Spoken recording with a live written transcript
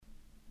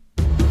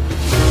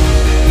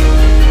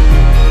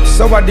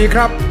สวัสดีค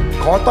รับ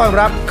ขอต้อน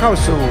รับเข้า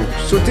สู่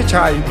สุทธิ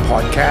ชัยพอ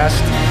ดแคส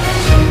ต์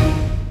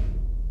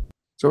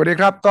สวัสดี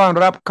ครับต้อน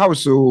รับเข้า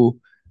สู่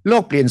โล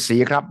กเปลี่ยนสี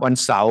ครับวัน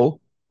เสาร์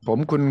ผม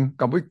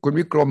คุณ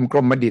วิกรมกร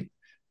มดิษฐ์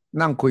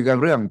นั่งคุยกัน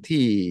เรื่อง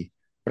ที่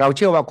เราเ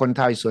ชื่อว่าคนไ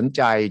ทยสนใ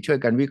จช่วย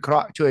กันวิเครา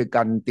ะห์ช่วย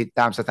กันติดต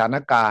ามสถาน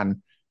การณ์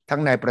ทั้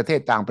งในประเทศ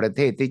ต่างประเ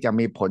ทศที่จะ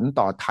มีผล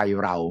ต่อไทย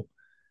เรา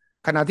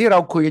ขณะที่เรา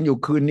คุยกันอยู่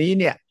คืนนี้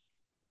เนี่ย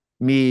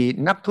มี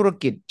นักธุร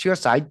กิจเชื้อ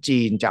สายจี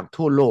นจาก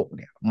ทั่วโลกเ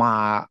นี่ยมา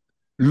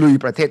ลุย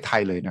ประเทศไท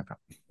ยเลยนะครับ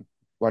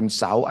วัน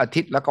เสาร์อา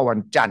ทิตย์แล้วก็วัน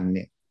จันทร์เ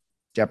นี่ย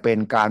จะเป็น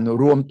การ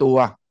รวมตัว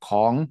ข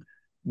อง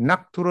นัก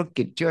ธุร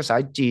กิจเชื้อสา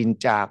ยจีน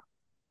จาก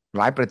ห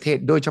ลายประเทศ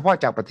โดยเฉพาะ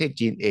จากประเทศ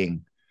จีนเอง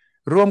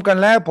รวมกัน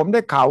แล้วผมไ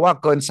ด้ข่าวว่า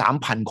เกิน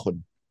 3,000 คน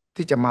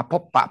ที่จะมาพ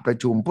บปะประ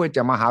ชุมเพื่อจ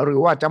ะมาหารือ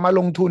ว่าจะมา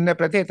ลงทุนใน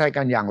ประเทศไทย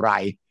กันอย่างไร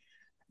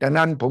ดัง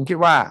นั้นผมคิด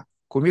ว่า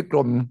คุณวิกร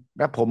มแ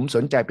ละผมส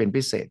นใจเป็น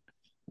พิเศษ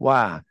ว่า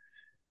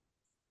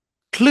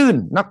คลื่น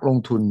นักลง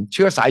ทุนเ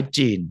ชื้อสาย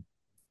จีน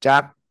จา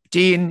ก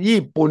จีน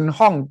ญี่ปุ่น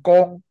ฮ่องก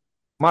ง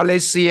มาเล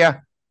เซีย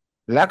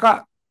แล้วก็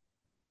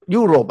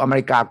ยุโรปอเม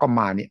ริกาก็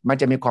มาเนี่ยมัน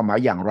จะมีความหมาย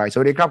อย่างไรส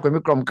วัสดีครับคุณ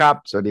วิกรมครับ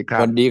สวัสดีครับ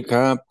สวัสดีค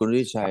รับคุณ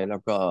วิชัยแล้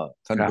วก็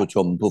ท่านผู้ช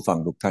มผู้ฟัง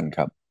ทุกท่านค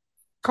รับ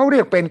เขาเรี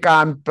ยกเป็นกา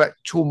รประ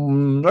ชุม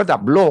ระดั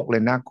บโลกเล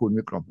ยนะคุณ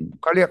วิกรม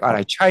เขาเรียกอะไร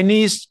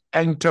Chinese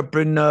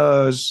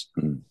Entrepreneurs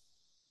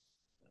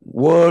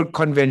World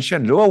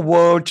Convention หรือว่า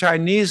World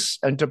Chinese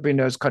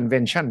Entrepreneurs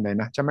Convention เลย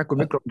นะใช่ไหมคุณ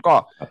วิกรมก็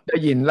ได้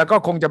ยินแล้วก็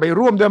คงจะไป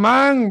ร่วมด้วย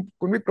มั้ง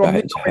คุณวิกรม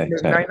นี่ก็เป็นหนึ่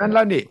งในนั้นแ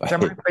ล้วนี่ใช่ไห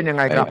มเป็นยัง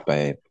ไงครับไ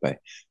ป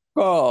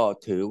ก็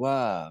ถือว่า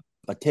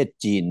ประเทศ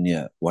จีนเนี่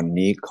ยวัน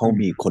นี้เขา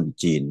มีคน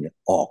จีนเนี่ย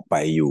ออกไป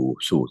อยู่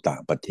สู่ต่า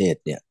งประเทศ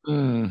เนี่ย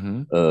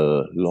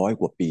100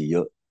 กว่าปีเย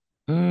อะ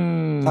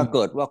ถ้าเ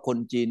กิดว่าคน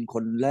จีนค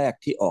นแรก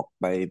ที่ออก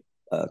ไป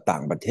ต่า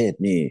งประเทศ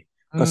นี่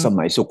ก็ส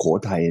มัยสุโข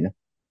ทัยนะ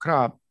ค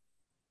รับ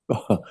ก็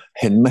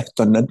เห็นไหมต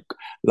อนนั้น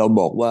เรา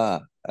บอกว่า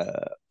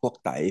พวก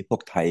ไตพว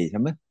กไทยใช่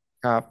ไหม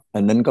ครับอั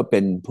นนั้นก็เป็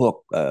นพวก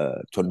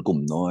ชนกลุ่ม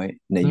น้อย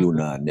ในยู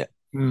นานเนี่ย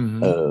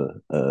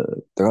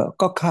แต่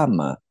ก็ข้าม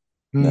มา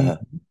นะฮะ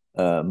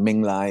เมง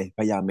ลายพ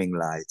ญาเมง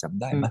ลายจ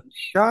ำได้ไหม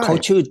เขา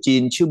ชื่อจี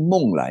นชื่อ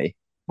ม่งไหล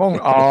ม่ง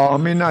อ๋อ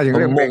ไม่น่าอย่าง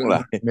เรียกม่งไหล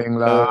เมง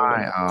ลา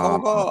ยเขา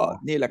ก็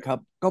นี่แหละครับ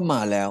ก็ม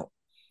าแล้ว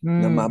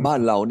นะมาบ้า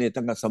นเราเนี่ย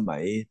ตั้งแต่สมั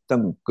ยตั้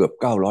งเกือบ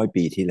900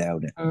 ปีที่แล้ว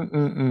เนี่ย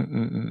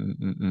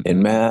เห็น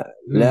ไหมฮะ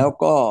แล้ว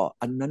ก็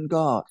อันนั้น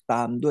ก็ต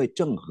ามด้วยเ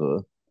จิ้งเหอ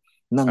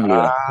นั่งเรื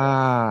อ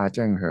เ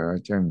จิ้ง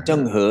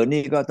เหอ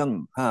นี่ก็ตั้ง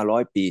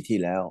500 ปีที่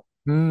แล้ว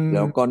แ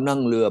ล้วก็นั่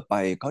งเรือไป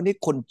เขานี่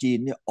คนจีน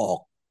เนี่ยออก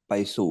ไป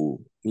สู่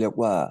เรียก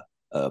ว่า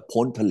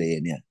พ้นทะเล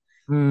เนี่ย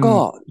ก็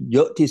เย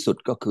อะที่สุด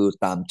ก็คือ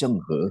ตามเจิ้ง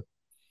เหอ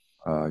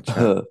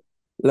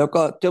แล้ว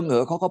ก็เจิ้งเห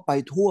อเขาก็ไป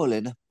ทั่วเล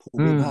ยนะภู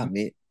มิภาค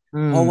นี้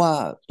เพราะว่า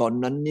ตอน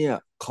นั้นเนี่ย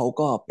เขา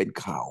ก็เป็น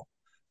ข่าว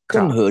เ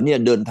จิ้งเหอเนี่ย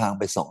เดินทาง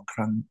ไป2 ค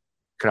รั้ง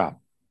ครับ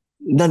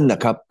นั่นนะ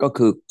ครับก็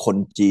คือคน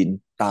จีน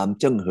ตาม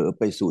เจิ้งเหอ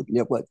ไปสู่เ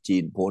รียกว่าจี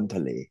นพ้นท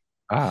ะเล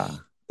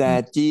แต่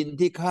จีน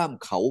ที่ข้าม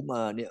เขาม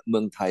าเนี่ยเมื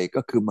องไทย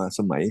ก็คือมาส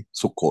มัย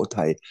สุโข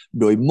ทัย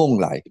โดยม่ง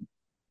ไหล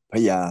พ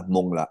ญาม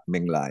งละเม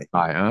งลาย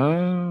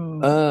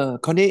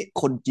คราวนี้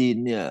คนจีน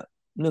เนี่ย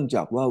เนื่องจ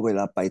ากว่าเวล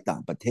าไปต่า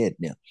งประเทศ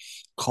เนี่ย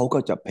เขาก็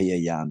จะพย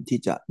ายามที่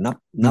จะ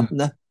นับ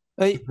นะ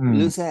เอ้ยห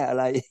รือแซ่อะ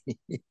ไร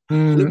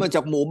หรือมาจ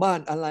ากหมู่บ้าน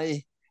อะไร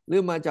หรื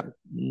อมาจาก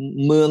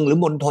เมืองหรือ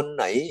มณฑล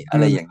ไหนอะ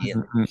ไรอย่างเงี้ย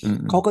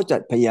เขาก็จะ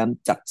พยายาม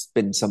จัดเ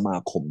ป็นสมา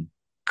คม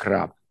ค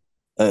รับ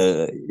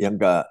อย่าง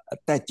กับ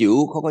แต้จิ๋ว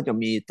เขาก็จะ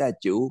มีแต้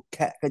จิ๋วแค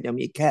ะก็จะ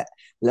มีแคะ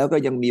แล้วก็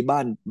ยังมีบ้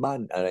าน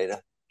อะไรน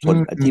ะชน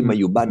ที่มา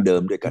อยู่บ้านเดิ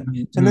มด้วยกัน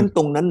ฉะนั้นต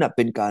รงนั้นน่ะเ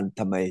ป็นการ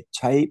ทำไมใ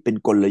ช้เป็น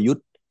กลยุท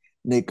ธ์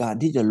ในการ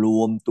ที่จะร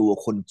วมตัว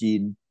คนจี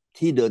น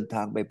ที่เดินท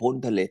างไปพ้น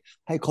ทะเล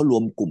ให้เขารว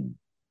มกลุ่ม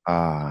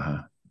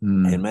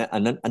เห็นไหมอั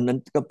นนั้น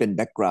ก็เป็นแ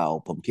บ็กกราวด์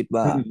ผมคิด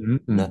ว่า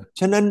นะ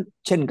ฉะนั้น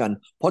เช่นกัน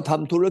พอท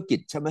ำธุรกิจ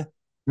ใช่ไหม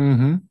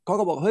เขา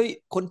ก็บอกเฮ้ย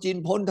คนจีน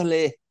พ้นทะเล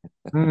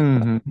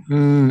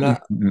นะ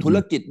ธุร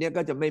กิจเนี่ย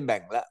ก็จะไม่แบ่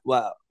งแล้วว่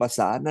าภาษ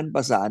านั้นภ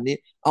าษานี้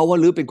เอาว่า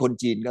หรือเป็นคน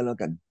จีนก็แล้ว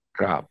กัน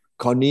ครับ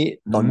คราวนี้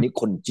ตอนนี้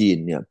คนจีน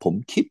เนี่ยผม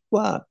คิด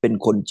ว่าเป็น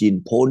คนจีน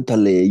พ้นทะ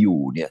เลอยู่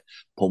เนี่ย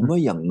ผมว่า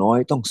อย่างน้อย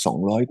ต้อง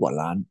200 กว่า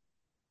ล้าน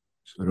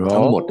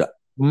ทั้งหมดอ่ะ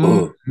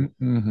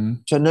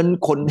ฉะนั้น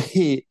คน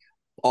ที่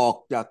ออก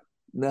จาก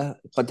นะ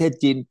ประเทศ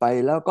จีนไป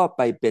แล้วก็ไ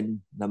ปเป็น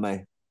ทำไม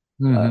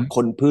ค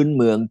นพื้น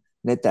เมือง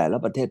ในแต่ละ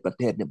ประเท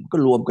ศเนี่ยมันก็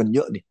รวมกันเย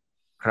อะนี่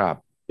ครับ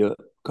เยอะ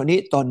คราวนี้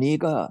ตอนนี้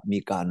ก็มี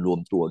การรวม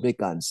ตัวด้วย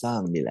การสร้า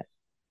งนี่แหละ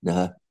นะ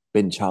ฮะเ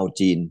ป็นชาว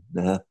จีนน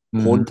ะฮะ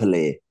พ้นทะเล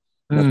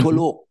นะทั่ว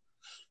โล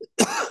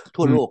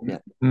กเนี่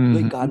ยด้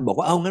วยการบอก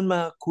ว่าเอางั้นม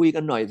าคุยกั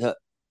นหน่อยเถอะ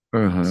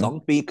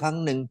2 ปีครั้ง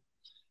หนึ่ง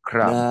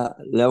นะ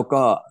แล้ว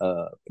ก็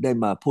ได้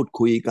มาพูด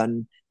คุยกัน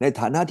ใน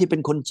ฐานะที่เป็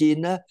นคนจีน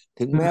นะ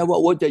ถึงแม้ว่า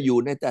อ้วจะอยู่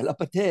ในแต่ละ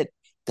ประเทศ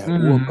แต่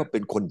อ้วก็เป็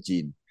นคนจี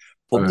น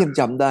ผมยัง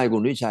จำได้คุ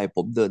ณวิชัยผ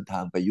มเดินทา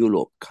งไปยุโร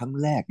ปครั้ง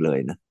แรกเลย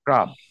นะค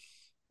รับ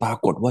ปรา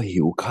กฏว่า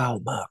หิวข้าว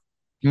มาก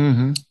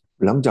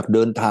หลังจากเ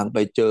ดินทางไป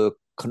เจอ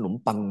ขนม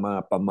ปังมา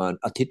ประมาณ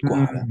อาทิตย์กว่า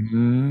แล้ว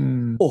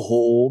โอ้โห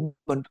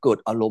มันเกิด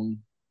อารมณ์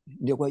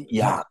เรียกว่า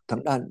อยากทา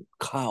งด้าน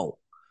ข้าว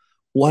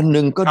วันห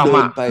นึ่งก็เข้ามาเดิ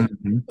นไป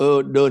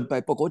เดินไป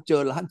ปรากฏเจ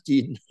อร้านจี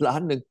นร้า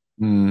นหนึ่ง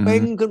อืเป้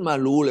งมขึ้นมา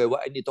รู้เลยว่า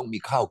ไอ้นี่ต้องมี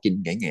ข้าวกิน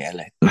แง่ๆ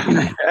เลย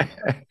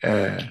เอ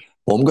อ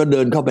ผมก็เ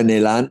ดินเข้าไปใน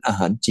ร้านอา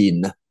หารจีน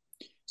นะ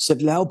เสร็จ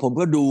แล้วผม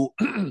ก็ดู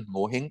โ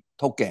ง่เฮง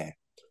เท่าแก่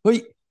เฮ้ย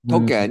อืเท่า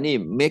แก่มนี่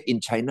make in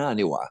China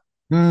นี่หว่า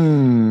อื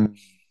ม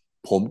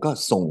ผมก็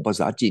ส่งภา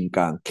ษาจีนก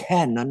ลางแค่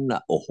นั้นน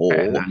ะโอ้โหแค่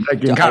นั้นได้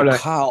กินจะเอาข้าวเลย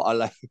ข้าวอะ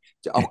ไร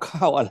จะเอาข้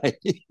าวอะไร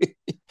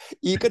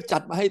อีก็จั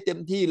ดมาให้เต็ม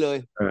ที่เลย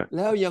เออแ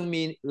ล้วยัง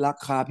มีรา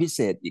คาพิเศ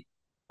ษอีก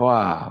ว้า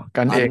ว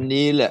กันอันเอง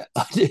นี้แหละ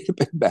อันนี้เ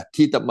ป็นแบบ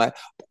ที่ทำไม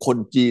คน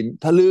จีน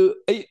ถ้าลือ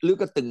ลือ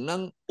กระตึงนั่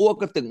งอ้วก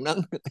กระตึงนั่ง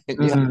อย่าง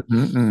อืเงี้ยมอื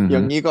มอืมอย่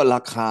างนี้ก็ร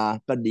าคา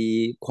ก็ดี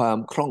ความ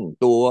คล่อง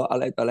ตัวอะ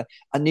ไรต่ออะไร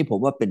อันนี้ผม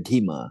ว่าเป็นที่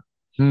มา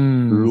อื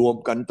รวมม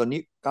กันตอน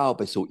นี้ก้าวไ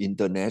ปสู่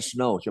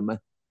international ใช่ไหม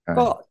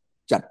ก็อ่า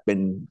จัดเป็น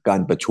กา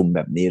รประชุมแบ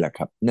บนี้แหละค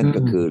รับนั่อืน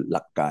ก็คือมห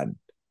ลักการ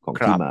ของค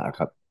รับที่มาค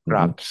รับค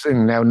รับซึ่ง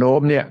แนวโน้ม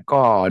เนี่ย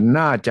ก็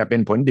น่าจะเป็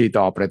นผลดี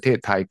ต่อประเทศ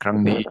ไทยครั้ง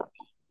นี้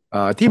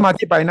ที่มา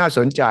ที่ไปน่าส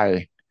นใจ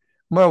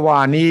เมื่อว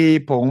านนี้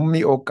ผม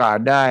มีโอกาส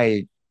ได้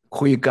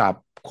คุยกับ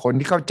คน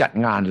ที่เขาจัด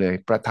งานเลย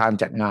ประธาน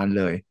จัดงาน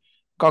เลย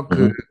ก็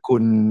คืออือฮึคุ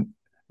ณ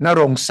ณ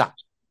รงค์ศัก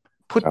ดิ์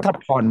พุทธครับ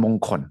พรมง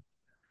คล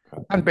ครั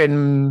บท่านเป็น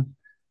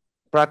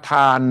ประธ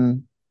าน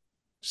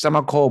สม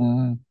าคม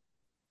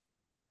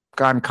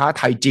การค้าไ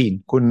ทยจีน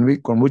คุณวิ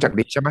กรมรู้ครับจัก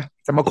ดีใช่ไหม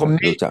สมาคม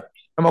นี้รู้จัก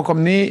สมาคม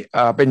นี้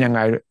เป็นยังไง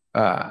เ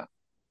อ่อ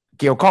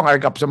เกี่ยวข้องอะไร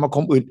กับสมาค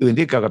มอื่นๆ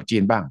ที่เกี่ยวกับจี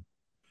นบ้าง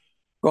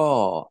ก็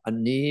อัน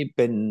นี้เ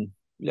ป็น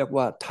เรียก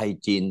ว่าไทย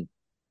จีน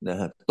นะ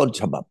ฮะต้น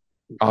ฉบับ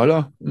อ๋อเหร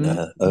ออืมนะ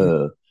ฮะ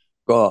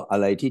ก็อะ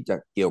ไรที่จะ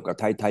เกี่ยวกับ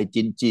ไทย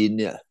จีน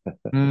เนี่ย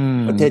อื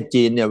ประเทศม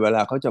จีนเนี่ยเวล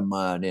าเขาจะม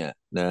าเนี่ย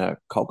นะ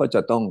เขาก็จ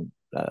ะต้อง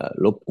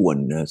รบกวน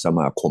นะส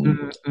มาคมอื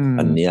มอืม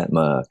อันเนี้ยม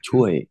าอืม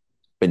ช่วย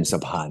เป็นสะ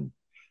พาน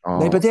อ๋อ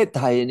ในประเทศไ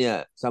ทยเนี่ย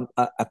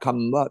ค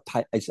ำว่าไท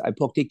ยไอ้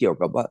พวกที่เกี่ยว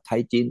กับว่าไท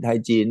ยจีน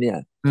เนี่ย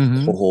อืม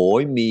โอ้โห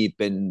มีเ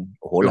ป็น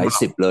โอ้โหหลายเยอะมา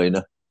กสิบเลยน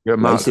ะเยอะ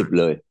หลายมากเลยสิบ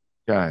เลย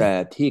ใช่แต่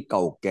ที่เก่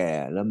าแก่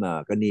แล้วมา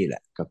ก็นี่แหล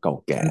ะก็เก่า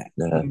แก่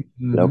นะอืฮะม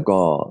อืมแล้วก็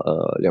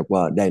เรียกว่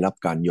าได้รับ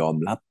การยอม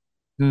รับ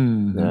อื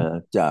นะม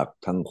จาก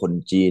ทางคน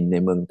จีนใน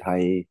เมืองไท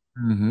ยอื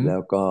มอืมแล้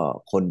วก็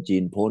คนจี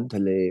นพ้นท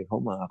ะเลเข้า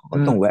มาเขาอืก็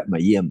ต้องแวะมมา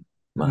เยี่ยม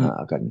มาอืมหา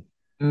กัน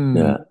อืมน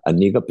ะอัน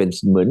นี้ก็เป็น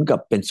เหมือนกับ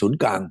เป็นศูนย์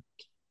กลาง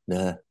น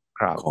ะ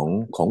ครับ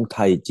ของไท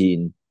ยจีน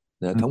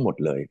นะอืมทั้งหมด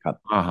เลยครับ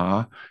อ่าฮะ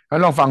แล้ว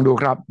ลองฟังดู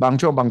ครับบาง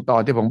ช่วงบางตอ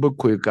นที่ผมพูด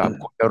คุยกับ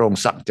คุณณรง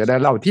ค์ศักดิ์จะได้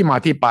เล่าที่มา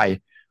ที่ไป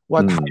ว่า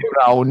อืมไทย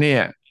เราเนี่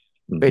ย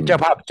อืเป็นเจ้า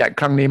มภาพจัด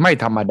ครั้งนี้ไม่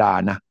ธรรมดา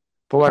นะ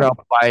เพราะคว่าเรารับ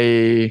ไป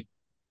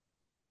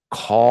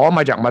ขอม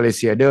าจากมาเลเ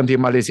ซียเดิมที่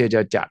มาเลเซียจ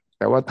ะจัด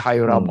แต่ว่าไทย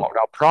อืมเราบอกเ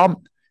ราพร้อม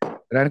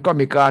ดังนั้นก็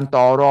มีการ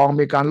ต่อรอง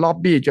มีการล็อบ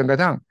บี้จนกระ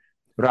ทั่ง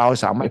เรา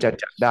สามารถจะ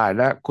จัดได้แ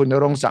ละคุณณ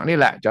รงค์ศักดิ์นี่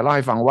แหละจะเล่าใ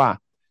ห้ฟังว่า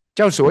เ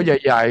จ้าสัวอืมใ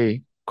หญ่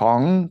ๆของ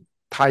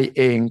ไทยเ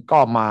องก็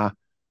มา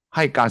ใ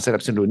ห้การสนั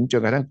บสนุนจ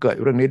นกระทั่งเกิด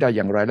เรื่องนี้ได้อ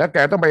ย่างไรแล้วแก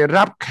ต้องไป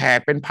รับแขก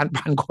เป็น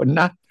พันๆคน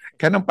นะแ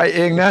กต้องไปเอ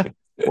งนะ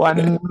วัน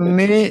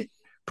นี้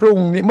พรุ่ง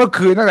นี้เมื่อ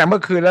คืนตั้งแต่เมื่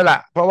อคืนแล้วล่ะ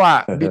เพราะว่า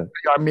บิน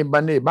ยอนมีบั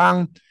นนี่บาง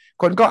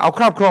คนก็เอาค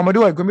รอบครัวมา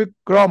ด้วยคุณวิ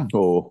กรม โ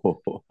อ้โห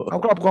เอา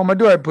ครอบครัวมา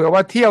ด้วยเผื่อว่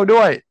าเที่ยว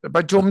ด้วยป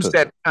ระชุมเส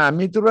ร็จ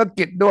มีธุร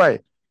กิจด้วย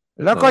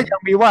แล้วก็ยัง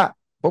มีว่า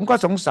ผมก็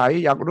สงสัย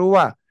อยากรู้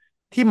ว่า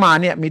ที่มา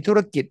เนี่ยมีธุร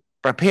กิจ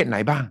ประเภทไหน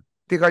บ้าง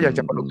ที่เขาอือยากจ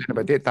ะมอืมมาลงทุนใน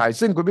ประเทศไทย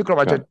ซึ่งคุณวิกรม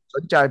อาจจะครับส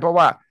นใจเพราะ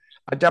ว่า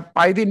อาจจะไป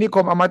ที่นิค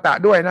มอมตะ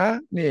ด้วยนะ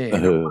นี่เออ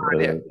ถ้ามาเออ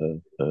เนี่ยเออ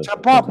เออเฉ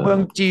เอพาะเมือง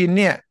อ จีน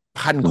เนี่ย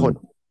พันอืมคน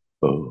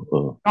เออเอ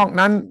อนอก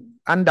นั้น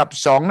อันดับ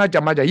สองน่าจะ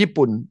มาจากญี่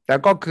ปุ่นแต่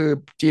ก็คือ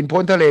จีน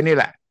พ้นทะเลนี่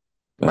แหละ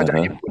มาจากอ่าฮ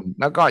ะญี่ปุ่น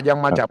แล้วก็ยัง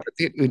มาครับจากประเ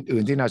ทศอื่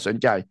นๆที่น่าสน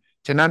ใจ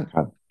ฉะนั้นค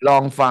รับลอ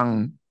งฟัง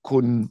คุ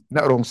ณณ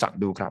รงค์ศักดิ์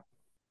ดูครับ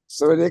ส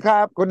วัสดีค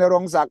รับคุณณร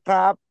งค์ศักดิ์ค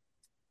รับ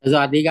ส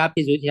วัสดีครับ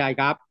พี่สุทธิชัย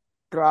ครับ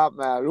ครับแ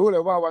หมรู้เล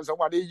ยว่าวันสอง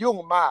วันนี้ยุ่ง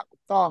มาก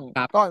ต้องค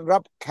รับต้อนรั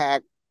บแขก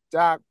จ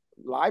าก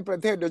หลายประ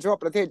เทศโดยเฉพาะ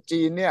ประเทศ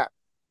จีนเนี่ย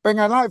เป็นไ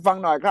งเล่าให้ฟัง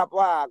หน่อยครับ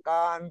ว่าก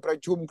ารประ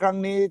ชุมครั้ง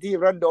นี้ที่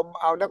ระดม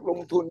เอานักลง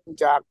ทุน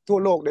จากทั่ว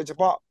โลกโดยเฉ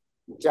พาะ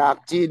จาก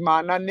จีนมา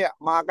นั้นเนี่ย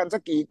มากันสั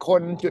กกี่ค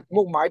นจุด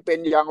มุ่งหมายเป็น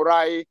อย่างไร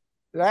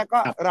และ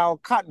ก็ครับเรา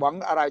คาดหวัง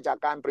อะไรจาก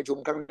การประชุม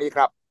ครั้งนี้ค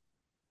รับ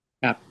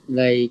ครับเ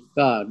ลย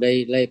ก็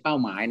เลยเป้า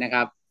หมายนะค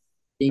รับ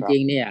จครับริ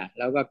งๆเนี่ย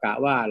เราก็กะ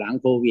ว่าหลัง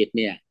โควิด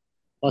เนี่ย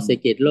เพราะอืมเศรษฐ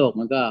กิจโลก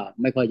มันก็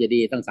ไม่ค่อยจะดี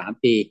ตั้ง3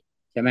 ปี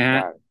ใช่ไหมฮะใ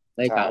ช่เ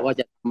ลยใช่กะว่า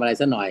จะทำอะไร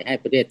สักหน่อยให้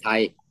ประเทศไทย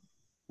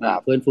ครั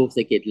บฟื้นฟูเศร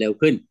ษฐกิจเร็ว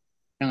ขึ้น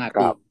ตั้งแต่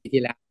ปีครับ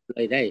ที่แล้วเ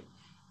ลยได้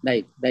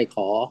ได้ข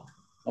อ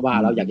ว่าอื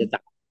เราอยากจะจั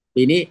ดม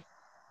ปีนี้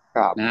ค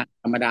รับนะ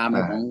ธรรมดามั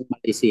นของอ่ามา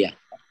เลเซีย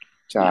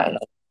ใช่เร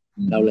า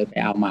อืมเราเลยไป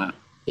เอามา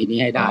ปีนี้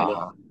ให้อ่าได้เลย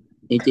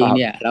จครับริงๆเ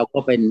นี่ยเราก็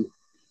เป็น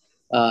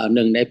ห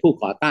นึ่งในผู้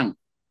ก่อตั้ง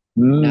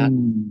อืนะม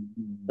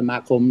สมา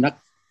คม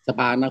สภ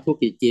านักธุร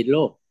กิจจีนโล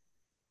ก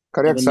เข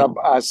าเรียกเราเป็นหนึ่ง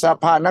ส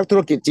ภานักธุ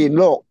รกิจจีน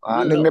โลกจีนโ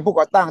ลกหนึ่งในผู้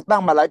ก่อตั้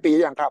งมาหลายปี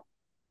อย่างครับ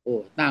โอ้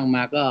ตั้งม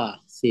าก็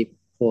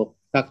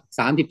16สัก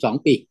32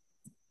 ปี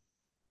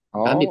อ๋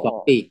อ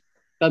32 ปี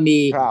ก็มี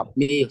ครับ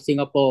มีสิง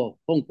คโปร์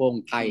ฮ่องกง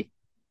ไทย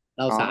เ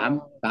ราอ๋อสาม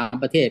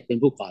ประเทศเป็น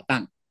ผู้ก่อตั้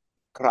ง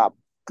ครับ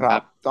ครับนะครั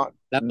บตอน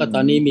แล้วอืก็ต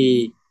อนนี้มี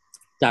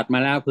จัดมา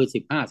แล้วคือ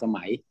15 ส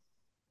มัย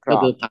ก็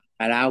คือครับผ่านไป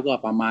แล้วก็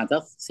ประมาณสั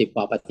ก10 ก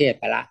ว่าประเทศ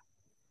ไปละ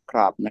ค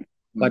รับนะ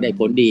ก็ได้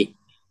ผลดีใน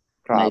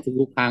ครับ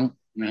ทุกๆครั้ง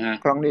นะฮะ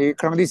ครั้งนี้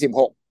ครั้งที่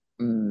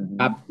16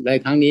ครับเลย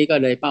ครั้งนี้ก็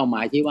เลยเป้าหม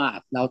ายที่ว่า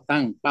เราตั้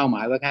งเป้าหม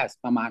ายไว้แค่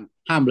ประมาณ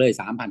ห้ามเลย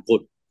 3,000 ค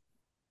น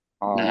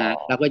อ๋อนะฮะ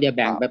เราก็จะคแ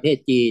บ่งรับประเภท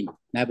จีน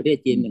ในประเทศ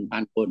จีน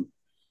 1,000 คน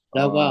อ๋อแ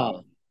ล้วก็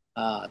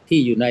ที่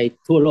อยู่ใน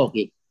ทั่วโลก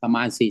อีกประม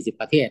าณ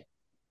40 ประเทศ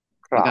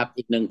ครับนะครับ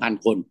อีก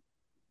 1,000 คน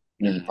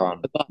1,000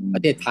แล้วก็ปร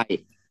ะเทศไทย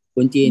ค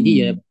นจีนอืที่อ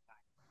ยู่ในม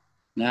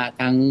นะ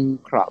ทั้ง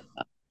ครับ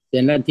เจ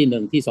นเนอเรลที่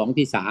1ที่2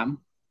ที่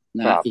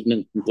3ครับอีก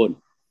1,000 คน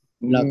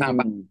อืเราตั้ง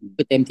ม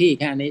เต็มที่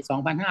แค่นี้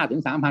2,500ถึ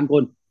ง 3,000 ค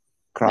น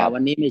ครับแต่วั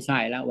นนี้ไม่ใช่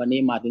แล้ววันนี้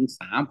มาถึง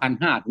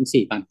3,500ถึง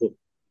 4,000 คน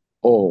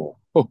โอ้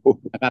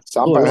นะครับส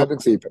ามทั่วโลกพันห้าถึ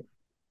ง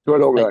4,000ทั่ว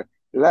โลกเลย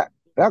และ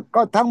แล้ว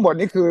ก็ทั้งหมด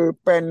นี้คือ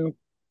เป็น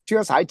เชื้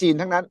อสายจีน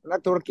ทั้งนั้นนัก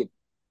ธุรกิจ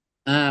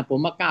ผม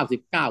ว่า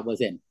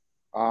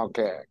99%โอเค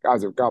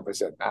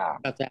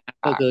99%ก็จะอ่า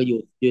ก็คืออ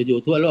ยู่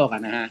ทั่วโลก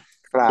นะฮะ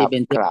ครับที่เป็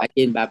นคเชื้อรับสาย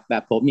จีนแบ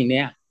บผมอย่างเ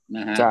นี้ยน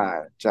ะฮะใช่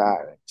ใช่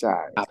ใช่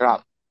ครับครับ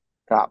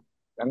ครับ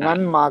ดังนั้น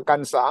มากัน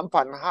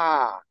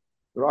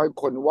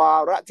3,500 คนวา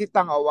ระที่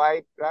ตั้งเอาไว้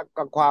และ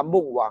กับความ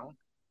มุ่งหวัง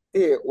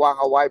ที่วาง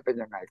เอาไว้เป็น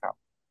ยังไงครับ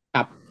ค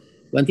รับ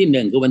วันที่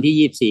1คือวัน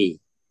ที่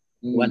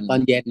24อืวันตอน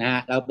มเย็นนะฮ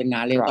ะเราเป็นง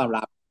านคเลี้ยงรับต้อน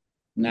รับ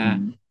อืนะม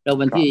แล้ว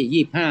วันที่ครับ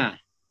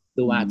25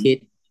คืออืมวันอาทิต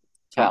ย์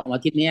เช้าครับวัน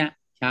อาทิตย์เนี้ย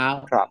เช้า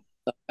ครับ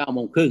ตอน9 โม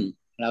งครึ่ง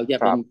เราจะ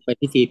เป็นครับเป็น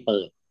พิธีเปิ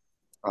ด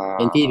อ่เ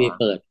ป็นที่ไปา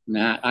เปิดน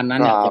ะฮะอันนั้ครั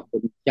นเนี่ยจะบ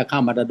จะเข้า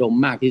มาระดม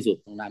มากที่สุด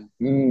ตรงนั้น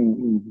อืม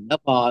อืมแล้ว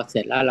พอเส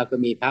ร็จแล้วเราก็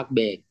มีพักเบ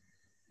รก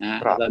นะฮะ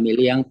ครับแล้วก็มีเ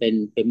ลี้ยงเ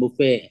ป็นบุฟเ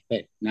ฟ่ต์เป็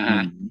ดนะฮ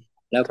ะอืม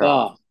แล้วก็ครั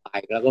บบ่าย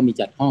แล้วก็มี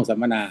จัดห้องสัม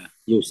มนา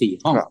อยู่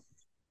4 ห้องครับ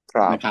ค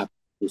รับนะครับ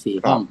อยู่สี่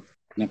ครับห้อง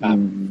นะครับ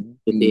อืม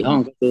อยู่สี่อืมห้อง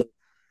ก็คือ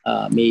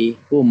มี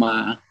ผู้มา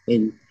เป็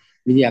น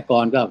วิทยาก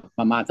รก็ป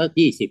ระมาณสัก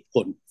20 ค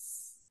น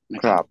น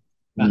ะครับครับ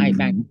อืก็ให้มแ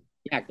บ่ง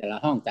แยกแต่ละ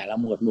ห้องแต่ละ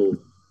หมวดหมู่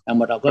ทั้งห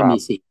มดเราก็มีครั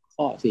บ4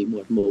 ข้อ4 หม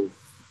วดหมู่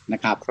นะ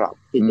ครับครับ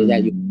ที่อืจะได้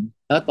อยู่ม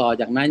แล้วต่อ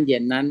จากนั้นเย็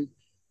นนั้น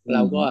อืเร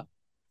าก็ม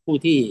ผู้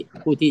ที่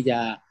ผู้ที่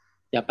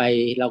จะไป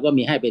เราก็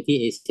มีให้ไปที่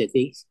เอเชีย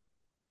ทิก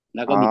แ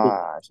ล้วอ่าก็มีคู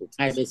สุดใ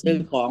ห้ไปอืมซื้อ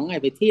ของให้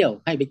ไปเที่ยว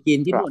ให้ไปกิน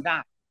ที่ครับนู่นได้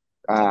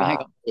อ่าแล้ว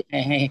ก็ให้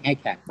ให้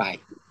แขกไป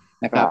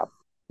นะครับครับ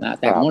ค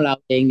แต่รับของเรา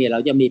เองเนี่ยเรา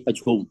จะมีประ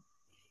ชุม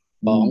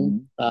ของอืม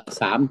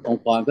3 อง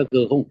ค์กรก็คื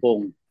อครับฮ่อ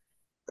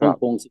ง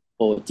กงสิงคโป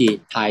ร์จีน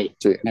ไทย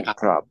เจนะครับ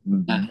ครับอื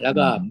มแล้ว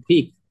ก็อื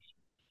ม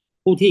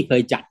ผู้ที่เค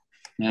ยจัด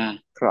นะ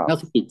ครับนัก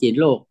ธุรกิจจีน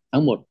โลกทั้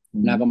งหมดอื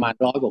มประมาณ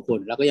100 กว่าคน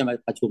แล้วก็จะมา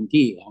ประชุม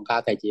ที่ของค้า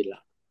ไทยจีนเร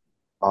า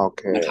โอเ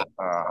คนะครับ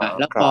อ่า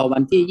แล้วครับพอวั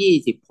นที่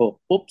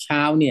26ปุ๊บเช้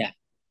าเนี่ย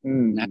อื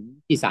มนะ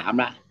ที่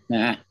3ละน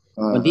ะฮะ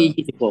อ่วันที่า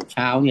26เ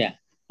ช้าเนี่ย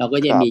เราก็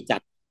จะมีครับจั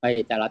ดไป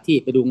แต่ละที่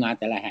ไปดูงาน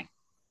แต่ละแห่ง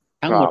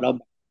ทั้งหมดเราครับ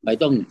ไป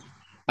ต้อง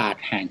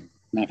8 แห่ง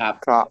นะครับ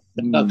ครับอืแ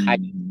ล้วก็ใคร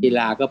กีมฬ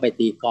าก็ไป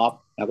ตีกอล์ฟ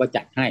เราก็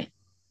จัดให้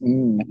อื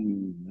มอื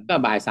มก็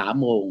บ่าย3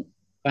 โมง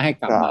ก็ให้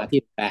กคลับมา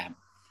ที่รับโรงแรม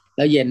แ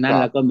ล้วเย็นนั้น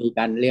เราก็ครับมีก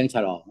ารเลี้ยงฉ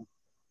ลอง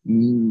อื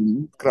ม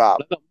ครับแ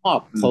ล้วก็มอ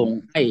บอืมธง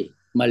ให้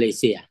มาเล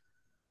เซีย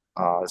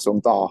อ่าส่ง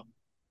ต่อ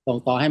ส่ง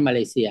ต่อให้มาเล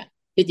เซีย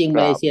ที่จริงม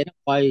าเลเซียครับ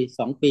ต้องคอย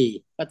2 ปี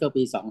ก็ตัว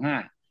ปี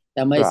25แ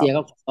ต่มาเลเซียเข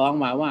าครับฟ้อง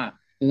มาว่า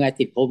ยังไง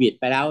ติดโควิด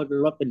ไปแล้ว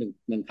ลดเป็นห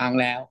นึ่งครั้ง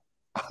แล้ว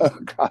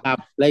ครับครับ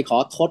เลยขอ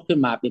ทดขึ้น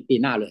มาเป็นปี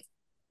หน้าเลย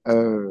เอ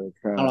อ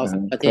ครับทางเรา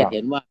2 ประเทครับศเ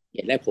ห็นว่าเห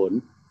ตุและผล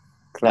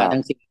ครับทั้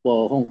งสิงคโป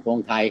ร์ฮ่องกง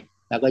ไทย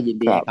แล้วก็ยิน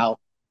ครับดีให้เขา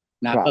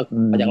ครับก็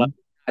อืมจากเรา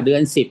เดือ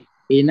น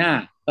 10ปีหน้า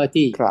ก็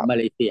ที่ครับมา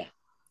เลเซีย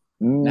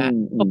อืม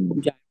อืก็มภู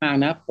มิใจมาก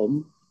นะผม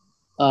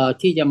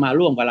ที่จะมา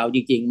ร่วมกับเราจ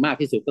ริงๆมาก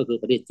ที่สุดก็คือ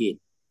ประเทศจีน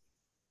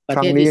ปคระเท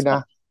รั้งนี้นะศที่สอ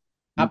ง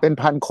ครับเป็น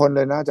พันคนเ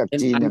ลยนะจากเป็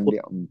นจีนพันคนอย่างเดี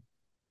ยว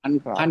พัน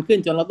ครับขึ้น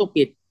จนเราต้อง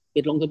ปิ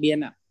ดลงทะเบียน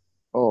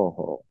โอ้โห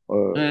เอ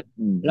อนะ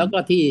อืมแล้วก็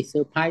ที่เซอ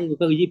ร์ไพรส์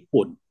ก็คือญี่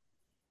ปุ่น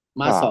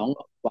คมารับ2 ร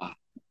อบกว่า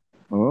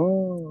โอ้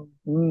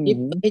อืม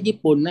ประเทศญี่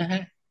ปุ่นนะฮ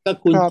ะก็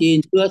คุณครับจีน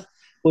เชื้อ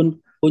คุณ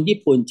คุณญี่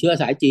ปุ่นเชื้อ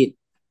สายจีน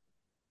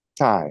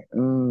ใช่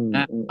อืมอื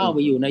มอืเข้าไป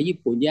อยู่ในมญี่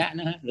ปุ่นแยะ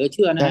นะฮะเหลือเ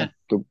ชื่อนะใช่ฮะ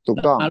ถูก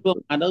ต้องมาร่วม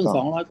ถูกงานตั้ง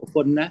ต้อง200 กว่าค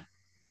นนะ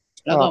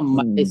แล้วก็ครับอืม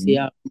าเลเซีย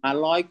มมา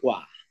100 กว่า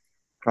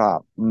ครับ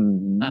อืม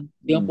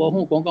สิงคโปอืมร์ฮ่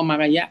องกงก็มา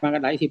กันแยะมากั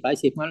นหลายสิ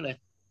บนั่นเลย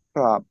ค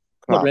รับ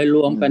คหมรับดเลยร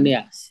วอืม มกันเนี่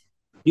ย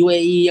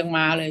UAE ยังม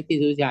าเลยพี่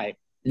สุชัย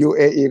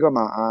UAE ก็ม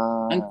า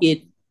อังกฤษ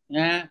น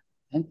ะ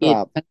อังกฤษค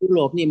รับทั้งยุโร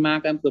ปนี่มา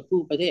กันเกือบทุ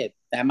กประเทศ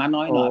แต่มา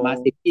น้อยโอ้หน่อยมา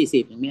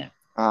10-20อย่างเนี้ย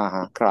ฮ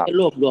ะครับ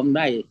รวบรวมไ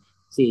ด้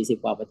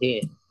40 กว่าประเท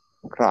ศ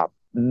ครับ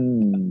อื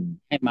ม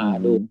ให้อืมา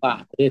ดูมว่า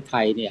ประเทศไท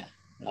ยเนี่ย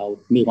เรา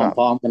มีครับความพ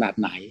ร้อมขนาด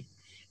ไหน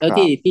แล้ว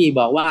ที่ครับพี่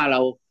บอกว่า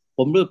ผ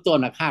มเริ่มต้น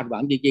คาดหวั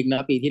งจริงๆน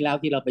ะปีที่แล้ว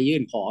ที่เราไปยื่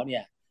นขอเนี่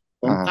ย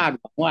ผมคาด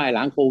หวังว่าห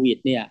ลังโควิด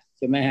เนี่ยใ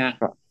ช่ไหมฮะ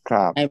ครับค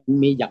รับให้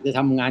มีอยากจะท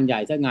ำงานใหญ่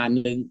สักงาน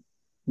หนึ่ง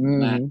อืม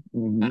นะ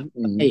อืม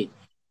อืมให้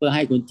เพื่อใ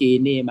ห้คุณจีน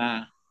นี่มา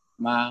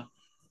ม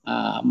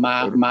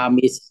า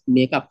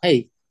มีกับให้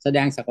แสด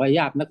งศักย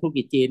ภาพนักธุร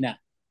กิจจีนน่ะ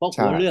เพราะหัใ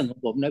ช่วเรื่องของ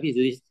ผมนะพี่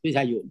สุวิ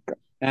ชัยอยู่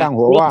นะตั้ง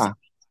หัวร่วมว่า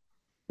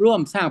ร่ว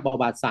มสร้างประ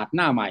วัติศาสตร์ห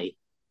น้าใหม่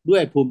ด้ว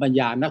ยภูมิปัญ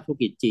ญานักธุร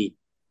กิจจีน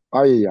ไ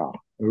อ้ยา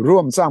ร่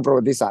วมสร้างประ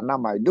วัติศาสตร์หน้า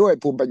ใหม่ด้วย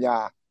ภูมิปัญญา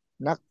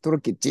นักธุร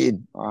กิจจีน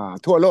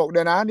ทั่วโลกด้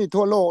วยนะนี่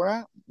ทั่วโลกนะ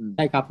อืมใ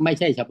ช่ครับไม่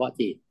ใช่เฉพาะ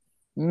จีน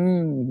อื อืม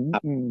ครั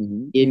บอืม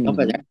จีอืมนเขา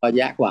ประชากรเ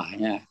ยอะกว่า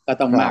นะก็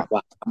ต้องครับมากกว่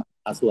า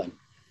ส่วน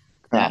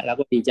ครับแล้ว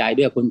ก็ดีใจ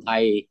ด้วยคนไท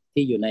ย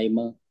ที่อยู่ในเ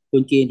มืองคุ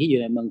ณจีนที่อ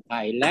ยู่ในเมืองไท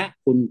ยและ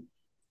คุณ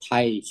ไท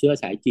ยเชื้อ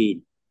สายจีน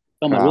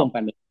ก็มาร่วมกั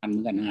นครับเป็นพันเหมื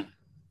อนกันนะ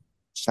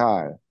ใช่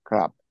ค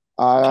รับใ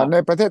นครับ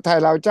ประเทศไทย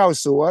เราเจ้า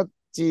สัว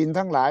จีน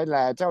ทั้งหลายแหล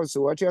ะเจ้า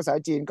สัวเชื้อสาย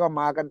จีนก็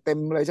มากันเต็ม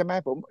เลยใช่ไหม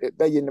ผม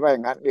ได้ยินว่าอย่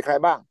างนั้นมีใคร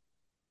บ้าง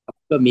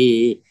ก็มี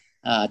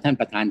ท่าน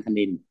ประธานธ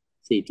นินทร์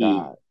ซีใช่พี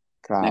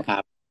ครับนะครั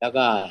บแล้ว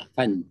ก็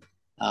ท่าน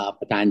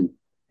ประธาน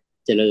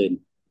เจริญ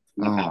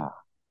อ่านะครับ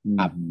อืค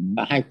รับ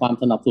ก็มให้ความ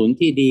สนับสนุน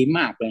ที่ดีม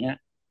ากเลยฮะ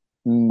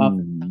อืก็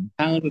ม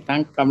ทั้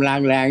งกำลัง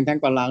แรงทั้ง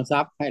กำลังท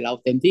รัพย์ให้เรา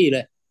เต็มที่เล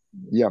ย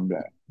เยี่ยมเล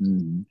ยอื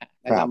ม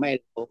คแล้วรับทำให้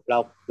เรา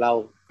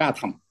กล้า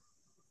ท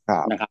ค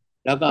รับำนะครับ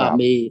แล้วก็ครับ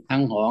มีทั้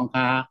งหอ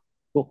ค้า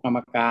พวกกรรม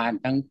การ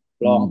ทั้ง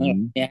รอืองทั้งหลายม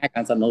เนี่ยให้ก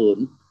ารสนับสนุน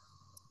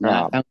ครั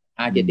บทั้ง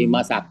อาอืเจติมม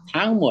าศักดิ์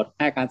ทั้งหมด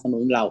ให้การสนับสนุ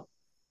นเรา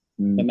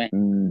อืมใช่ไหม อื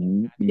ม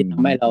อืที่มท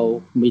ำให้เรา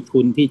มีทุ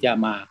นที่จะ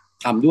มา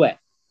ทำด้วย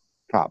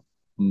ครับ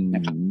อืน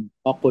ะครับม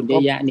เพราะคนเยก็ อ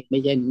ะแยะนี่ไม่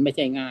ใ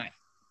ช่ง่าย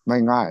ไม่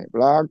ง่าย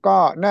แล้วก็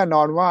แน่น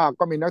อนว่า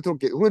ก็มีนักธุร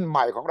กิจรุ่นให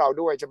ม่ของเรา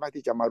ด้วยใช่ไหม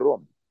ที่จะมาร่วม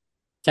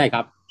ใช่ค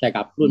รับใช่ค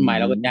รับอืรุ่นใหม่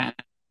เราก็จะ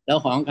มแล้ว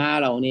ของค้า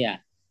เราเนี่ย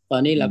ตอ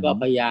นนี้อืเราก็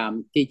พมยายาม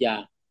ที่จะ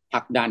ผ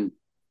ลักดัน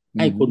อืใ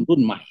ห้คนรุ่ม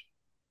นใหม่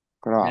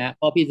ครับ นะเ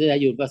พราะพี่เสือ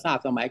อยู่ก็ทราบ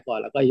สมัยก่อน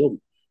แล้วก็ยุ่ง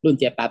รุ่น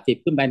7-80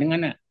ขึ้นไปทั้งนั้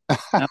นน่ะ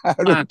นะ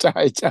รุ่ว่างนใจ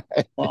ใช่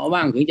พอว่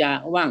างถึงจ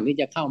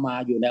ะเข้ามา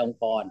อยู่ในอง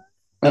ค์กร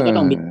เแล้วก็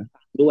ต้องมีสออต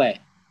างค์ด้วย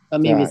ถ้า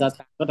ไม่ใช่มีสต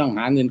างค์ก็ต้องห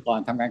าเงินก่อน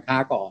ทำการค้า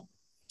ก่อน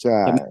ใช่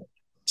ใช่ไหม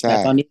ใช่แต่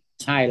ตอนนี้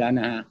ใช่แล้ว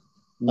นะฮะ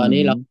อืตอน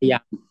นี้เราพยามยา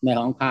มใน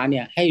ของค้าเ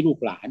นี่ยให้ลูก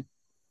หลาน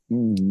อื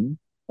ม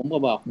ผมก็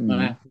บอกอืมมา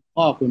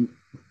พ่อ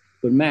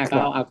คุณแม่เขาค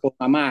รับอากง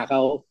อาม่าเข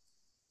า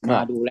ครับมา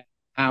ดูแล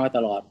ค้ามาต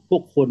ลอดพว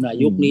กคุณอะ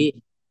อืมยุคนี้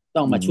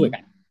ต้องอืมมาช่วยกั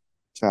น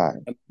ใช่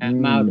อื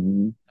มาม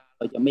เ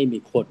ราจะไม่มี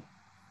คน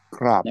ค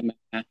รับใช่ไหม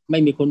นะไม่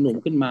มีคนหนุ่ม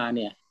ขึ้นมาเ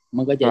นี่ย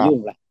มันก็ครับจะยุ่ง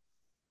แหละ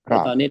ครับแต่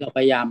ตอนนี้เราพ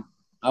ยายาม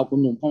เอาคุณ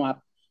หนุ่มเข้ามา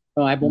ส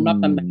มัยผอืมรับ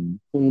ตำแหน่งม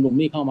คุณหนุ่ม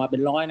นี่เข้ามาเป็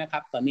น100นะครั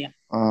บตอนเนี้ย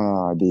อ่า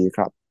ดีค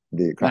รับ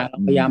ดีครับเรา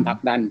อืมพยายามผลัก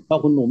ดันเพราะ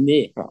คุณหนุ่ม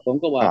นี่ครับผม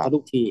ก็บครับอกเขาทุ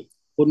กที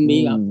คุณอืมี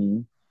ม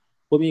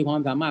คุณมีความ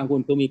สามารถคุ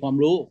ณมีความ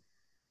รู้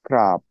ค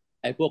รับ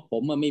ไอ้พวกผ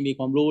มมันไม่มีค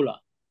วามรู้หรอก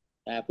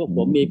แต่พวกอืผ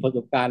มมีประส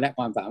มบการณ์และค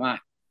วามสามารถ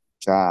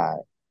ใช่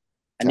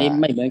อันใช่นี้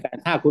ไม่เหมือนกัน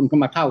ถ้าคุณเข้า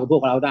มาเข้ากับพว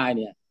กเราได้เ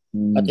นี่ยอื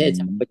ประเทศ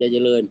ชาติก็มจะเจ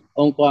ริญ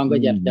องค์กรอืก็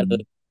จะเจริ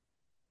ญม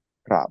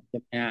ครับใช่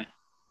ไหมฮะ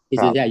ที่ค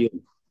รับ สุดท้ายอยู่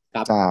ค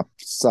รับจาก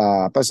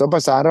ผสมผ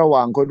สานระห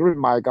ว่างคนรุ่น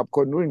ใหม่กับค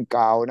นรุ่นเ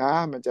ก่านะ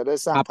มันจะได้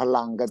สคร้างรับพ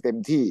ลังกันเต็ม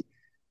ที่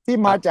ที่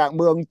มาจากครับเ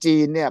มืองจี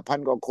นเนี่ยพัน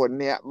กว่าคน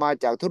เนี่ยมา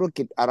จากธุร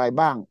กิจอะไร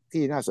บ้าง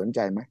ที่น่าสนใจ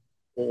ไหม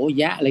โอ้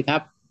แยะเลยครั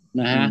บ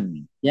นะฮะอืม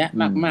แยะอื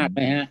มมากเล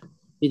ยฮะ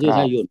ที่ครับสุด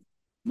ท้ายอยู่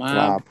มาค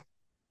รับ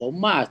ผม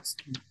ว่า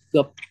เกื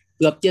อบเ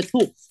กือบจะ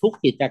ทุก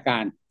กิจกา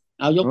ร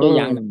เอายเอกตัวอ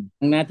ย่าง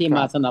อนะที่ครับม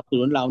าสนับส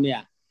นุนเราเนี่ย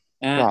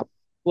นะครับ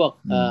พวก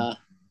อืม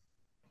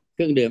เค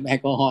รื่องดื่มแอล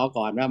กอฮอล์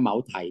ก่อนว่าเหมา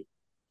ไถ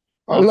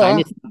อ๋อเหรอเหมาไถ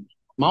นี่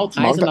เหมาไถ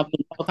เหมาสนับส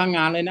นุนเราทั้งง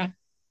านเลยนะ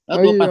แล้วเอ้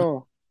ยโอตัวประธาน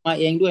มา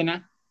เองด้วยนะ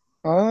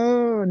เออ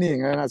นี่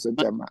ไงน่าสน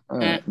ใจมากเออ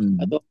นะอืม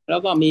แล้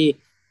วก็มี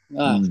เ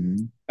อ่อือ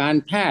มการ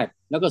แพทย์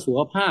แล้วก็สุข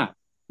ภาพ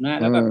นะเ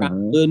แล้วก็การ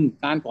ออปืน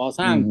การก่อ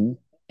สร้างอืม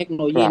เทคโน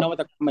โลครับยีนวั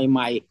ตกรรมให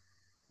ม่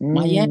อืๆม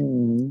าแยะม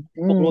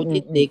อืพวกโลมอืจิ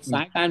สติกมอืมอืม ส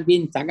ายการ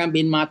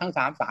บินมาทั้ง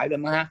3 สายเลย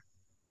มั้งฮะ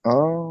อ๋อ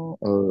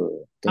เออ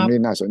ตรงนี้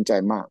น่าครับสนใจ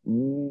มากอื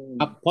มค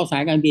รับเพราะสา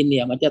ยการบินเ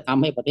นี่ยมันจะท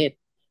ำให้ประเทศ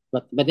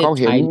เขา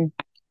เห็นไทย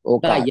โอ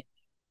กาสได้เยอะ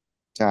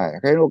ใช่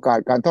เขาเห็นโอกาส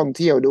การท่องเ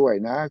ที่ยวด้วย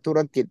นะธุร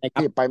กิจนะค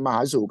รับที่ไปมาห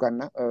าสู่กัน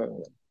นะเออ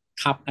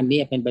ครับอันนี้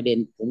เป็นประเด็น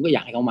ผมก็อย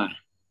ากให้เขามา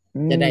อื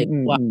จะได้มอื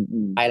มว่าอืมอื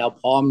มไทยเรา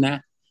พร้อมนะ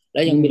แล้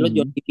วอืยังมีรถย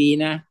นต์อีมวี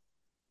นะ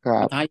ครับ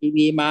ประธานอี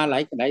วีมาหลา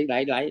ยปร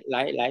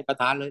ะ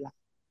ธานเลยล่ะ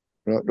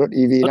รถ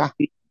อีวีนะรถ EV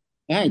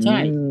ใช่อืใช่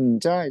ม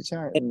ใช่ใช่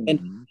อืเป็นเป็น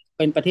มเ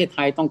ป็นประเทศไท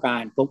ยต้องกา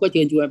รผมก็เ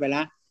ชิญชวนไปแ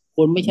ล้ว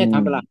คุณไม่อืใช่มท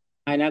ำตลาด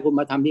ไทยนะคุณ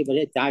มาทำที่ประเ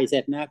ทศไทยเสร็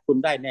จนะคุณ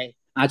ได้ใน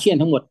อาเซียน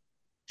ทั้งหมด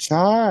ใช่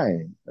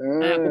เออ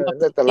คุณมา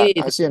ในตลาที่ด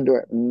อาเซียนด้ว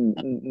ยอืม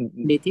อืมอืม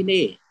อืมดีที่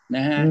นี่น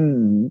ะฮะอืม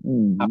อื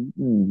มครับ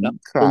อืมแล้ว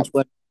ครับเชิญช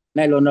วนไ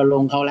ด้รณร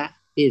งค์เขาละ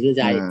ที่สุด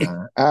ใจอ่า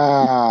อ่า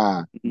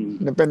อืม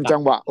นี่เป็นครับจั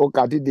งหวะโอก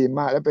าสที่ดีม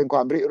ากและเป็นคว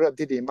ามริเริ่ม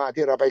ที่ดีมาก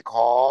ที่เราไปข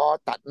อ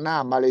ตัดหน้า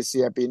มาเลเซี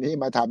ยปีนี้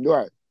มาทำด้ว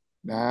ย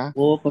นะโ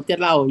อ้ผมจะ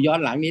เล่าย้อน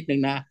หลังนิดนึง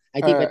นะไอ้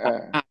เออที่ไปเออตัด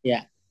ภาพเนี่ย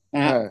น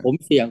ะเอฮะผม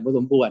อเสี่ยงพอส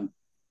มควร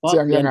เพราะเสี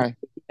ยงยังไงเ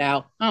ดือนที่แล้ว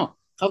อ้าว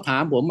เขาถา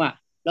มผมอ่ะ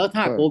แล้ว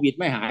ถ้าเออโควิด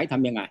ไม่หายท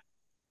ำยังไง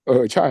เออ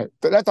ใช่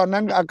แต่และตอนนั้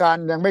นอาการ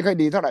ยังไม่ค่อย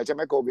ดีเท่าไหร่ใช่ไห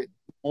มโควิด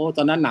โอ้ต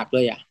อนนั้นหนักเล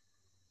ยอ่ะ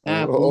เออ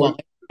โอ้ผมบอกใ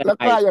ห้ไม่เป็นแล้ว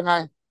ไร กล้ายังไง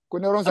คุณ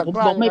ณรงค์ศักผมดิ์ก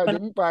ล้ายังบอกไม่เป็นไรไงถึ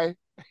งไป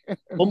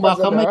ผม มาบอก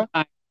เขาเสนอไม่เป็นไร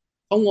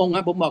เขางงค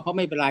รับผมบอกเขาไ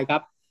ม่เป็นไรครั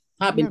บ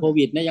ถ้าเป็นนั่นน่ะโค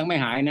วิดเนี่ยยังไม่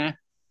หายนะ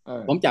เอ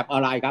อผมจับออ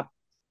นไลน์ครับ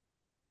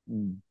อื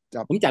ม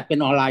จับผมจัดเป็น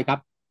ออนไลน์ครับ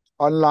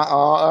ออนไลน์อ๋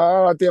อเอ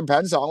อเตรียมแผ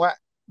นสองไว้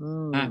อื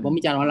มผมมี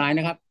จัดออนไลน์น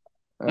ะครับ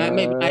เไ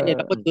ม่เป็นไรออเนี่ยเ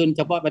ราก็เชิญเ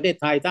ฉพาะประเทศ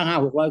ไทยตั้ง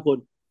500-600 คน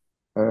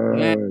เออ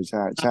นะใช่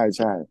ใช่ใ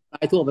ช่ไป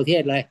ทั่วประเท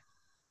ศเลย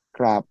ค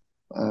รับ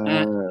เออ่า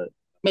อ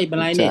ไม่เป็น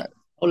ไรใช่นี่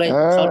เขาเลเอย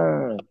เขา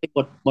อไปก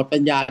ดหมดปั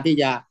ญญาที่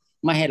จะ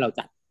ไม่ให้เรา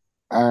จัด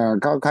เออ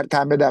เขาคัดค้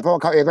านไม่ได้เพราะว่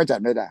าเขาเองก็จัด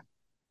ไม่ได้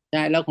ใ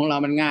ช่แล้วของเรา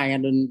มันง่ายไง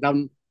เ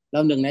ร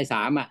า1 ใน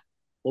 3อ่ะ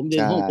ผมดึใ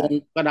ช่งฮ่องกง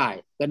ก็ได้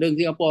ก็ดึง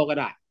สิงคโปร์ก็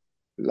ได้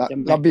ใช่ไ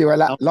หมล็อบบี้ไว้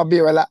ละเราล็อบ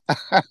บี้ไว้ละ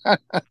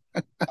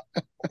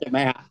ใช่ไหม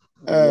ฮะ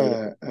เออเลย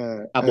เออ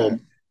ครับเออผม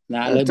น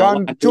ะเออเลยตอนบอกว่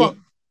าอันนี้ช่วง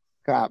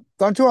ครับ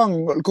ตอนช่วง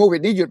โควิ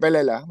ดนี่หยุดไปเล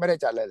ยเหรอไม่ได้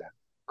จัดเลยเหรอ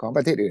ของป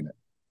ระเทศอื่นอะ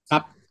ครั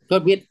บก็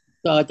วิทย์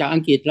จากอั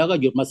งกฤษแล้วก็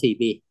หยุดมา4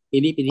 ปีปี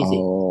นี้ปีอ๋ที่4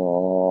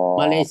อ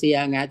มาเลเซีย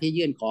ไงที่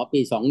ยื่นขอปี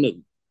 21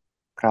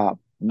ครับ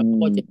อืแล้ว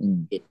มก็จะอืม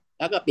ปิด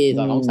แล้วก็ปีอื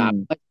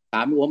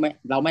23รู้ไหม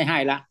เราไม่ให้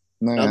ละ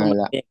ไม่เราให้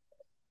ละ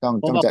ต้องมาเองเ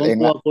พราะต้องว่าผมจัดเอง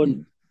ละกลัว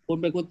คุณ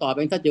เป็นคุณต่อเ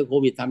ป็นถ้าเจอโค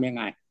วิดทำยังไ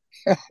ง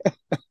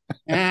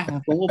อ่า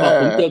ผมก็เอบอก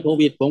ผมเจอโคอ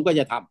วิดผมก็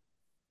จะท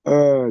เอ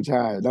อใ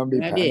ช่ต้องำมี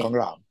ใช่ไหมพี่แผนของ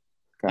เรา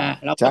ครับ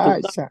เราก็ใช่ถูก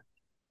ต้องใช่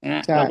น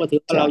ะใช่เราก็ถือ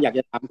ว่าใช่เราอยากจ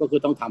ะทำก็คือ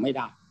ต้องทำให้ไ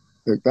ด้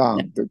ถูกต้องเ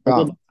นี่ยถูกต้องผม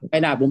ก็บอกไม่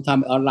ได้ผมท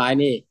ำออนไลน์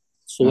นี่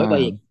สอ่วยกว่า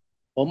อีกา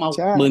ผมเอาใ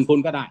ช่10,000 คน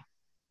ก็ได้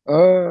เอ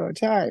อ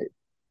ใช่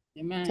ใ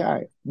ช่ไหมใช่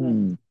เอ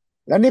อ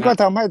แล้วนี่ก็นะ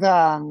ทำให้ท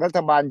างรัฐ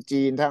บาล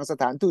จีนทางส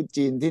ถานทูต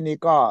จีนที่นี่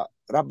ก็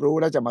รับรู้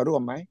แล้วจะมาร่ว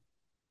มไหม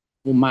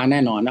ผมมาแน่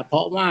นอนนะเพร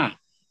าะว่า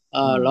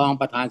อืมรอง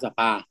ประธานสภ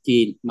าจี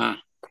นมา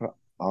ครับ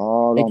อ๋อ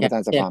รในองประธา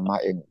นสแขกเทศภามา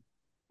เอง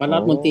มาโอ้รั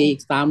ฐมนตรีอีก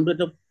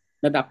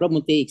ระดับรัฐม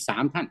นตรีอีก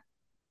3 ท่าน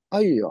เ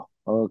อ้ยเหรอ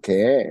โอเค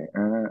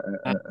อ่าอ่า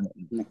นะอ่า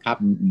นะครับ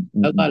อืมอืมอื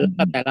มแล้วก็อืมอืม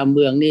อืมแต่ละเ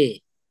มืองนี่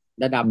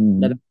ระดับอื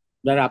ระดับม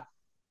ระดับ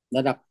ร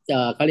ะดับ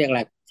เขาเรียกอะไ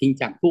รชิง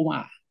จากผู้ว่า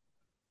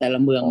แต่ละ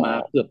เมืองอ๋อมา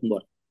เกือบหม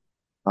ด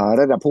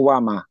ระดับผู้ว่า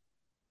มา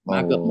โอ้มา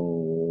เกือบหมด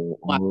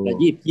โอ้มาแต่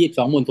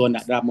22มณฑล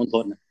ระดับมณฑ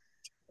ล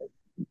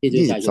ที่สุ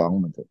ยี่สิชัยอยู่บสอง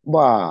เหมือนกัน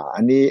ว่าอั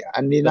น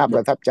นี้น่าเกือบหมดป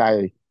ระทับใจ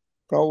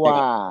เพราะว่าใช่ค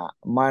รับ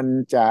มัน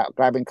จะก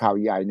ลายเป็นข่าว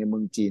ใหญ่ในเมื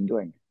องจีนด้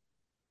วย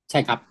ใช่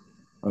ครับ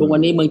เอทุกวั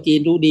นนี้เมืองอจีน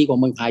รู้ดีกว่า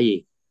เมืองไทยอี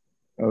ก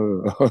เออ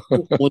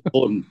ทุกมณฑ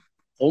ล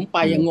ผมไป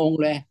เหรอยังงง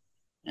เลย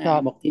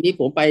บอกครับทีนี้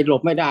ผมไปหล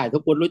บไม่ได้ทุ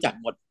กคนรู้จัก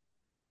หมด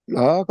เหร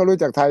อก็รู้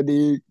จักไทย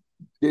ดี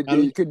ดีแล้ว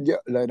รู้จักดีขึ้นเยอ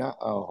ะเลยนะ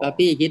อ๋อแล้ว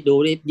พี่คิดดู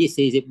นี่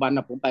40 วันน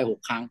ะผมไป6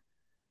 ครั้ง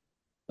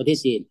ประเทศ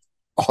จีน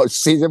อ๋อ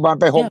40 วัน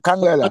ไปหเนี่ยกครั้ง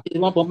เลยเหรอก็ถือ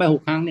ว่าผมไป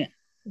6 ครั้งเนี่ย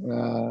เอ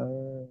อ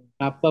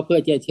ครับก็เพื่อ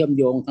จะเชื่อม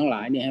โยงทั้งหล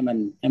ายเนี่ยให้มั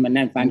นแ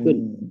น่นอืฟันขึ้น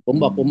มผมอื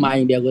บอกผมมามอ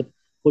ย่างเดียวคือ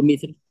คุณ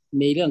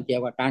มีเรื่องเกี่ย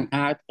วกับการค้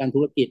าการธุ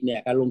รกิจเนี่ย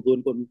การลงทุน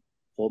คุณ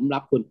ผมรั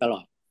บคุณตลอ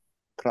ด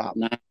ครับ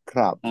นะค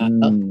รับ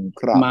แล้ว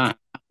ครับมา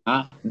หา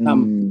อืท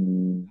ม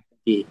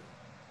ำดี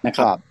นะค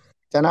รับครับ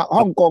ฉะนั้น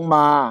ฮ่องกงม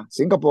า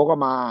สิงคโปร์ก็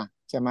มา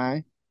ใช่ไหม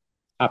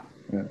ครับ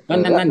เออเอนั่น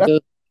นั่นแล้วนั่นคือ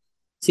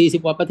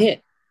40 กว่าประเทศ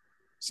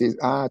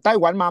ไต้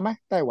หวันมาไหม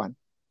ไต้หวัน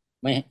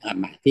ไม่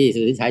มาที่สุ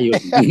ทธิชัยหยุ่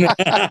น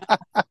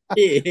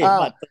ที่ อ้า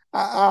วบัตร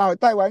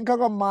ไต้หวันเขา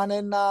ก็มาใน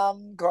นาม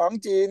ของ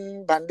จีน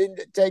แผ่นดิน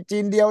ใจจี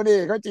นเดียวนี่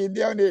เขาจีนเ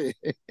ดียวนี่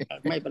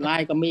ไม่เป็นไร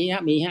ก็มีฮะ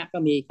ก็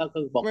มีเขา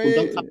คือบอกไม่คุณ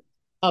ต้อง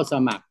เข้าส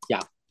มัครจ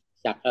าก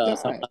ใช่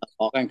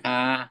หอการค้า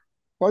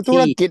เพราะธุ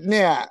รที่กิจเ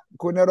นี่ย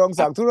คุณณรงค์ค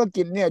รับ ศักดิ์ธุร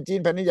กิจเนี่ยจีน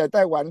แผ่นดินใหญ่ไ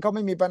ต้หวันเขาไ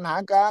ม่มีปัญหา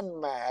กัน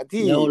แหม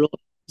ที่โล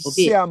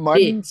พี่เสี่ยเหมิน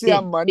พี่เสี่พี่ย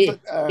เหมินพี่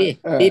พี่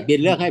เออ พี่เปลี่ย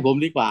นเรื่องให้ผม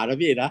ดีกว่านะ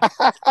พี่นะ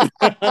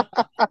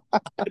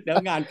เดี๋ยว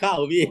งานเข้า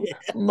พี่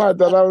ไม่แ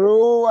ต่เรา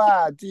รู้ว่า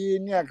จีน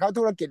เนี่ยเขา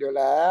ธุรกิจอยู่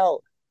แล้ว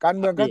การ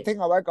เมืองเขาครับพี่ทิ้ง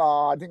เอาไว้ก่อ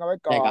นทิ้งเอาไว้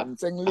ก่อนใช่ครับ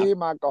เซิงครับลี่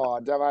มาก่อน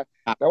ใช่ไหม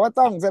ครับแต่ว่า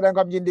ต้องแสดงค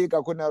วามยินดีกั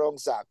บคุณณรง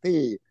ค์ศักดิ์ที่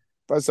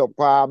ประสบ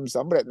ความส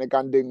ำเร็จในก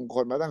ารดึงค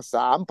นมาตั้ง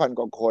3,000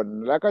 กว่าคน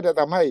แล้วก็จะ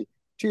ทำให้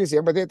ชื่อเสีย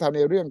งประเทศไทยใ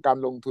นเรื่องการ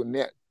ลงทุนเ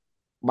นี่ย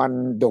มัน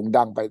โด่ง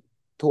ดังไป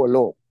ทั่วโล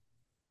ก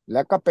แล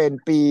ะก็เป็น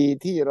ปี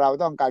ที่เรา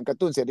ต้องการกระ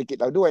ตุ้นเศรษฐกิจ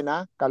เราด้วยนะ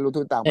การลง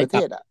ทุนต่างใช่ครับประเท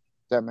ศอ่ะ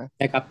ใช่ไหมใ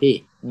ช่ครับพี่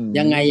อื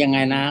ยังไง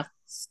มนะ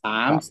สา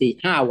ครับมสี่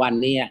5 วัน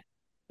เนี่ย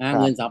นะ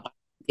เงินสหครับพัน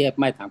ธ์เทียบ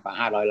ไม่ต่ำกว่า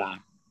500 ล้าน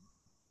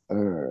เอ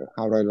อ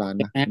500 ล้าน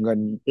นะนะเงิน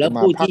แล้วม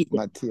าพักผู้ที่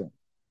มาเที่ยว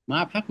มา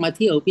พักมาเ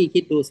ที่ยวพี่คิ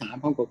ดดู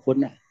3,000 กว่าคน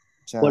น่ะ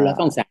ใช่คนละ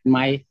ต้องแสนไหม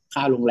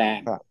ค่าโรงแร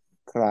มครับ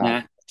ครับนะ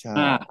ใช่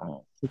ค่าอ่า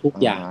ทุกๆอ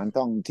าอย่าง หาร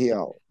ท่องเที่ย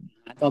ว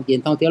ต้องกิน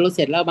ท่องเที่ยวแล้วเ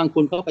สร็จแล้วบางค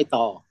นก็ไป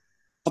ต่อ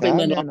เขาใช่เป็นเ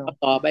มืองรแน่นอนอง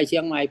ต่อไปเชี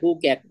ยงใหม่ภู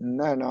เก็ต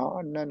แน่นอ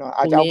นอ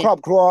าจจะเอาพวกนี้ครอบ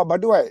ครัวมา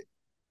ด้วย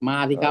มา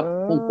สิเครับ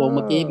ฮ่องกงออเ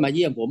มื่อกี้มาเ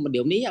ยี่ยมผมเ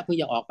ดี๋ยวนี้เพิ่ง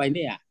จะออกไปเ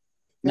นี่ย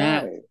ใช่นะ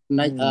ใ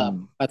นอืม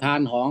ประธาน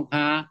หอ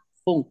ค้า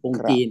ฮ่องกงค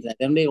รับจีนแต่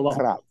ต้องเรียกว่าค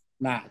รับ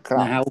นะค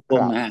รับฮะฮ่องค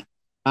รับกงนะฮะ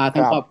พา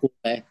ทั้งครับครอบครัว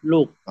เลยลู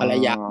กภอ่รร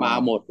ยามาา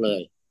หมดเล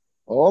ย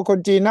โอ้คน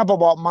จีนนะพอ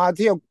บอกมาเ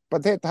ที่ยวปร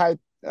ะเทศไทย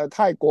ไท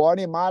ยกัว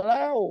นี่มาแ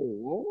ล้วโอ้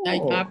ใช่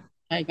ครับ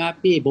ใช่ครับ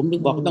พี่ผมถึ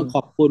งอืบอกต้องข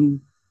อบมคุณ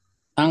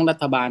ทั้งรั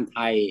ฐบาลไท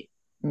ย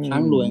อืทั้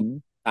งหน่วยม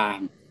ต่าง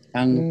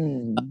ทั้งอืม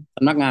ส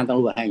ำนักงานต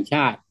ำรวจแห่งช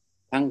าติ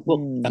ทั้งพอืวก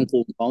ทั้งกม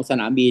ลุ่มของส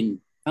นามบิน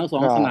ทั้งสอ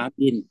งสครับนาม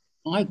บิน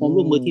ต้องให้คอืวาม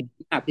ร่วมมือที่ม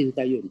มากที่สุดใ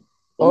จอยู่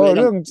ผเออมเลย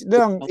ต้องเ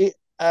รื่อง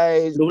ไอ้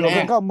ดูแลตรวจค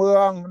นเข้าเมื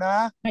องนะ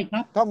ใช่ค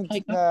รับท่องใช่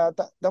ครับ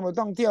ตำรวจ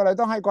ท่องเที่ยวอะไร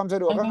ต้องให้ความสะ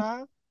ดวกใช่ครับเขานะ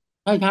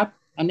ใช่ครับ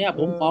อันเนี้ยเ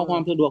ผมขอควา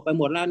มออสะดวกไป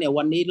หมดแล้วเนี่ย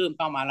วันนี้เริ่มเ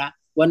ข้ามาแล้ว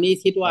วันนี้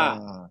คิดอ่ว่าา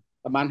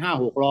ประมาณ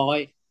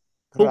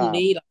500-600พรุ่งครับ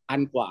นี้1,000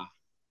 กว่า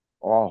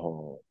โอ้โห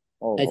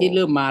โอ้โหแต่ที่เ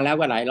ริ่มมาแล้ว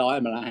ก็หลายร้อย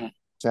มาแล้วฮะ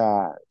ใช่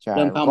ใช่เ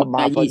ริ่มเข้าก็มาไ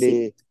ด้มาพอดี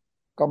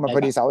20ก็มาใช่ครับ พอ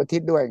ดีเสาร์อาทิ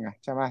ตย์ด้วยไง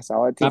ใช่ไหมเสา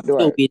ร์อาครับทิตย์ด้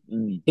วยอื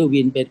มเที่ยว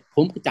วินเป็นผ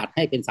มก็จัดใ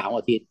ห้เป็น3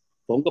 อาทิตย์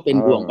ผมก็เป็เอน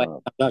ห่วงไป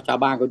อชาว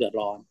บ้านก็เดือด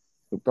ร้อน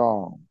ถูกต้อง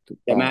ถูก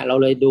ใช่ไหมต้องเรา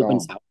เลยถูกต้องดูเป็น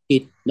เสาร์ อาทิ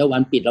ตย์แล้ววั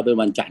นปิดเราเป็น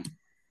วันจันทร์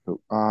ถูก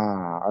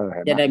เ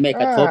ห็นไหมจะได้ไม่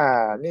กระทบ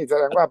นี่แส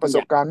ดงว่าประสบอ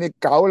ย่างการณ์นี่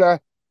เก๋าเลย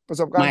ปร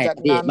ะสบการไม่ณ์จัด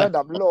ที่งานระ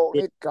ดับโลก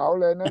นี่เก๋า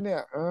เลยนะเนี่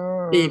ย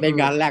ที่เป็น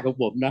งานแรกของ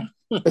ผมนะ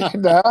เป็น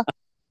นะ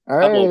เ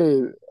อ้ครับผยม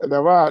แต่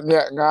ว่าเนี่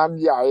ยงาน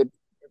ใหญ่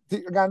ที่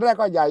งานแรก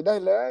ก็ใหญ่ได้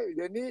เลยเ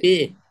ดี๋ยวนี้ที่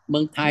เมื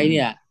องไทอืมยเ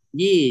นี่ย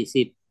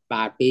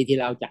28 ปีที่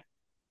เราจัด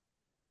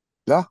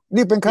เหรอ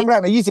นี่เป็นครั้งแรก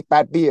ใน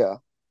28 ปีเหรอ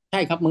ใช่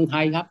ครับเมืองไท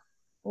ยครับ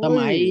โอ้ยส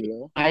มัยเหร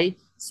อไทย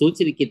ศูนย์เศ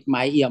รษฐกิจหม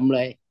ายเอี่ยมเล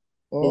ย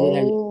โอ้ที่ไท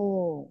ย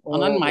โอ้ตอน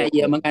นั้นหมายโอ้โอ้เ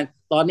อี่ยมเหมือนกัน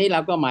ตอนนี้เร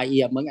าก็หมายเ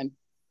อี่ยมเหมือนกัน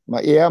มา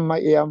เอี่ย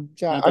ม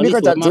ใช่อันตอนนี้นี้ก็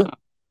จัดศูนย์สวยมาก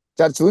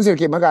ศูนย์เศรษฐ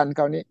กิจเหมือนกันค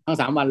ราวนี้ทั้ง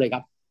3 วันเลยค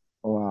รับ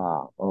ว้า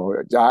วโอ้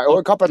จ่ายโอ้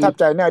ยเขาประทับ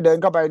ใจแน่เดิน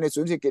เข้าไปใน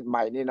ศูนย์เศรษฐกิจให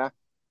ม่นี่นะ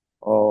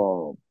โอ้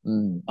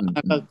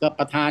ก็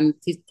ประธาน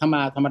ที่ธ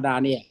รรมดา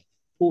เนี่ย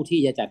ผู้ที่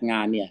จะจัดงา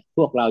นเนี่ยพ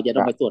วกเราจะครับต้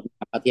องไปตรวจ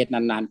ประเทศ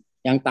นั้น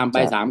ๆยังตามไปใ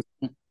ช่3 ค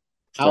รั้ง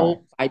เขาใช่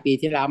ปลายปี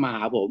ที่แล้วมาห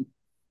าผม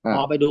พ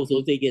อไปอ่าดูศู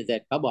นย์เศรษฐกิจเสร็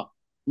จเขาบอก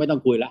ไม่ต้อง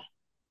คุยละ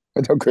ไ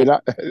ม่ต้องคุยละ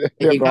ไป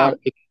กินข้าว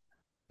เรียบร้อย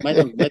ไม่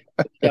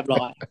เรียบ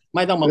ร้อยไ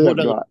ม่ต้องมาพูดเ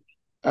รื่องอื่นเรียบร้อย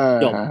เอ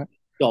อจบฮะ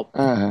จบ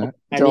ฮะ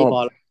แค่จบนี้พอ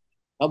แล้ว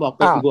เขาบอกเ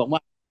ป็นอ้าว ห่วงว่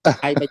า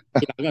ใครไป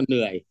ทีหลังก็เห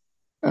นื่อย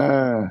เอ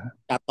อ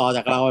จัดต่อจ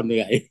ากเราเห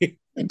นื่อย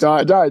ใ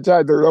ช่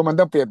ถูกแล้วมัน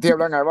ต้องเปรียบเทียบ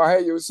แล้วไงว่าให้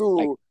อยู่สู้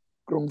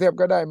กรุงเทพ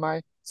ก็ได้ไหม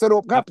สรุ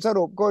ปครับครับส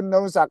รุปคุณน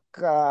รงศักดิ์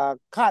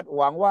คาดห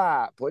วังว่า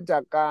ผลจา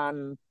กการ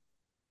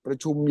ประ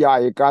ชุมใหญ่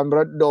การร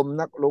ะดม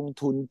นักลง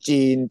ทุน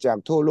จีนจาก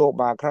ทั่วโลก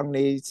มาครั้ง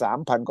นี้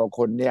3,000 กว่าค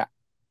นเนี่ย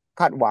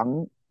คาดหวัง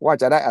ว่า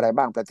จะได้อะไร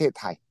บ้างประเทศ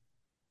ไทย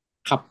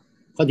ครับ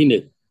ข้อที่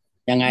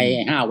1ยังไงอื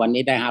ม5 วัน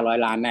นี้ได้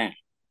500 ล้านแน่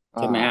อ่าใ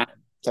ช่ไหมฮะ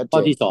ชัดเจนข้อ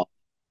ที่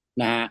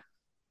2นะฮะ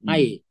ให้อื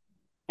ม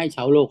ให้ช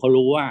าวโลกเขา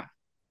รู้ว่า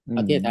อืมป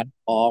ระเทศไทย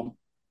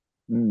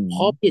อืมพ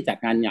ร้อมที่จะจัด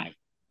งานใหญ่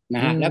น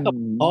ะอืฮะแล้วก็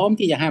พร้อมม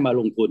ที่จะให้มา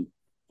ลงทุน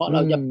เพราะอืเร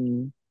าจะม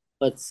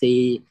เปิดซี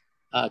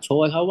โช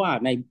ว์ให้เขาว่า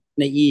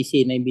ใน EC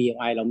ใน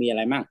BOI เรามีอะไ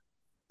รมั่ง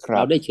ครับเร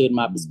าได้เชิญ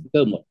มาอืมเป็นสปิเก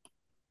อร์หมด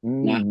อื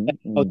มนะและ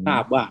อืเขามทรา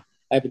บว่า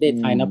ประเทอืศ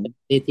ไทยนะเป็นม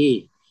ประเทศที่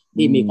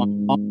อืมีความ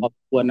พร้อมพอมส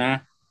มควรนะ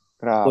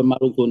ครับคนมา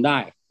ลงทุนได้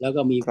แล้ว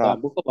ก็มีครับความ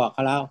บุ๊กก็บอกเข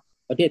าแล้ว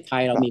ประเทศไท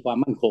ยคเรารับมีความ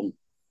มั่นคง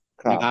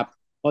ครับนะครับ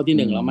ข้อที่อืห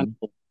นึ่งเรามมั่นค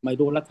งไม่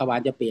รู้รัฐบาล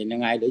จะเปลี่ยนยั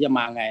งไงหรือจะม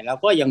าไงเรา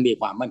ก็ยังมี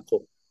ความมั่นค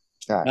ง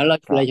ใช่แล้ว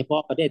ครับโดยเฉพา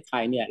ะประเทศไท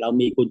ยเนี่ยเรา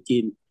มีคนจี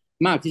น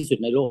มากที่สุด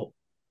ในโลก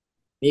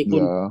มีค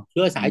นเหรอเ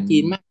ชื้ออืสายมจี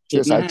นมากที่สุเ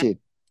ชื้อดนะฮะสายจีน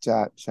ใช่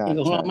ใช่จีน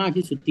ของใช่เรามาก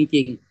ที่สุดจ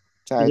ริง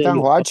ใช่ๆที่จะทั้งอ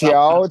ยู่กับเราหัวเฉีย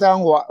วทั้ง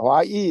หัว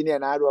อี้เนี่ย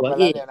นะรวมกันแล้หัว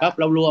อี้วเนี่ยนะครับ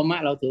เรารวมมา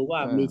กเราถือว่า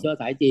เอมีอเชื้อ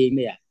สายจีน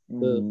เนี่ยอื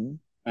คือม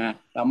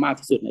เรามาก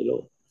ที่สุดในโล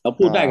กเราค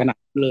พูดได้ขนาดรับ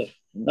นั้นเลย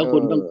แล้เอวคุ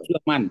ณต้องอเชื่อ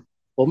มั่น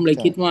ผมเลยใ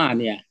ช่คิดว่า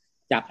เนี่ย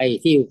จากไอ้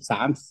ที่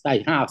3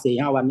 4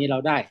 5 วันนี้เรา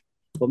ได้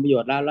ผลประโย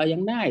ชน์แล้วเรายั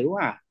งได้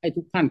ว่าให้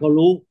ทุกท่านเขา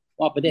รู้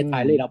ว่าประเทอืมศไท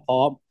ยเราพ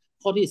ร้อม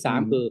ข้อที่อืสา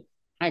มมคือ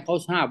ให้เขา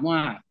ทราบว่า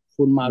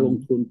คุณมาอืมลง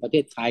ทุนประเท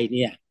ศไทยเ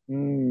นี่ยอื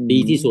ดี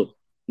ที่สุด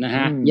มนะอืฮ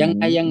ะมยัง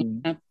ไงยังอืม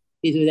นะ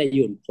ที่สุดได้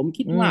ยุ่นผม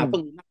คิดอืมว่าต้อ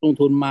งมีนักลง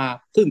ทุนมา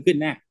เพิ่มขึ้น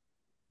แน่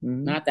อื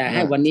มนะแต่ใ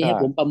ห้นะวันนี้ใช่ให้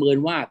ผมประเมิน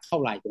ว่าเท่า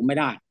ไหร่ผมไม่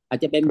ได้อาจ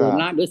จะเป็น10,000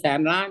 ล้านหครับรือ100,000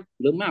 ล้าน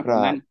หรือมากครับกว่า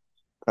นั้น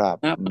ครับ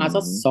นะอืมาสั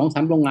กม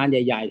2-3โรงงานใ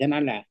หญ่ๆเท่า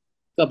นั้นแหละ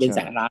ก็เป็นใช่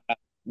100,000 ล้านแล้ว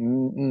อื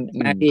ม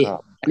นะพี่ครั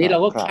บอันนี้ครับครับเรา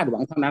ก็คาดหวั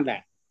งเท่านั้นแหล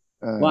ะ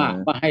เอว่า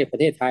อให้ประ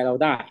เทศไทยเรา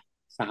ได้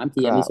3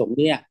 4อานิสครับงส์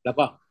เนี่ยแล้ว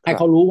ก็ให้ครับเ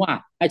ขารู้ว่า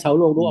ให้ชาว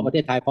โลกอืรู้ว่าประเท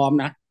ศมไทยพร้อม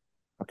นะ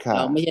เร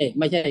าครับไ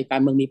ม่ใช่การ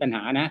เมืองมีปัญห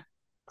านะ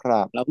ค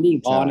รับเรานิ่ง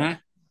พอใช่นะ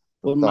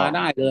คนมาถูกต้องไ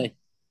ด้เลย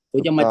คุณ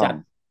ถูกต้อง จะมา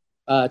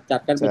จัด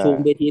การประใช่ชุม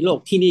เวทีโลก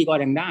ที่นี่ก็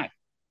ยังได้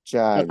ใ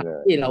ช่สถาเล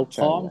ยนที่เราพ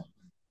ร้อมใช่เลย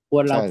ค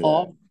วรเราใช่เลยพร้อ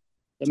ม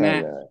ใช่ไหมใช่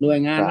เลยหน่วย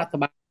งาครับนรัฐ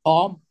บาลพร้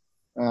อม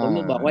อ่าผม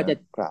ถึงบอกว่าจะ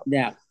ครับเ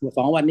นี่ย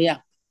2 วันเนี้ย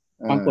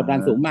อ่ความกดดัน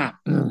สูงามาก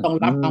ต้อง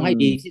อืรับเอาให้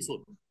มดีที่สุด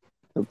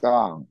ถูกต้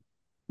อง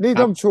นี่ครั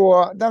บต้อง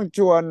ช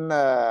วน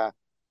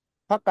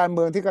พรรคการเ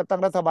มืองที่กำลังตั้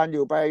งรัฐบาลอ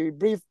ยู่ไป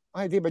บรีฟใ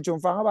ห้ที่ประชุม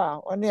ฟังหรือเปล่า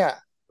ว่าเนี่ย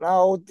เรา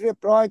เรียบ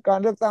ร้อยการ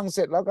เลือกตั้งเส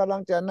ร็จแล้วกำลั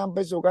งจะนำไป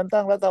สู่การ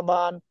ตั้งรัฐบ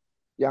าล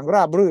อย่างร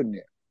าบรื่นเ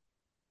นี่ย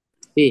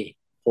พี่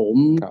ผม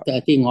ครับ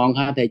ที่ง้อง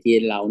ค่าไทยจี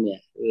นเราเนี่ย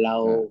เรา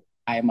อ่า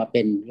ใครมาเ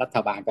ป็นรัฐ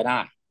บาลก็ได้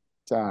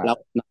ใช่เรา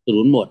สนับสนุ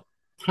นหมด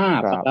ถ้า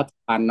ครับรัฐ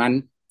บาลนั้น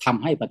ท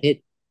ำให้ประเทศ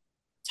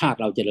ชาติ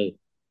เราเจริญ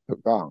ถู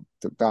กต้อง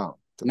ถูกต้อง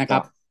ถูกนะครั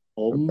บต้องผ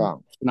มถูกต้อง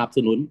สนับส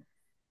นุน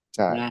ใ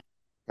ช่นะ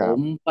ครับผม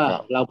ก็ครั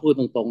บเราพูด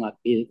ตรง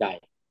ๆพี่สุใจ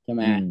ใช่ไ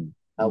หมอืม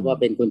อืเรามก็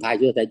เป็นคนไทยเ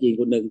ชื้อสายจีน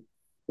คนหนึ่ง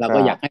เราก็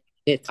อยากให้ครับ ป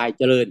ระเทศไทย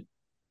เจริญ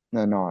แ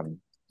น่นอน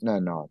แน่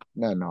นอน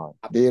แน่นอน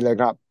ครับดีเลย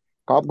ครับ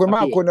ขอบคุครับพี่ณม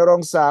ากคุณณร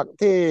งค์ศักดิ์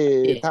ที่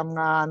พี่ทำ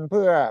งานเ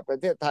พื่อประ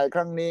เทศไทยค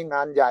รั้งนี้ง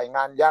านใหญ่ง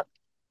านยักษ์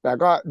แต่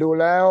ก็ดู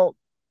แล้ว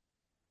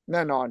แ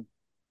น่นอน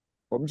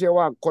ผมเชื่อ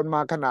ว่าคนม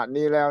าขนาด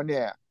นี้แล้วเ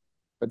นี่ย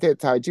ประเทศ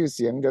ไทยชื่อเ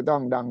สียงจะต้อ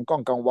งดังก้อ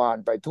งกังวาน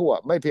ไปทั่ว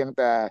ไม่เพียงแ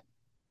ต่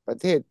ประ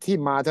เทศที่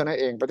มาเท่านั้น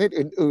เองประเทศ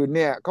อื่นๆเ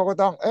นี่ยเขาก็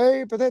ต้องเอ้ย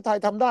ประเทศไทย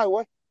ทำได้เ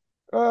ว้ย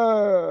เอ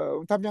อ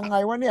ทำยังไง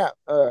วะเนี่ย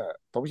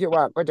ผมเชื่อ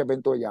ว่าก็จะเป็น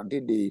ตัวอย่าง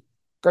ที่ดี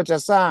ก็จะ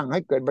สร้างให้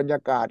เกิดบรรยา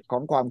กาศขอ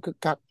งความคึก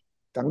คัก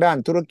ทางด้าน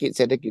ธุรกิจเ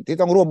ศรษฐกิจที่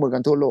ต้องร่วมมือกั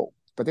นทั่วโลก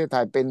ประเทศไท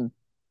ยเป็น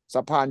ส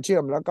ะพานเชื่อ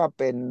มแล้วก็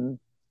เป็น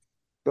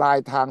ปลาย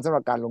ทางสำห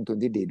รับการลงทุน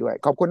ที่ดีด้วย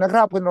ขอบคุณนะค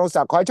รับคุณรง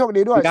ศักดิ์ขอให้โชค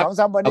ดีด้วยครับ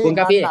2-3 วันขอบนี้คุณ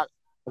ครับพี่งานหนัก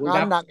ขอบคุณค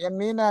รับงานหนักอย่าง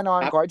นี้แน่นอ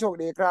นครับขอให้โชค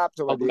ดีครับ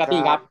สขอบคุณวัสดีครับครับ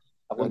พี่ครับ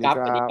ขอบสวัสดีคุณครับ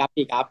สวัสดีครับครับ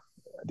พี่ครับ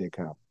สวัสดีค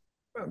รับ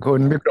ครับคุ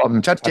ณวิกรม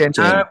ชัดเจนนะ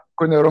ชัดเจน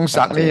คุณณรงค์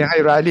ศักดิ์นี่ชัดเจนให้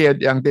รายละเอียด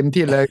อย่างเต็ม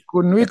ที่เลยคุ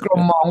ณวิกร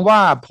มมองว่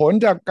าผล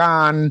จากก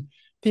าร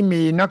ที่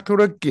มีนักธุ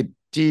รกิจ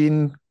จีน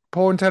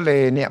พ้นทะเล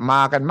เนี่ยม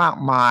ากันมาก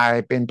มาย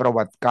เป็นประ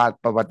วั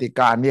ติ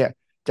การเนี่ย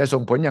จะส่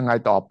งผลยังไง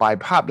ต่อไป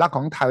ภาพลักษณ์ข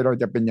องไทยเรา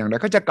จะเป็นอย่างไร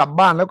เขาจะกลับ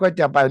บ้านแล้วก็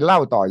จะไปเล่า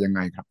ต่อยังไง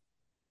ครับ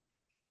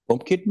ผม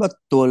คิดว่า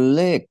ตัวเ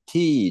ลข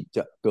ที่จ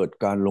ะเกิด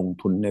การลง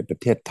ทุนในประ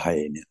เทศไทย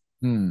เนี่ย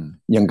อืม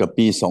อย่างกับ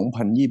ปี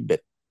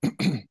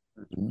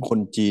2021คน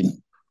จีน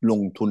ล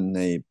งทุนใ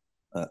น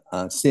อ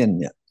าเซียน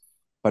เนี่ย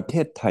ประเท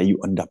ศไทยอยู่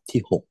อันดับ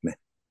ที่6นะ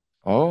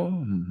โอ้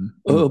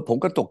ผม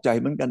ก็ตกใจ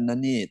เหมือนกันนะ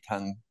นี่ทา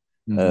ง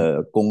อืม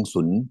กง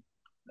สุล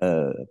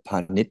พา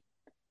ณิชย์อื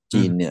ม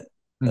จีนเนี่ย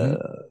อืม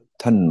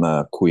ท่านมา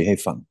คุยให้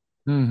ฟัง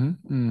อืม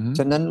อืมฉ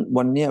ะนั้น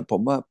วันเนี้ยผ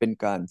มว่าเป็น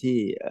การที่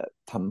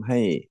ทำให้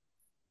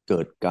เกิ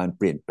ดการเ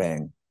ปลี่ยนแปลง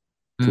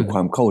อืมคือคว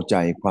ามเข้าใจ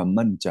ความ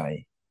มั่นใจ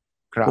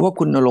ครับเพราะว่า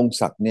คุณณรงค์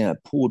ศักดิ์เนี่ย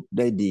พูดไ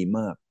ด้ดีม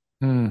าก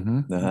อืม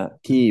นะฮะ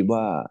ที่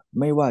ว่า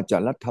ไม่ว่าจะ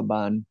รัฐบ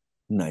าล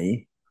ไหน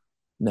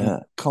นะฮะ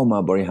เข้ามา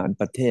บริหาร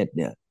ประเทศเ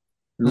นี่ย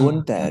อืล้วนม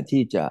แต่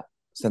ที่จะ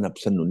สนับ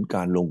สนุนก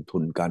ารลงทุ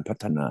นการพั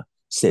ฒนา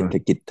เศรอืมษฐ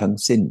กิจทั้ง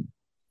สิ้น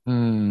อื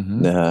ม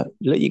นะฮะ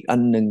และอีกอั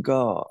นหนึ่ง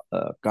ก็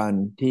การ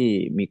ที่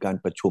มีการ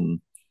ประชุม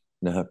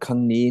นะฮะครั้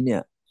งนี้เนี่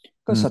ย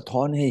ก็อืมสะท้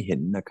อนให้เห็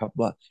นนะครับ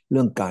ว่าเ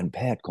รื่องการแพ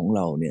ทย์ของเ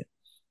ราเนี่ย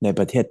ในป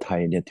ระเทศไท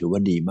ยเนี่ยถือว่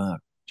าดีมาก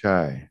ใช่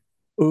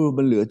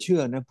มันเหลือเชื่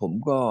อนะผม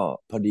ก็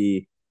พอดี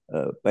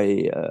ไป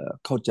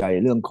เข้าใจ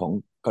เรื่องของ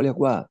เขาเรียก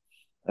ว่า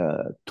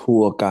ทั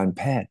วร์การแ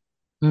พทย์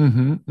อืม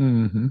อื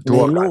มทัใน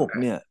โลวร์กัน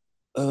กเนี่ย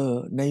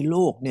ในโล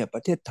กเนี่ยปร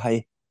ะเทศไทย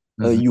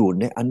อืมอยู่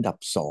ในอันดับ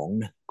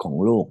2นะของ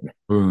โลกนะ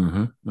อืม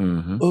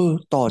อืม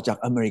ต่อจาก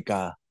อเมริก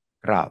า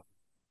ครับ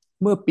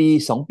เมื่อ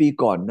2 ปี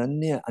ก่อนนั้น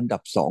เนี่ยอันดั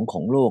บ2ข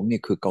องโลกนี่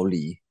คือเกาห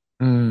ลี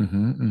อืม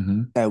อืม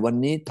แต่วัน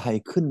นี้ไทย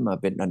ขึ้นมา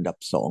เป็นอันดับ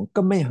2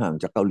ก็ไม่ห่าง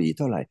จากเกาหลีเ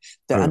ท่าไหร่เอ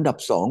แต่อันดับ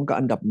อ2กับ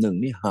อันดับ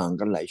1นี่ห่าง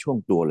กันหลายช่วง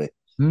ตัวเลย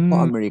อืเพราะ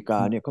มอเมริกา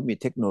เนี่ยเขามี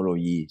เทคโนโล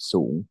ยี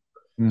สูง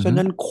อืมฉะ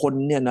นั้นคน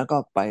เนี่ยนะก็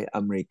ไป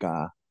อเมริกา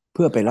เ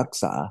พื่อไปรัก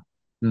ษา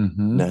อืม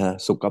อืมนะฮะ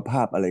สุขภ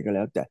าพอะไรก็แ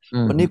ล้วแต่อื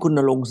วันนี้คุณมณ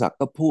รงค์ศักดิ์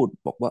ก็พูด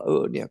บอกว่า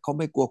เนี่ยเขา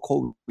ไม่กลัวโค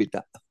วิด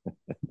อ่ะ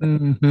อื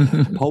ม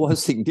เพราะว่า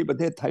สิ่งที่ประ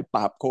เทศไทยป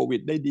ราบโควิ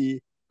ดได้ดี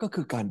ก็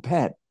คือการแพ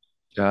ทย์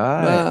ใช่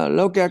แ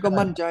ล้วแกก็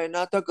มั่นใช่ใจน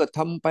ะถ้าเกิดท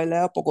ำไปแ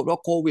ล้วปรากฏว่า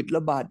โควิดร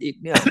ะบาดอีก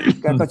เนี่ย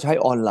แกก็ใช้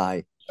ออนไล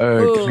น์เออ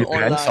มีอแผอ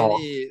นไลนสอง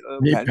น์นี่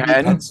มีแผมีนแผ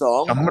นสอ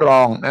งสำร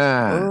องเอ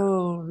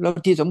แล้ว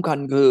ที่สำคัญ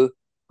คือ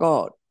ก็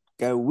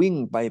แกวิ่ง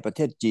ไปประเท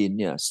ศจีน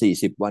เนี่ย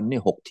40 วันนี่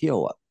6 เที่ยว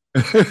อ่ะ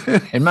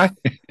เห็นไหม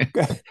แก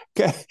แ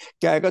ก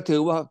แกก็ถื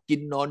อว่ากิ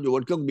นนอนอยู่บ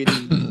นเครื่องบิน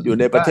อยู่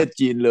ในประเทศได้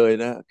จีนเลย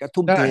นะแก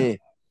ทุ่มได้เท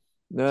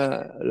นะ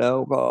แล้ว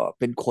ก็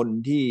เป็นคน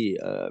ที่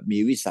มี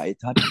วิสัย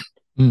ทัศน์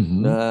อืม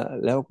นะ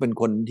แล้วเป็น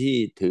คนที่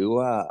ถือ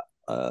ว่า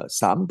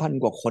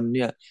3,000 กว่าคนเ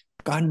นี่ย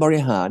การบ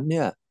ริหารเ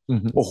นี่ยอืม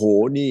โอ้โห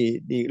นี่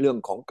เรื่อง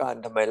ของการ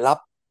ทำไมรับ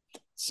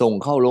ส่ง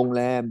เข้าโรงแ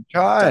รมใ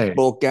ช่จัดโ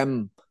ปรแกรม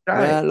ใช่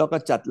นะแล้วก็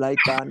จัดราย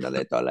การอะไร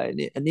ต่ออะไร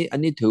นี่อัน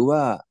นี้ถือว่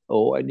า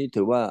อันนี้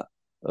ถือว่า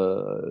เอ่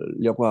อ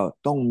เรียกว่า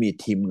ต้องมี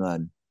ทีมงาน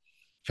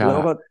ใช่แล้ว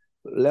ก็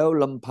แล้ว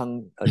ลำพัง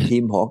ที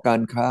มหอกา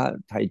รค้า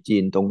ไทยจี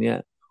นตรงเนี้ย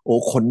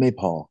คนไม่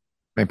พอ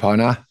ไม่พอ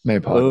นะไม่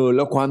พอแ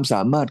ล้วความส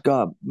ามารถก็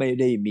ไม่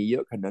ได้มีเยอ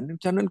ะขนาดนั้น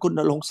ฉะนั้นคุณณ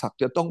รงค์ศักดิ์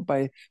จะต้องไป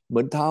เหมื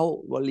อนเท้า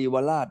วลีว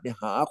ราชเนี่ย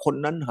หาคน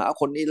นั้นหา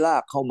คนนี้ลา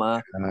กเข้ามา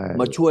ใช่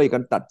มาช่วยกั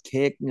นตัดเ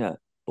ค้กเนี่ย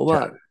เพราะว่า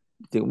ใช่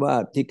ถึงว่า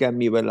ที่แก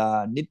มีเวลา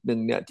นิดนึง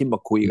เนี่ยที่มา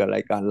คุยกับร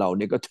ายการเราเ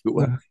นี่ยก็ถือ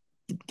ว่า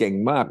เก่ง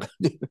มาก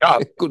ครับ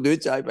คุณดุ้ย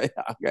ใจไปห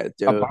าแก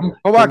เจอผม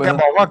เพราะว่าใช่ไหมฮะแก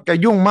บอกว่าแก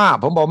ยุ่งมาก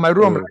ผมบอกมา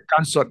ร่วมรายเออกา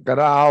รสดกับ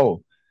เรา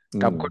อื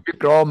มกับคุณวิ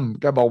กรม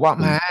แกบอกว่า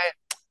แหมอืม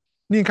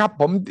นี่ครับ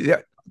ผมเดี๋ย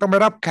วต้องไป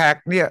รับแขก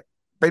เนี่ย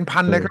เป็น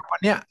พันเลยครับเออวั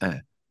นเนี้ย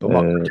ผเออมบ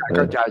อกเข้าใจเออเ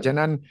ข้าใจฉะ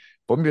นั้น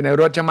ผมอยู่ใน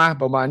รถใช่ไหม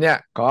ประมาณเนี้ย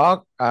ขอ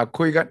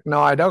คุยกันห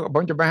น่อยแล้วผ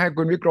มจะไปให้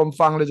คุณวิกรม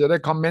ฟังเลยจะได้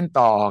คอมเมนต์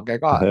ต่อแก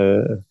ก็เอ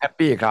อแฮป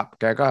ปี้ครับ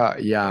แกก็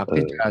อยากเอ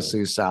ที่จะอ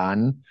สื่อสาร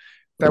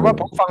แต่เอว่า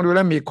ผมฟังอดูแ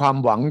ล้วมีความ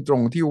หวังตร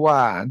งที่ว่า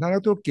นัก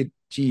ธุรกิจ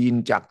จีน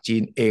จากจี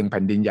นเองแ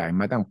ผ่นดินใหญ่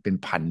มาตั้งเป็น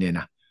พันเนี่ย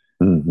นะ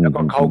อืมอืแล้ว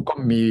ก็เขามอืมอืมก็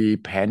มี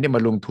แผนที่ม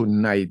าลงทุน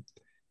ใน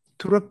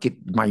ธุรกิจ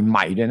ให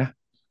ม่ๆด้วยนะ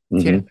อื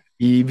มเช่น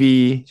EV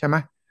ใช่ไหม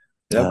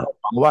แล้วก็นะ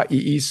หวังว่า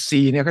EEC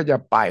เนี่ยเขาจะ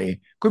ไป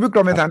คุณวิก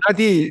รมในฐานะครับ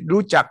ที่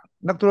รู้จัก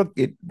นักธุร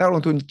กิจนักล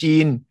งทุนจี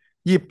น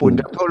ญี่ปุ่นอืม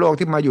จากทั่วโลก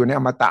ที่มาอยู่ใน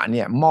อมตะเ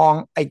นี่ยมอง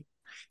ไ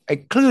อ้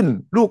คลื่น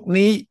ลูก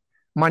นี้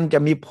มันจะ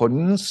มีผล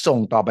ส่ง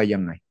ต่อไปยั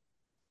งไง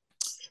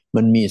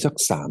มันมีสัก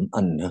3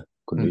 อันนะ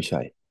คุณอืมวิ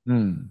ชัยอื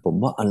มผม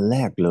ว่าอันแร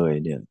กเลย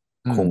เนี่ย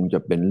อืมคงจะ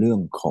เป็นเรื่อง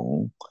ของ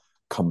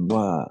คำ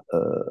ว่า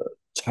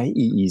ใช้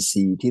EEC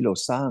ที่เรา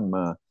สร้างม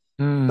า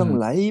อืตั้ง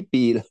หลามย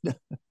ปีแล้วนะ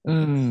อื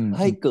ม ใ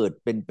ห้เกิด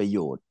เป็นประโย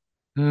ชน์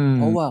อืเ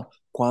พราะว่าม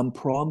ความ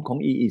พร้อมของ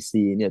EEC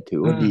เนี่ยถื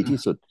ออืว่าดีที่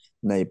มสุด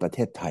ในประเท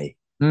ศไทย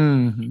อืม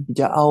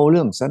จะเอาเ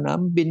รื่องสนา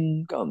มบิน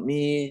ก็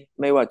มี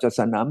ไม่ว่าจะ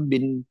สนามบิ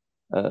น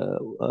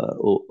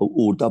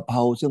อู่ตะเภ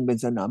าซึ่งเป็น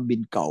สนามบิน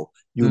เก่า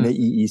อยู่ใน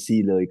อืม EEC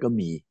เลยก็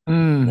มีอื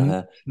มนะฮ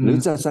ะอืมหรือ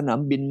จะสนาม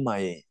บินใหม่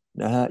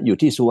นะฮะอยู่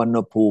ที่สุวรรณ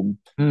ภูมิ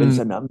อืเป็น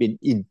สนามมบิน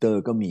อินเตอ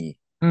ร์ก็มี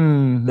อื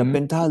มอืจะมเป็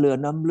นท่าเรือ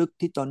น้ำลึก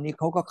ที่ตอนนี้เ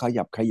ขาก็ข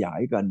ยับขยา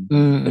ยกัน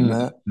อืมอืมเห็นไหม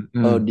ฮะ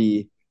อืมดี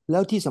แล้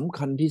วที่สำ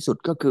คัญที่สุด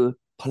ก็คือ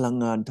พลัง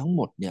งานทั้งห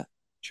มดเนี่ย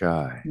ใช่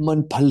มัน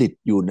ผลิต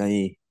อยู่ใน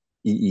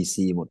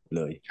EEC หมดเ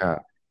ลยครับ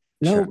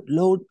แล้วใช่แ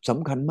ล้วส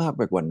ำคัญมากไ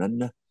ปกว่านั้น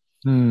นะ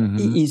อืม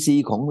EEC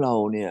ของเรา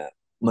เนี่ย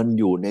มัน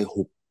อยู่ใน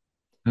หุบ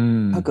อื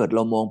มถ้าเกิดเร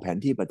ามองแผน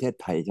ที่ประเทศ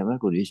ไทยใช่ไหม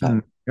คุณวิอืมชัย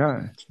ใช่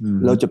อื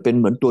มเราจะเป็น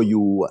เหมือนตัว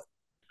ยูอ่ะ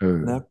เอ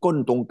อนะก้น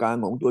ตรงกลาง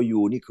ของตัว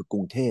ยูนี่คือก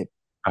รุงเทพ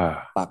อ่า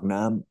ปาก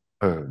น้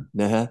เออ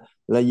ำนะฮะ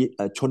และ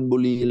ชลบุ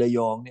รีระย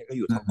องเนี่ยก็อ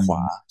ยู่อืทางขว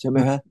ามใช่ไหม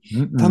ฮะอื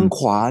มอืมทางข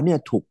วาเนี่ย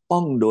ถูกป้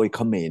องโดยเข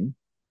มร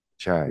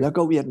ใช่แล้ว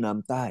ก็เวียดนาม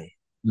ใต้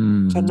อื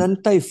มฉะนั้น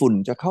ไต้ฝุ่น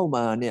จะเข้าม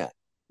าเนี่ย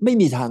ไม่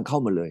มีทางเข้า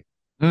มาเลย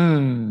อื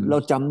เรา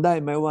มจำได้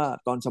ไหมว่า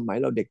ตอนสมัย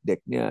เราเด็ก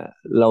ๆเนี่ย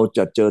เราจ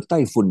ะเจอไต้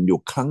ฝุ่นอยู่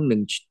ครั้งหนึ่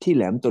งที่แ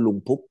หลมตะลุม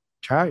พุก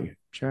ใช่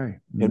ใช่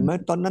อืมเห็นไหม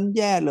ตอนนั้นแ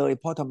ย่เลย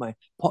เพราะทำไม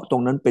เพราะตร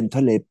งนั้นเป็นท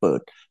ะเลเปิด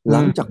อืห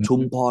ลังจากชุ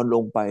มมพรล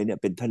งไปเนี่ย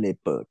เป็นทะเล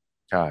เปิด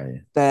ใช่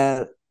แต่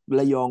ร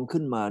ะยอง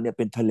ขึ้นมาเนี่ยเ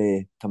ป็นทะเล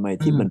ทำไม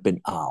อืมที่มันเป็น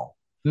อ่าว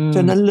อืมฉ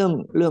ะนั้นเ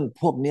รื่อง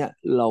พวกเนี้ย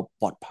เรา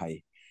ปลอดภัย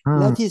อื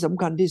และที่มส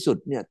ำคัญที่สุด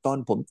เนี่ยตอน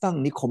ผมตั้ง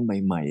นิคมใ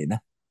หม่ๆนะ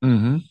อืม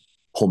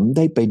ผมไ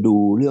ด้ไปดู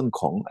เรื่อง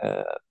ของ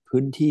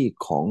พื้นที่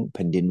ของแ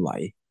ผ่นดินไหว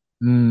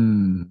อื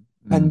ม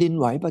อืมแผ่นดิน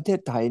ไหวประเทศ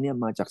ไทยเนี่ย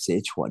มาจากเส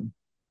ฉวน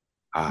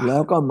แล้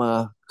วอ่าก็มา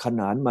ข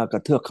นานมากั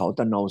บเทือกเขาต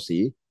ะนาวศรี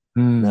อื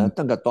มนะ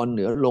ตั้งแต่ตอนเห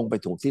นือลงไป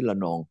ถึงที่ระ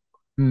นอง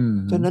อืม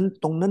ฉะนั้น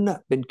ตรงนั้นน่ะ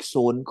เป็นโซ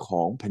นข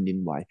องแผ่นดิน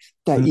ไหว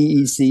แต่ อืม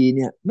EEC เ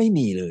นี่ยไม่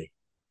มีเลย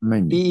ไม่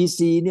มี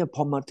EEC เนี่ยพ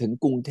อมาถึง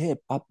กรุงเทพ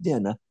ปั๊บเนี่ย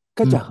นะ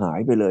ก็จะอืมหาย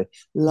ไปเลย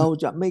เรา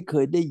จะไม่เค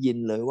ยได้ยิน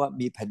เลยว่า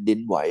มีแผ่นดิน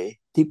ไหว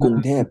ที่กรุง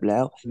เทพแล้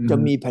วอืจะ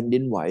มีมแผ่นดิ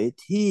นไหว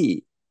ที่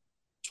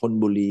ชล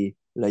บุรี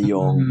ระอืย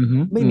อง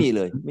มไม่อืมมีเ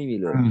ลยไม่มี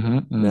เลยอืม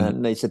อืมนะ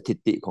ในสถิ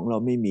ติของเรา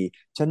ไม่มี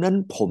ฉะนั้น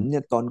ผมเนี่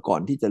ยตอนก่อ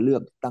นที่จะเลือ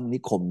กตั้งนิ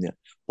คมเนี่ย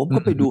ผมอืก็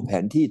ไปดูแผ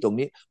มนที่ตรง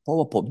นี้เพราะ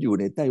ว่าผมอยู่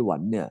ในไต้หวั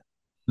นเนี่ย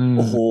อืโ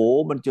อ้โหม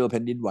มันเจอแ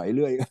ผ่นดินไหวเ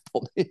รื่อยผ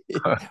ม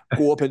ก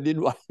ลัวแผ่นดิน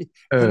ไหว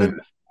เอฉะนั้น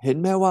อเห็น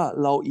แม้ว่า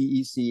เรา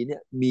EEC เนี่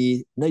ยมี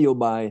นโย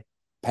บาย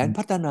แผน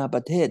พัฒนาป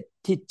ระเทศ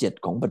ที่7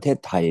ของประเทศ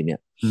ไทยเนี่ย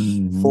อื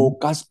โฟม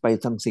กัสไป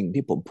ทางสิ่ง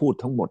ที่ผมพูด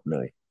ทั้งหมดเล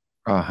ย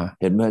อ่าฮะ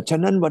เห็นไหมฉะ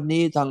นั้นวัน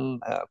นี้ทาง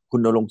คุ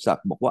ณณรงค์ศัก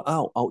ดิ์บอกว่าอ้า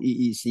วเอา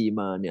EEC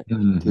มาเนี่ยอื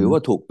ถือว่า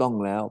มถูกต้อง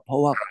แล้วเพรา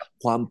ะว่า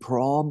ความพ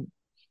ร้อม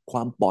คว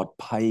ามปลอด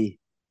ภัย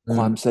ค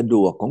วามอืมสะด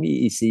วกของ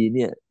EEC เ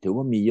นี่ยถือ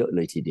ว่ามีเยอะเล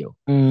ยทีเดียว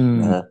อืม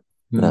นะฮะ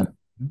อืมนะ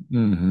อื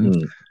มอืม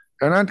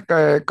ดังนั้น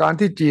การ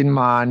ที่จีน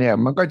มาเนี่ย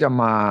มันก็จะ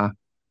มา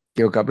เ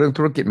กี่ยวกับเรื่อง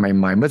ธุรกิจใ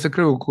หม่ๆเมื่อสักค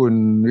รู่คุณ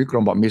วิกร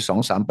มบอกมีสอง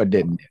สามประเ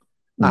ด็นเนี่ย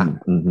อ่ะอืม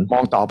อืมมอ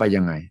งต่อไป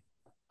ยังไง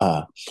อ่า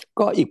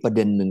ก็อีกประเ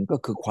ด็นหนึ่งก็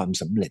คือความ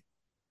สำเร็จ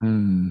อื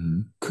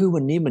มคือวั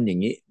นนี้มันอย่า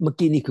งนี้เมื่อ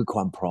กี้นี่คือคว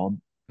ามพร้อม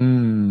อื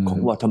ของ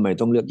ว่ามทำไม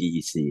ต้องเลือก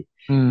EEC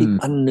อือีก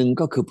อันมหนึ่ง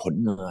ก็คือผล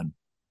งาน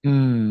อื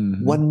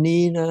วันม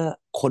นี้นะ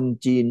คน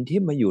จีนที่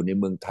มาอยู่ใน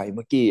เมืองไทยเ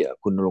มื่อกี้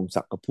คุณณรงค์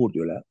ศักดิ์ก็พูดอ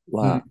ยู่แล้วอื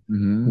ว่ามอื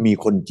มมี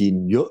คนจีน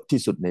เยอะที่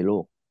สุดในโล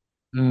ก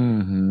อืม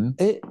อืมเ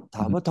อ๊ะถ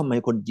ามว่าทำไม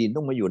คนจีนต้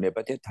องมาอยู่ในป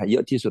ระเทศไทยเยอ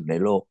ะที่สุดใน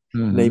โลกอื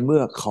ในมเมื่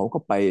อเขาก็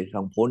ไปท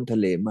างพ้นทะ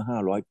เลเมื่อ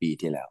500 ปี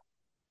ที่แล้ว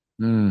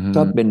อืมอื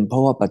ก็มเป็นเพรา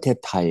ะว่าประเทศ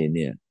ไทยเ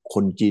นี่ยค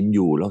นจีนอ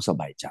ยู่แล้วส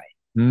บายใจ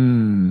อื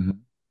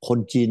มคน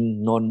จีน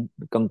นอน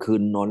กลางคื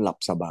นนอนหลับ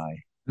สบาย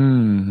อื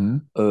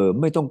ม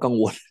ไม่ต้องกัง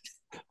วล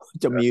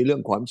จะมีเรื่อ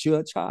งความเชื้อ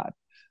ชาติ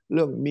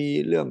มี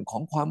เรื่องขอ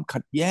งความขั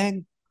ดแย้ง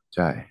ใ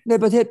ช่ใน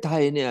ประเทศไท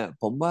ยเนี่ย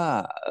ผมว่า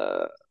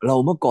เรา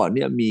เมื่อก่อนเ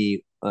นี่ยมี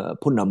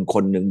ผู้นำค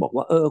นหนึ่งบอก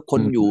ว่าคอืม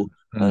นอยู่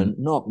อืม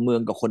นอกเมือ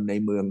งกับคนใน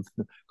เมือง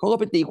เขาก็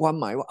ไปตีความ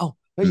หมายว่าเอ้า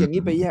เฮ้อืยอย่าง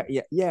นี้ไปม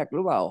แยกห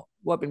รือเปล่า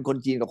ว่าเป็นคน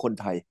จีนกับคน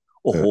ไทย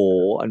โอ้โหเออ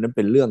อันนั้นเ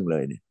ป็นเรื่องเล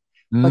ยเนี่ย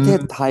อืประเทศ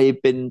มไทย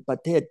เป็นประ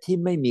เทศที่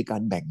ไม่มีกา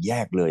รแบ่งแย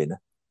กเลยนะ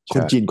ค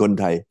นจีนใช่คน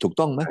ไทยถูก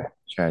ต้องไหม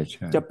ใช่ใ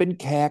ช่จะเป็น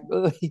แขก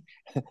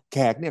แข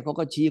กเนี่ยเขา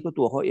ก็ชี้เขา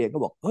ตัวเขาเองก็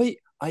บอกเฮ้ย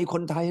ไอค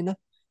นไทยนะ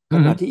ขอื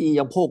มณะที่อี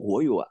ยังโพกหัว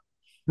อยู่อ่ะ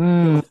อืม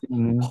ใช่ไหมอื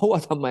มเพราะว่า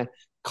ทำไม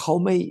เขา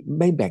ไ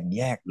ม่แบ่งแ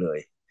ยกเลย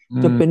อื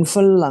จะเป็นมฝ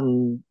รั่ง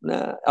นะ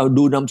เอา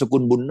ดูนามสกุ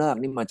ลบุญนาค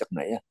นี่มาจากไห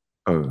นอ่ะ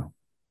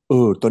เอ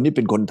อตอนนี้เ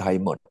ป็นคนไทย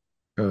หมด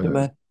เอใช่ไหม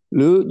อห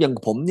รืออย่าง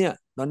ผมเนี่ย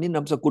ตอนนี้น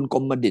ามสกุลกร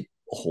มดิษฐ์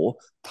โอ้โห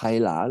ไทย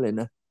หลาเลย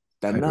นะ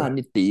แต่หน้าใช่ว่า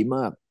นี่ตีม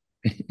าก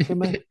ใช่ไ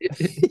หม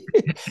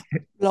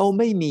เรา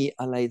ไม่มี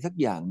อะไรสัก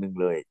อย่างหนึ่ง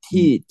เลย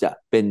ที่อืมจะ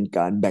เป็นก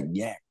ารแบ่ง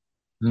แยก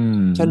อื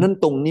มฉะนั้น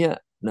ตรงเนี้ย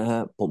นะฮ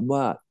ะผมว่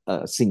า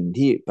สิ่ง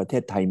ที่ประเท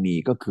ศไทยมี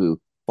ก็คือ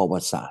ประวั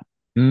ติศาสตร์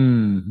อืม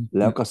อื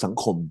แล้วมก็สัง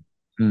คม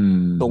อื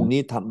ตรง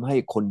นี้มทำให้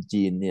คน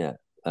จีนเนี่ย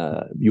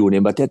อยู่ใน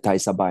ประเทศไทย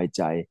สบายใ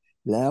จ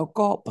แล้ว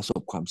ก็ประส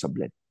บความสำ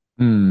เร็จ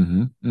อืม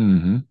อืม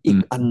อือีก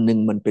มอันหนึ่ง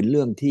มันเป็นเ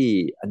รื่องที่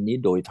อันนี้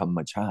โดยธรรม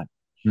ชาติ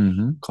อืม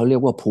เขาเรีย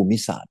กว่าภูมิ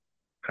ศาสตร์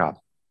ครับ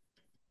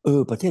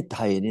ประเทศไท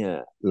ยเนี่ย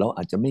เราอ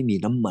าจจะไม่มี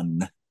น้ำมัน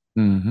นะ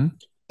อืม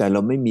แต่เร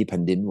าไม่มีแผ่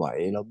นดินไหว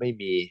เราไม่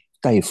มี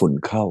ไต้ฝุ่น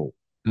เข้า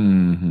อื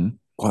ม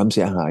ความเ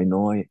สียหาย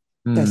น้อย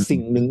อืแต่สิ่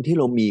งมหนึ่งที่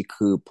เรามี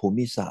คือภู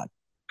มิศาสตร์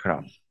ครั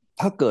บ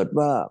ถ้าเกิด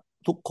ว่า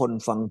ทุกคน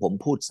ฟังผม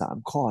พูด3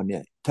 ข้อเนี่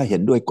ยถ้าเห็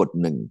นด้วยกฎ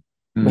หนึ่ง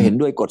อืมไม่เห็น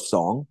ด้วยกฎส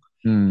อง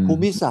อืมภู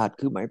มิศาสตร์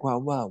คือหมายความ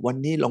ว่าวัน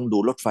นี้ลองดู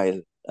รถไฟ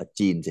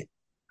จีนสิ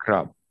ครั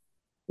บ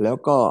แล้ว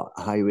ก็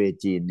ไฮเวย์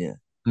จีนเนี่ย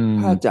อื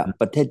ถ้าจะม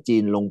ประเทศจี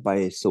นลงไป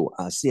สู่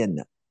อาเซียนเ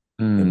นี่ย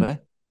อืมเห็นไหม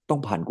ต้อง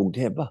ผ่านกรุงเท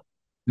พป่ะ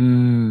อื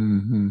ม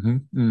อืม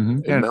อืม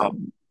เห็นไหมแน่นอน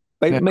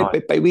ไม่แน่นอน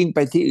ไปวิ่งไป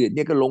ที่อื่นเ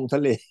นี่ยก็ลงทะ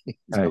เล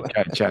ใช่ ใช่ไหม ใ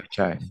ช่ใช่ใ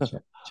ช่ใช่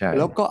ใช่แ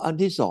ล้วก็อัน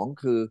ที่สอง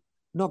คือ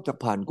นอกจาก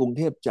ผ่านกรุงเ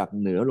ทพจาก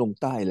เหนือลง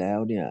ใต้แล้ว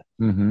เนี่ย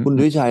อืมฮึคุณ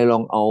ดุวิชัยลอ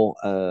งเอา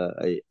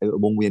ไอ้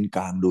วงเวียนก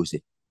ลางดูสิ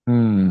อื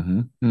มฮึ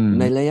อืมฮึ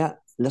ในระยะ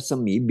รัศ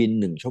มีบิน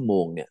1 ชั่วโม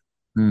งเนี่ย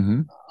อืมฮึ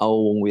เอา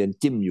วงเวียน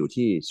จิ้มอยู่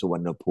ที่สุวร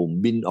รณภูมิ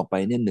บินออกไป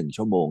เนี่ย1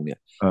 ชั่วโมงเนี่ย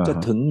จะอ่าฮ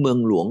ะถึงเมือง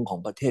หลวงของ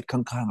ประเทศข้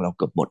างๆเราเ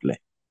กือบหมดเลย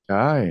ใ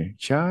ช่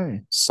ใช่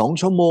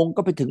2 ชั่วโมง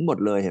ก็ไปถึงหมด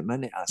เลยเห็นไหม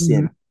ในอาอืมฮึเซีย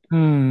น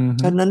อืม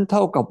ฮึฉะนั้นเท่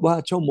ากับว่า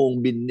ชั่วโมง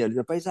บินเนี่ย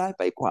จะไปซ้ายไ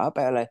ปขวาไป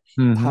อะไร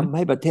อืมฮึทำใ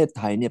ห้ประเทศไ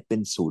ทยเนี่ยเป็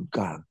นศูนย์ก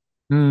ลาง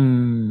อื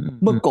มอื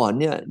เมื่อมก่อน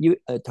เนี่ย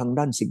ทาง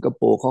ด้านสิงคโ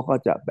ปร์เขาก็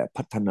จะแบบ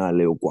พัฒนา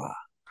เร็วกว่า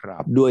ครั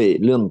บด้วย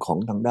เรื่องของ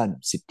ทางด้าน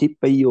สิทธิ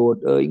ประโยช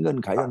น์เงื่อน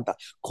ไขครับต่าง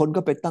ๆคน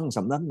ก็ไปตั้งส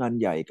ำนักงาน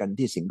ใหญ่กัน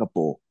ที่สิงคโป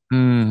ร์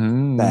อืมฮึ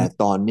แต่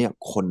ตอนเนี้ย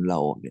คนเรา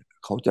เนี่ย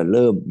เขาจะเ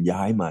ริ่มย้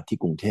ายมาที่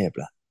กรุงเทพ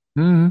แล้ว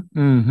อืม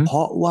อืมฮึเพร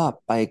าะว่า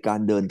ไปการ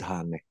เดินทา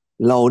งไง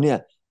เราเนี่ย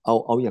เ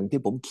อาอย่างที่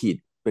ผมขีด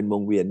เป็นว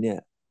งเวียนเนี่ย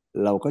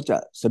เราก็จะ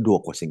สะดวก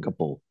กว่าสิงคโป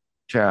ร์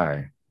ใช่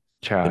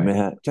ใช่เห็นไหม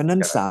ฮะฉะนั้นใ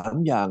ช่3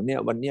 อย่างเนี่ย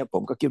วันเนี้ยผ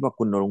มก็คิดว่า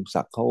คุณณรงค์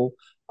ศักดิ์เขา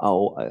เอา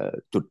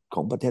จุดข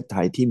องประเทศไท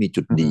ยที่มี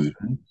จุดอืมดี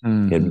ฮึอื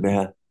มฮึเห็นไหมฮ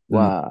ะอืม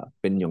ว่า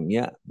เป็นอย่างเ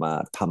นี้ยมา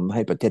ทำใ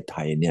ห้ประเทศไท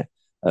ยเนี่ย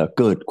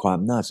เกิดความ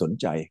น่าสน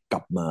ใจก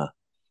ลับมา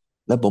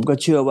แล้วผมก็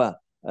เชื่อว่า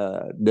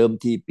เดิม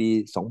ทีปี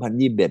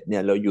2021เนี่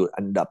ยเราอยู่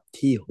อันดับ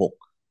ที่6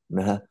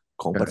นะฮะ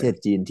ของประเทศใ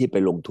ช่ จีนที่ไป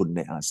ลงทุนใ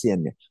นอาเซียน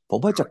เนี่ยผม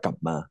ว่าจะกลับ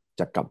มา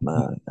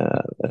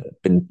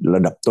เป็นร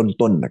ะดับ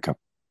ต้นๆนะครับ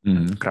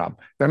ครับ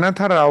ดังนั้น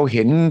ถ้าเราเ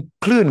ห็น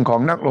คลื่นขอ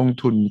งนักลง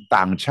ทุน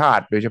ต่างชา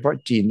ติโดยเฉพาะ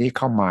จีนที่เ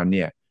ข้ามาเ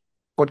นี่ย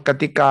กฎก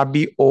ติกา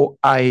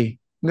BOI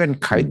เงื่อน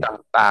ไขอืม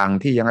ต่าง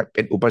ๆที่ยังเ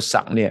ป็นอุปส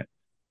รรคเนี่ย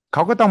เข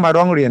าก็ต้องมา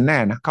ร้องเรียนแน่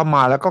นะเข้าม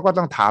าแล้วก็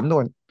ต้องถามโ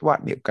น่นว่า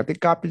เนี่ยกติ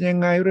กาเป็นยัง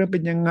ไงเรื่องเป็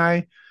นยังไง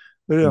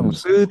เรื่องอืม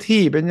ซื้อ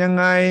ที่เป็นยัง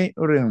ไง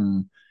เรื่อง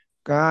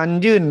การ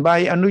ยื่นใบ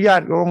อนุญา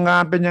ตโรงงา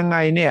นเป็นยังไง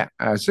เนี่ย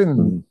ซึ่ง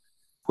อืม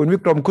คุณวิ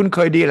กรมคุ้นเค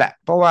ยดีแหละ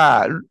เพราะว่า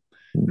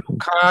ลูกอื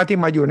มค้าที่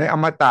มาอยู่ในอ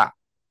มตะ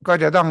ก็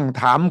จะต้อง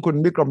ถามคุณ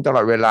วิกรมตล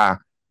อดเวลา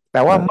แ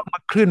ต่ว่าเมื่อครับมั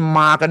นขึ้น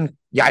มากัน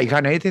ใหญ่ข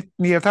นาดนี้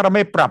เนี่ยถ้าเราไ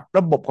ม่ปรับร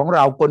ะบบของเร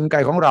ากลไก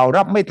ของเรา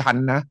รับไม่ทัน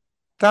นะ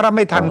ถ้ารับไ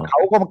ม่ทันเขา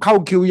อ่า ก็เข้า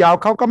คิวยาว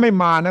เขาก็ไม่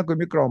มานะคุณ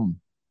วิกรม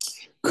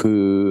คื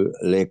อ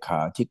เลขา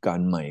ธิการ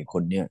ใหม่ค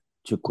นเนี้ย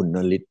ชื่อคุณน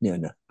ฤทธิ์เนี่ย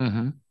นะอืม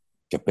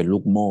จะเป็นลู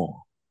กหม้อ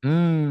อื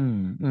ม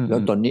อืมแล้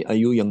วตอนนี้อา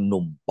ยุยังห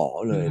นุ่มป๋อ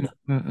อืมเลยนะ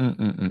อืมอืม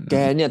อืมอืมแก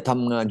เนี่ยท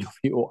ำงานอยู่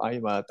POI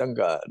มาตั้งแ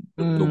ต่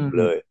อืมหนุ่มๆ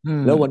เลยอื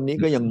มแล้ววันนี้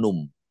ก็ยังหนุ่ม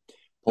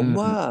ผอืม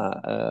ว่าม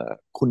เอ่อ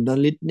คุณน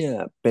ฤทธิ์เนี่ย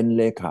เป็น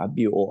เลขา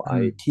BOI อื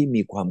มที่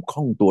มีความค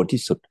ล่องตัวที่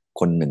สุด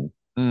คนหนึ่ง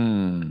อื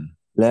ม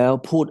แล้ว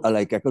พูดอะไร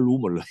แกก็รู้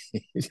หมดเลย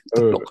เอ ต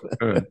อลกนะ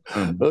เออ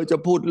เออจะ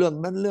พูดเรื่อง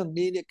นั้นเรื่อง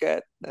นี้เนี่ย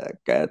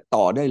แก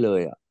ต่อได้เล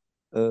ยอ่ะ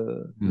เออ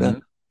อืมนะ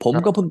ผมค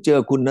รับก็เพิ่งเจอ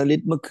คุณนฤ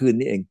ทธิ์เมื่อคืน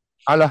นี้เอง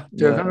เอาล่ะ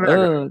เจอครั้งแรเออก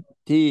อ่ะ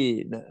ที่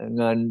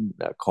งาน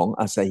ของ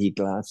อาซาฮิก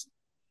ลาส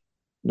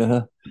นะฮ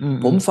ะอืมอืม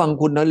ผมฟัง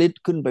คุณนฤท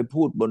ธิ์ขึ้นไป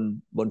พูด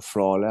บนฟล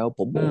อร์แล้วผ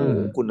มอืโอ้โหม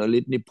คุณนฤ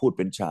ทธิ์นี่พูดเ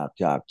ป็นฉาก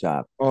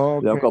โอ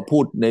เคแล้วก็พู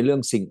ดในเรื่อ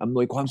งสิ่งอำน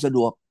วยความสะด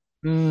วก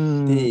อื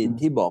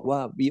ที่มบอกว่า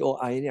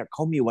VOI เนี่ยเข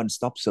ามี one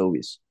stop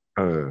service เ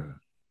ออ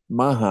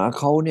มาหา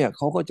เขาเนี่ยเ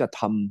ขาก็จะ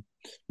ท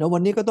ำแล้ววั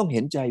นนี้ก็ต้องเ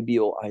ห็นใจ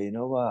BOI น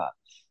ะว่า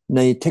ใ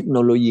นเทคโน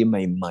โลยีใ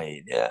หม่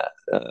ๆเนี่ย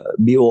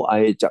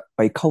BOI จะไป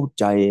เข้า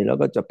ใจแล้ว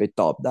ก็จะไป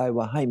ตอบได้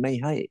ว่าให้ไม่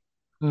ให้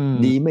อื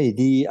ดีมไม่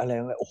ดีอะไร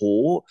โอ้โห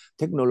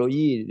เทคโนโล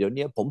ยีเดี๋ยว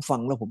นี้ผมฟั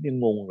งแล้วผมยัง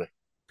งงเลย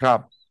ครับ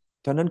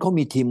ฉะนั้นเขา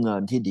มีทีมงา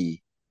นที่ดี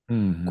อื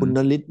มคุณน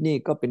ฤทธิ์นี่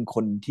ก็เป็นค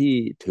นที่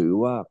ถือ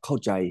ว่าเข้า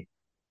ใจ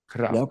ค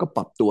รับแล้วก็ป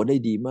รับตัวได้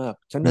ดีมาก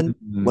ฉะอืนั้น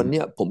วันเนี้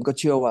ม ยผมก็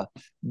เชื่อว่า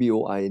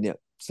BOI เนี่ย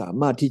สา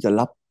มารถที่จะ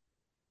รับ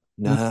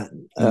อืมนะฮะ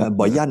อืม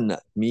บ่อยั่นน่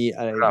ะมีอ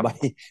ะไรครับใบ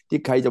ที่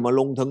ใครจะมา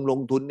ลง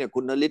ทุนเนี่ยคุ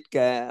ณนฤทธิ์แก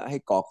ให้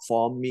กรอกฟ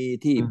อร์มมี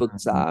ที่อืมปรึก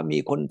ษาอืมมี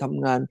คนท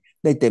ำงาน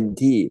ได้เต็ม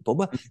ที่ผม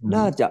ว่าอืม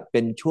น่าจะเป็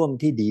นช่วง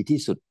ที่ดีที่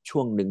สุดช่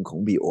วงหนึ่งของ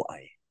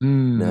BOI อื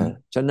นะ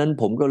มฉะนั้น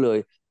ผมก็เลย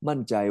มั่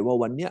นใจว่า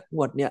วันเนี้ยง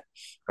วดเนี้ย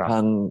ครับ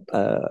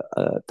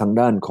ทาง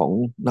ด้านของ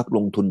นักล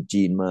งทุน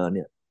จีนมาเ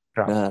นี่ยค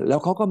รับนะฮะแล้ว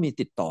เขาก็มี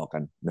ติดต่อกั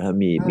นนะฮะ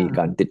มีอืมีก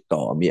ารมติดต่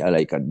อมีอะไร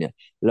กันเนี่ย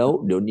แล้ว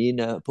เดี๋ยวนี้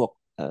นะพวก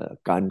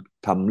การ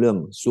ทำเรื่อง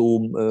ซู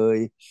ม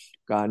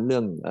การเรื่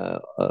อง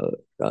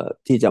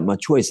ที่จะมา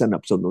ช่วยสนั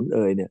บสนุน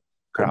เนี่ย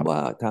ผมว่า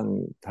ครับ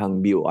ทาง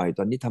BOI ต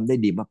อนนี้ทำได้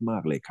ดีมา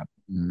กๆเลยครับ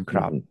ค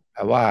รับอืมแ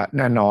ต่ว่าแ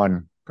น่นอน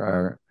เอ่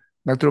อ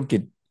นักธุรกิ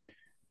จ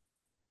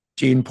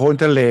จีนพ้น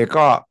ทะเล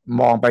ก็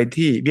มองไป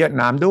ที่เวียด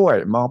นามด้วย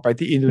มองไป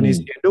ที่อินโดอืมนีเ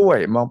ซียด้วย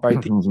มองไปอื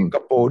มที่อืมอืมสิงค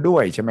โปร์ด้ว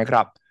ยใช่ไหมค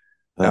รับ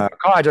ฮะ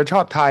เขาอาจจะช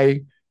อบไทย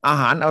อา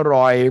หารอ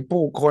ร่อย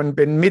ผู้คนเ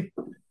ป็นมิตร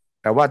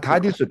แต่ว่าท้าย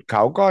ที่สุดเข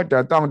าก็จะ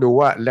ต้องดู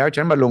ว่าแล้ว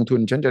ฉันมาลงทุน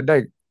ฉันจะได้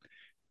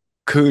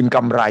คืนก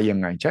ำไรยัง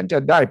ไงฉันจะ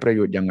ได้ประโย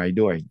ชน์ยังไง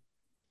ด้วย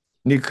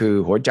นี่คือ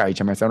หัวใจใ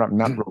ช่ไหมสำหรับ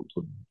นักลงทุ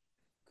น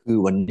คือ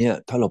วันเนี้ย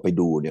ถ้าเราไป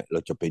ดูเนี่ยเรา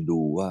จะไปดู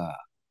ว่า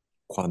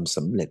ความส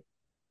ำเร็จ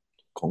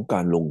ของก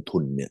ารลงทุ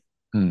นเนี่ย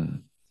อืม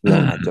เรา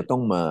อาจจะต้อ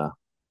งมา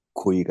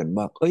คุยกัน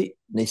ว่าเอ้ย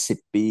ใน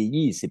10 ปี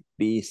20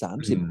 ปีสาม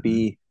อืมสิบปี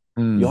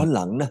อืมย้อนห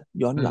ลังนะ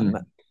ย้อนอืมหลัง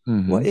อ่ะอื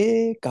มว่า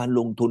การ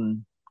ลงทุน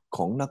ข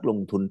องนักลง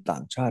ทุนต่า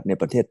งชาติใน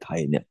ประเทศไท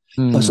ยเนี่ย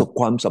อืมประสบ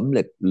ความสำเ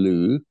ร็จหรื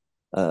อ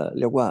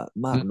เรียกว่า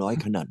มากน้อย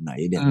ขนาดไหน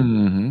เนี่ยอื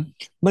ม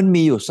มัน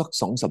มีอยู่สัก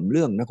สองสามเ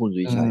รื่องนะคุณสุ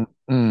วิอืมชัย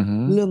อืม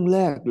เรื่องแร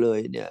กเลย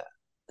เนี่ย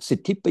สิท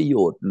ธิประโย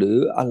ชน์หรือ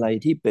อะไร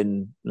ที่เป็น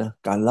นะ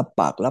การรับ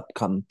ปากรับ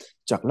ค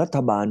ำจากรัฐ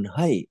บาลใ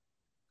ห้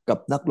กับ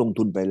นักลง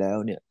ทุนไปแล้ว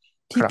เนี่ย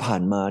คที่รับผ่า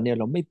นมาเนี่ย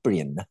เราไม่เปลี่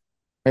ยนนะ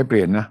ไม่เป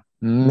ลี่ยนนะ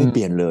อืมไม่เป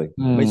ลี่ยนเลย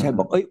อืมไม่ใช่บ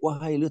อกเอ้ยว่า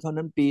ให้หรือเท่า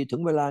นั้นปีถึ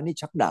งเวลานี่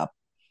ชักดาบ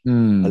อื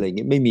มอะไรอย่างเ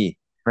งี้ยไม่มี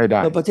ไม่ไ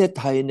ด้ประเทศ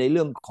ไทยในเ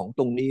รื่องของต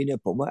รงนี้เนี่ย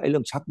ผมว่าไอ้เรื่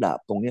องชักดาบ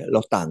ตรงเนี้ยเร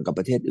าต่างกับป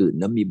ระเทศอื่น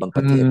นะมีบางอืป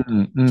ระเทศ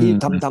มอืที่ม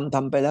ท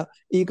ำไปแล้ว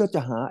อีก็จะ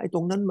หาไอ้ต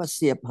รงนั้นมาเ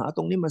สียบหาต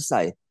รงนี้มาใ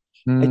ส่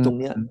อืไอ้ตรง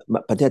เนี้ยม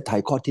ประเทศไทย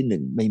ข้อที่หนึ่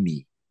งไม่มี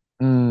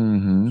อื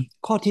ม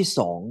ข้อที่ส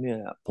องเนี่ย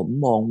ผม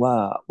มองว่า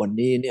วัน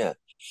นี้เนี่ย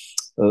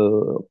เออ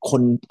ค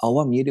นเอา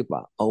ว่างี้ดีกว่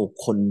าเอา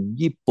คน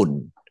ญี่ปุ่น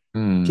อื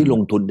มที่ล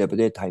งทุนในประ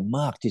เทศไทยม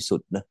ากที่สุ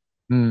ดนะ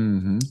อื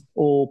มโ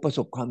อ้ประส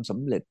บความส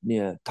ำเร็จเ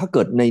นี่ยถ้าเ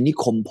กิดในนิ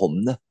คมผม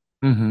นะ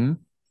อืมอืม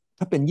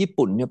ถ้าเป็นญี่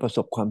ปุ่นเนี่ยประส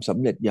บความสำ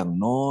เร็จอย่าง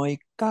น้อย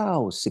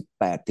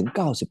98 ถึง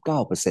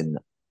 99%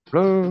น่ะเอ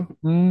อ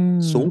อืม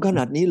สูงขน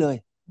าดนี้เลย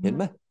เห็นไ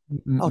หมอืม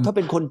อืมเอาถ้าเ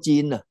ป็นคนจี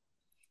นน่ะ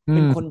เ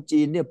ป็นคนอืม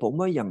จีนเนี่ยผม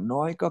ว่าอย่าง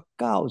น้อยก็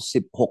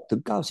96 ถึ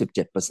ง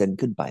 97%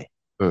ขึ้นไป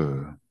เออ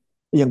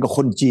อย่างกับค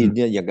นจีอืมนเ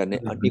นี่ยอย่างกับใน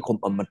อืมนิคม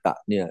อมตะ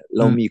เนี่ยอืเ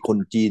รามีมคน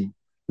จีน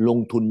ลง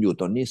ทุนอยู่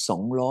ตอนนี้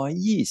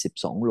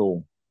222โรง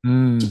อื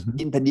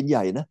จีนมแผ่นดินให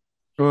ญ่นะ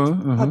เออ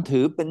เออถ้าถื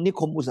อเป็นนิ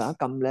คมอุตสาห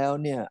กรรมแล้ว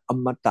เนี่ยอ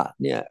มตะ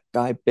เนี่ยก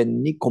ลายเป็น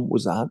นิคมอุ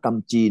ตสาหกรรม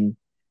จีน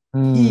อื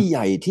ที่ใหม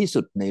ญ่ที่สุ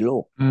ดในโล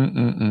กอืม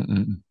อืมอืมอื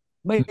ม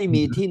ไม่อื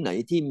มีมที่ไหน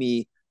ที่มี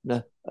น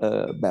ะ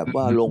แบบ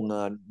ว่าอืมโรงง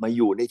านมาอ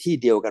ยู่ในที่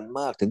เดียวกัน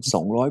มากถึง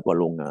200กว่า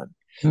โรงงาน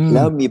อืมแ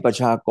ล้วมีประ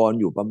ชากร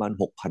อยู่ประมาณ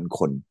6,000ค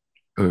น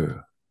เออ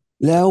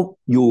แล้ว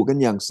อยู่กัน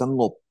อย่างส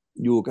งบ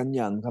อยู่กันอ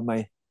ย่างทำไม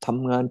ท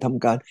ำงานท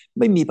ำการ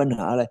ไม่มีปัญห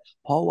าอะไร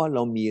เพราะว่าเร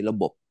ามีระ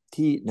บบ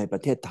ที่ในปร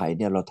ะเทศไทยเ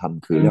นี่ยเราท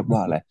ำคืออืมเรียกว่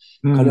าอะไร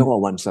อืมเขาเรียกว่า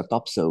one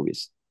stop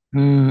service อื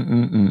มอื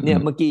มอืมอืเนี่ย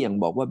มเมื่อกี้อย่าง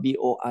บอกว่า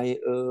BOI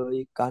เอ่ย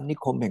การนิ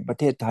คมแห่งประ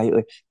เทศไทยเอ่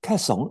ยแค่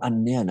2 อัน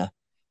เนี่ยนะ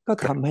ก็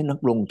ครับทำให้นัก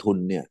ลงทุน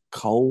เนี่ยเ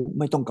ขา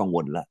ไม่ต้องกังว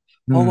ลละ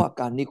เพอืมราะว่า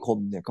การนิคม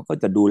เนี่ยเขาก็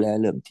จะดูแล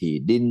เรื่องที่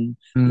ดิน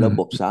อืระบ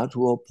บมสาธาร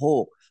ณูปโภ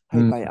คอืให้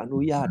มใบอนุ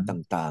ญาต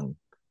ต่าง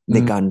ๆอืมใน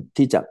การ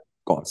ที่จะ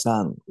ก่อสร้า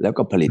งแล้ว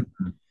ก็ผลิต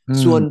อื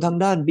มส่วนทาง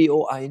ด้าน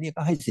BOI เนี่ย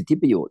ก็ให้สิทธิ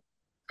ประโยชน์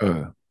เอ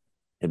อ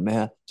เห็นไหม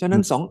ฮะฉะนั้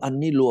นสองอัน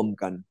นี้รวม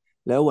กัน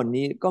แล้ววัน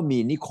นี้ก็มี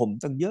นิคม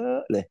ตั้งเยอะ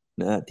เลย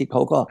นะฮะที่เข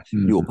าก็อื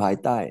อยู่มภาย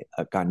ใต้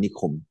การนิ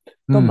คม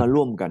อืมก็มา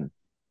ร่วมกัน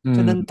อืฉ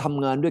ะนั้นมท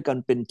ำงานด้วยกัน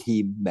เป็นที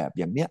มแบบ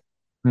อย่างเนี้ย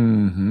อืม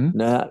อืม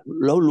นะฮะ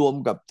แล้วรวม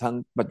กับทาง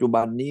ปัจจุ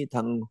บันนี้ท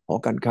างหอ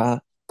การค้า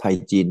ไทย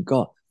จีนก็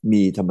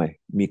มีทำไม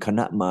มีคณ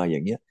ะมาอย่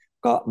างเนี้ย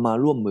ก็มา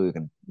ร่วมมือกั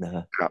นนะฮ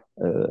ะครับ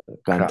เอ่อ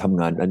คการรับทำ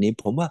งานอันนี้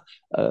ผมว่า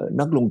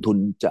นักลงทุน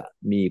จะ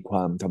มีคว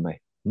ามทำไม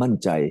มั่น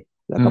ใจ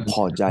แล้วอืก็พ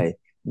อใจ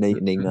ม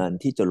ในงาน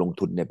ที่จะลง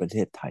ทุนในประเท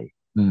ศไทย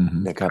อืม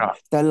นะครับครับ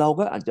แต่เรา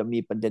ก็อาจจะมี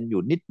ประเด็นอ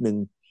ยู่นิดนึง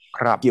ค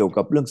รับเกี่ยว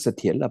กับเรื่องเส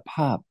ถียรภ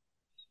าพ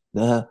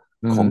นะฮะ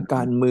อืของมก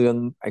ารเมือง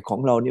ไอ้ของ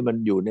เรานี่มัน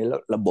อยู่ใน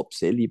ระบบเ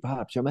สรีภา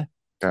พใช่ไหม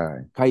ใช่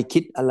ใครคิ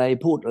ดอะไร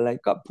พูดอะไร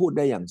ก็พูดไ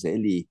ด้อย่างเส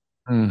รี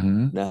อื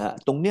มนะฮะ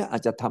ตรงเนี้ยอา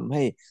จจะทำใ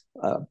ห้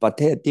ประเ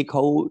ทศที่เข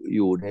าอ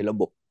ยู่ในระ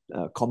บบ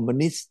คอมมิว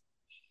นิสต์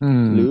อื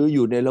มหรืออ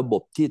ยู่ในระบ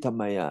บที่ทำ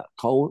ไม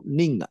เขา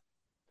นิ่ง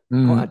อืม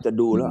เขาอาจจะ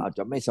ดูอืมแล้วอาจจ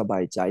ะไม่สบา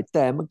ยใจแ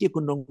ต่เมื่อกี้คุ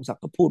ณรงศัก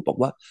ดิ์ก็พูดบอก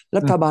ว่า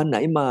รัอืมฐบาลไหน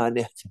มาเ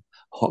นี่ย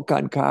หอกา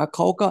รค้าเข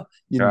าก็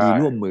ยินใช่ดี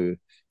ร่วมมือ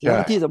ใช่แล้ว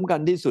ที่สำคัญ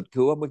ที่สุด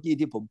คือว่าเมื่อกี้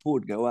ที่ผมพูด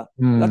ไงว่า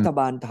อืมรัฐบ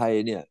าลไทย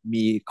เนี่ย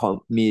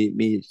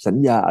มีสัญ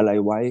ญาอะไร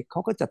ไว้เข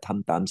าก็จะท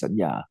ำตามสัญ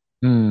ญา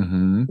อืมอื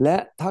มและ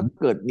ถ้า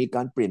เกิดมีก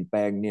ารเปลี่ยนแปล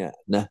งเนี่ย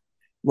นะ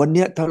วันเ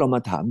นี้ยถ้าเราม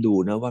าถามดู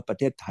นะว่าประ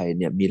เทศไทย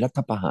เนี่ยมีรัฐ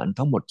ประหาร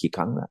ทั้งหมดกี่ค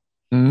รั้งอะ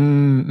อื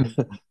ม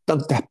ตั้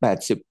งแต่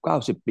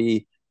80-90 ปี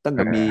ตั้งแ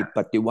ต่มีป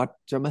ฏิวัติ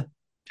ใช่ไหม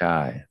ใช่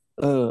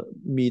เออ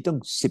มีตั้ง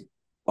10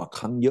 กว่าค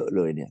รั้งเยอะเ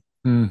ลยเนี่ย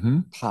อืมอืม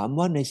ถาม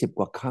ว่าใน10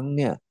 กว่าครั้งเ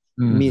นี่ย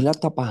อืมมีรั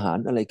ฐประหาร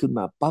อะไรขึ้นม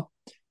าปั๊บ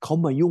เขา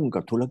มายุ่ง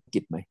กับธุรกิ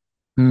จไหม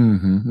อืม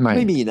ไม่ไ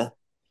ม่มีนะ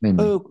ไม่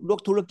มีโลก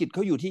ธุรกิจเข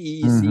าอยู่ที่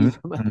อืม EEC อืมใ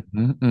ช่ไหมอื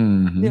มอืม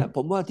เนี่ยผ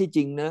มว่าที่จ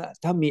ริงนะ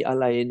ถ้ามีอะ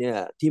ไรเนี่ย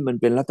ที่มัน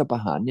เป็นรัฐประ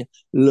หารเนี่ย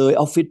เลย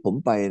ออฟฟิศผม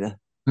ไปนะ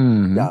อื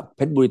มจากเพ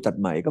ชรบุรีตัด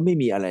ใหม่ก็ไม่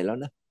มีอะไรแล้ว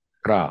นะ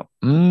ครับ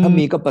อืถ้าม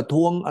มีก็ประ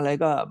ท้วงอะไร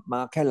ก็ม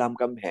าแค่ราม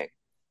คำแหง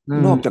อื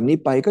นอกจากมนี้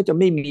ไปก็จะ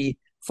ไม่มี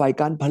ฝ่าย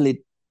การผลิต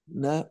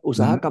นะอุตอืม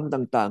สาหกรรม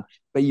ต่าง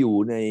ๆไปอยู่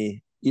ใน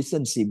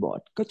Eastern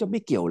Seaboard ก็จะไม่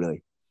เกี่ยวเลย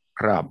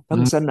ครับอืทั้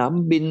งมสนาม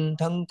บิน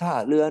ทั้งท่า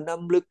เรือน้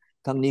ำลึก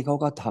ทั้งนี้เขา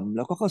ก็ทำแ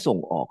ล้วก็ส่ง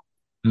ออก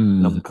อืม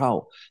นำเข้า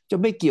จะ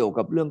ไม่เกี่ยว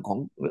กับเรื่องข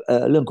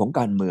อง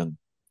การเมือง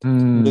อื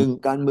หนึ่ง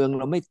มการเมือง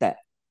เราไม่แตะ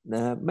น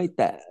ะฮะไม่แ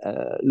ตะ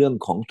เรื่อง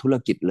ของธุร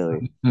กิจเลย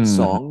อืส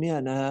องมเนี่ย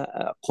นะฮะ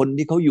คน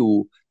ที่เขาอยู่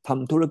ท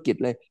ำธุรกิจ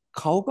เลย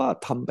เขาก็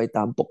ทำไปต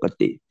ามปก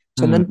ติ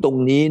ฉะนั้นตรอืมง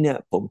นี้เนี่ย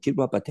ผมคิด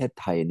ว่าประเทศ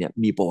ไทยเนี่ย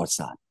มีประวัติ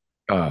ศาสตร์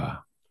อ่า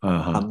อ่า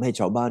ฮะทำให้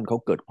ชาวบ้านเขา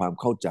เกิดความ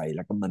เข้าใจแล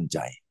ะก็มั่นใจ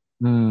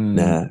อื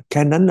นะฮะมแ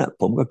ค่นั้นน่ะ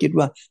ผมก็คิด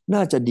ว่าน่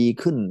าจะดี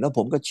ขึ้นแล้วผ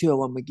มก็เชื่อ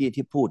ว่าเมื่อกี้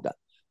ที่พูด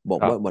บอ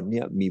กว่าครับวัน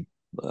นี้มี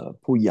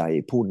ผู้ใหญ่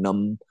ผู้น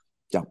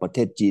ำจากประเท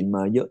ศจีนม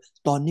าเยอะ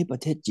ตอนนี้ปร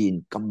ะเทศจีน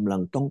กำลั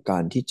งต้องกา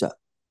รที่จะ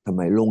ทำไ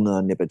มโรงงา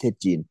นในประเทศ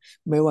จีน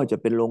ไม่ว่าจะ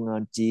เป็นโรงงา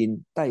นจีน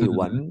ไต้ห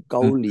วันเก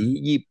าหลี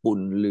ญี่ปุ่น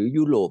หรือ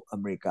ยุโรปอ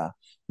เมริกา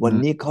วัน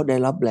นี้เขาได้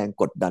รับแรง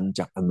กดดันจ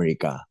ากอเมริ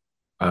กา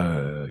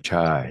ใ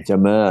ช่ใช่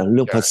ไหมเ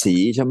รื่องภาษี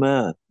ใช่ไหม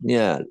เ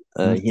นี่ย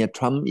เฮียท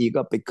รัมป์อี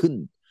ก็ไปขึ้น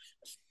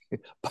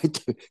ไป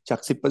จาก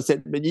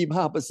10%เป็น25%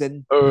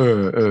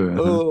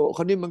คร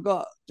าวนี้มันก็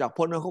จาก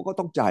พ้นนั้นเขาก็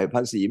ต้องจ่ายภ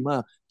าษีมา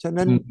กฉะ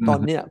นั้นตอน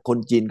เนี้ยคน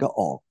จีนก็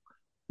ออก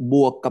บ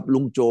วกกับลุ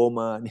งโจ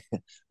มาเนี่ย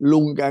ลุ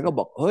งแกก็บ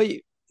อกเฮ้ย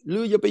ลื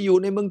ออย่าไปอยู่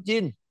ในเมืองจี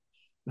น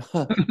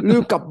ลื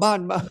อกลับบ้าน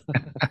มา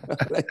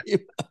อะไร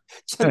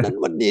ฉะนั้น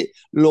วันนี้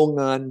โรง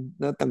งาน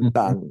นะ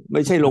ต่างๆไ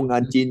ม่ใช่โรงงา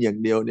นจีนอย่าง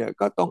เดียวเนี่ย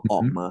ก็ต้องอ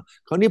อกมา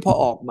คราวนี้พอ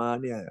ออกมา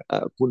เนี่ย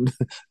คุณ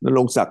ณร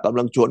งค์ศักดิ์กำ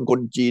ลังชวนค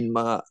นจีนม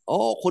า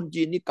คน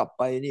จีนนี่กลับไ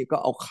ปนี่ก็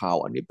เอาข่าว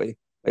อันนี้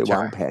ไปวา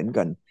งแผน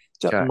กัน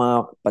จะมา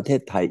ประเท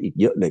ศไทยอีก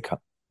เยอะเลยครับ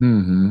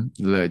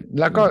เลย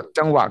แล้วก็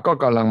จังหวะก็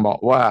กำลังบอก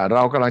ว่าเร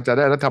ากำลังจะไ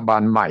ด้รัฐบา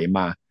ลใหม่ม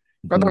า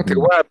ก็ต้องถื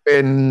อว่าเป็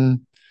น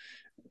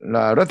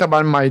รัฐบา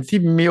ลใหม่ที่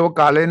มีโอ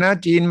กาสเลยนะ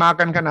จีนมา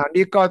กันขนาด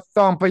นี้ก็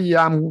ต้องพยาย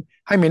าม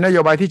ให้มีนโย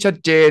บายที่ชัด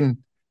เจน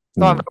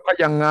ต้อนรับ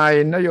ยังไง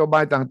นโยบา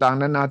ยต่าง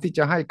ๆนานาที่จ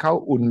ะให้เขา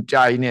อุ่นใจ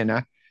เนี่ยน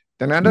ะ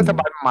ดังนั้นรัฐ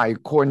บาลใหม่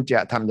ควรจะ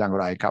ทำอย่าง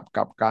ไรครับ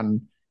กับการ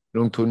ล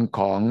งทุนข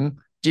อง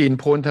จีน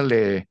พ้นทะเล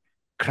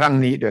ครั้ง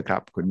นี้ด้วยครั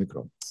บคุณวิกร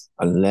ม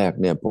อันแรก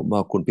เนี่ยผมว่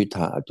าคุณพิธ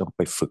าจะไ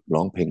ปฝึกร้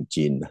องเพลง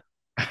จีนนะ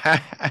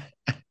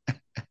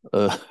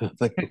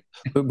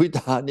คุณพิธ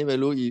านี่ไม่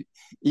รู้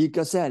อีก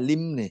ระแสลิ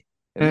มเนี่ย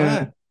เห็นไหม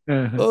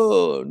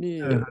นี่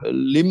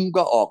ลิม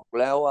ก็ออก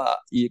แล้วว่า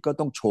อีก็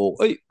ต้องโชว์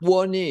วั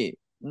วนี่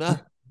นะ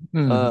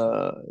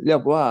เรีย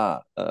กว่า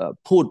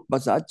พูดภา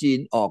ษาจีน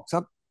ออกสั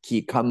ก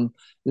กี่ค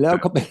ำแล้ว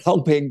ก็ไปร้อง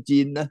เพลงจี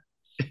นนะ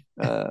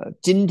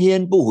จินเทีย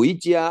นปู่หุย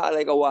เจียอะไร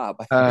ก็ว่าไ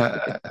ป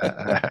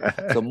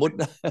สมมุติ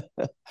นะ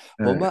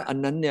ผมว่าอัน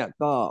นั้นเนี่ย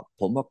ก็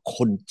ผมว่าค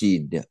นจี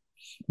นเนี่ย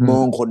มอ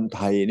งคนไ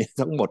ทยเนี่ย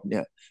ทั้งหมดเนี่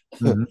ย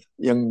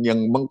อย่าง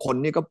บางคน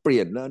นี่ก็เปลี่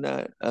ยนแล้วนะ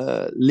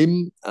ลิม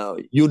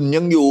ยุน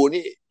ยังอยู่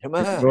นี่ใช่ไหม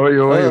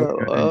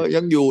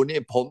ยังอยู่นี่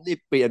ผมนี่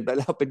เปลี่ยนไปแ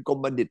ล้วเป็นกรม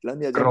บัณฑิตแล้ว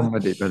เนี่ยกรมบั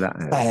ณฑิตไปแล้ว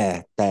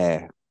แต่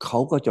เขา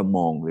ก็จะม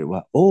องเลยว่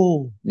าโอ้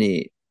นี่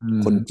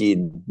คนจีน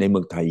ในเมื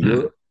องไทยเยอ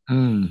ะ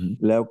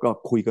แล้วก็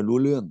คุยกันรู้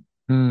เรื่อง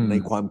ใน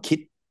ความคิ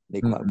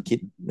ด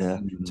นะ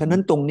ฉะนั้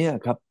นตรงเนี้ย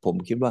ครับผม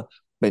คิดว่า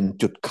เป็น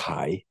จุดข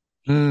าย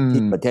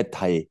ที่ประเทศไ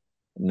ทย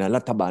นะ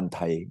รัฐบาลไท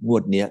ยงว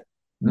ดเนี้ย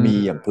มี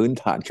อย่างพื้น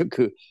ฐานก็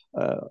คือ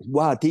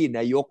ว่าที่น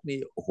ายกนี่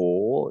โอ้โห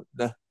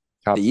นะ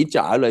ตี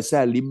จ๋าเลยแซ่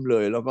ลิ้มเล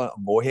ยแล้วก็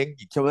โง่เฮง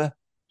อีกใช่ไหม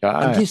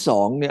อันที่สอ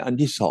งเนี่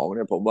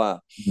ยผมว่า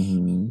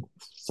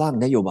สร้าง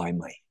นโยบายใ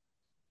หม่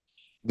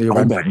เอ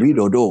าแบบวิโ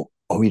ดโด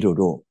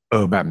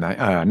แบบไหน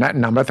แนะ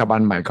นำรัฐบา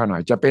ลใหม่เขาหน่อ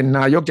ยจะเป็นน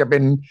ายกจะเป็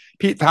น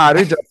พิธาห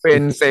รือจะเป็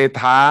นเศรษ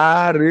ฐา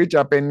หรือจ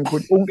ะเป็นคุ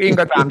ณอุ้งอิง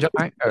ก็ตามใช่ไหม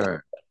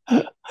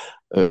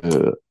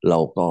เรา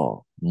ก็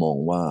มอง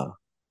ว่า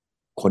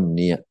คนเ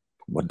นี้ย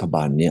รัฐบ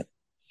าลเนี้ย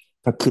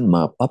ถ้าขึ้นม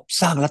าปั๊บ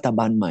สร้างรัฐบ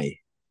าลใหม่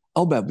เอ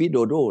าแบบวิโด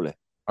โดเลย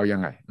เอายั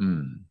งไง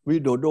วิ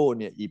โดโด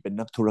เนี่ยอีเป็น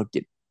นักธุรกิ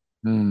จ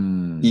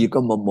อีก็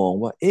มามอง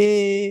ว่า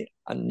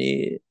อันนี้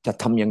จะ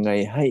ทำยังไง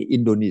ให้อิ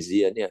นโดนีเซี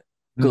ยเนี่ย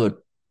เกิด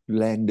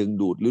แรงดึง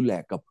ดูดหรือแร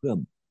งกระเพื่อม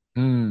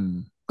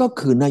ก็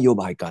คือนโย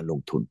บายการลง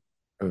ทุน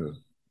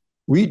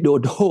วิโด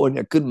โดเ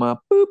นี่ยขึ้นมา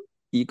ปุ๊บ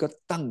อีก็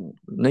ตั้ง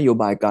นโย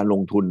บายการล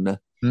งทุนนะ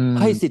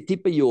ให้สิทธิ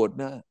ประโยชน์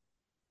นะ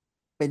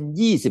เป็น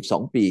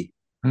22 ปี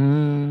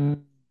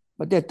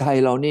ประเทศไทย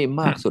เรานี่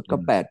มากสุดก็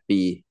8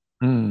 ปี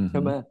ใ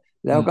ช่ไหม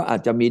แล้วก็อา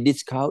จจะมีดิส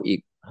คาวอีก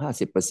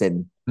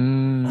50%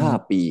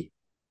 5 ปี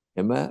เ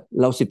ห็นไหม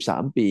เรา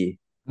13 ปี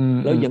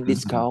แล้วยังดิ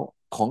สคาว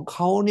ของเข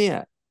าเนี่ย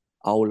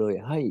เอาเลย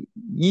ให้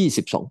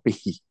22 ปี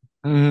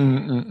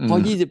พอ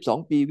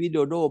22 ปีวิโด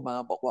โดมา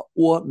บอกว่า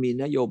อ้วมี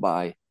นโยบา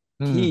ย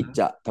ที่จ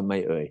ะทำไม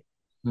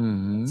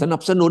สนั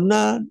บสนุนน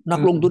ะนั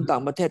กลงทุนต่า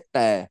งประเทศแ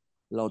ต่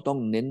เราต้อง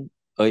เน้น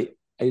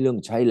ไอ้เรื่อง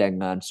ใช้แรง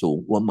งานสูง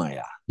อ้วใหม่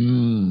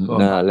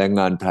นะแรง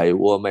งานไทย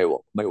อ้วไ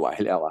ม่ไหว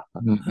แล้ว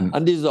อั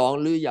นที่สอง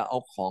หรืออย่าเอา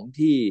ของ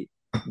ที่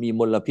มี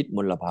มลพิษม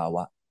ลภาว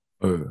ะ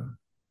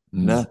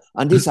นะ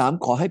อันที่สาม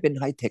ขอให้เป็น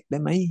ไฮเทคได้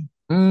ไหม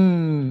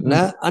น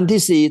ะอัน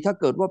ที่สี่ถ้า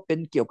เกิดว่าเป็น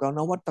เกี่ยวกับน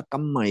วัตกร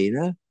รมใหม่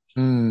นะ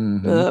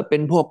เป็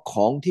นพวกข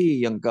องที่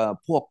อย่างกับ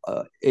พวก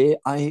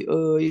AI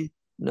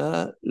นะ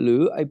หรื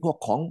อไอ้พวก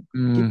ของ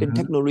ที่เป็นเท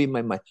คโนโลยีใ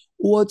หม่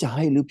ๆอ้วจะใ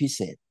ห้หรือพิเ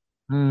ศษ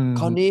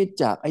คราวนี้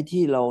จากไอ้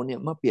ที่เราเนี่ย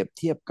มาเปรียบเ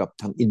ทียบกับ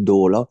ทางอินโด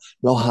แล้ว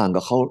เราห่าง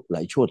กับเขาหล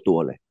ายชั่วตัว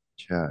เลย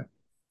ใช่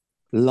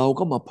เรา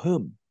ก็มาเพิ่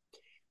ม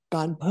ก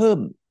ารเพิ่ม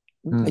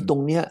ไอ้ตร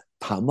งเนี้ย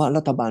ถามว่า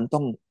รัฐบาลต้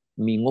อง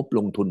มีงบล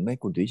งทุนไหม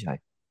คุณสุวิชัย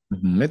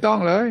ไม่ต้อง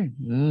เลย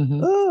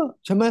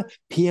ใช่ไหม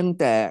เพียง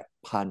แต่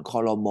ผ่านค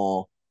รม.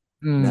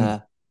นะ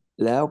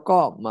แล้วก็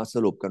มาส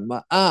รุปกันว่า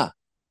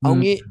เอา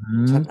งี้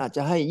ฉันอาจจ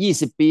ะให้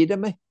20 ปีได้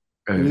ไหม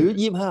หรือ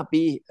25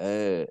 ปี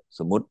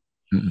สมมติ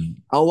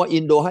เอาว่าอิ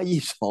นโดให้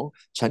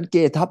22ฉันเก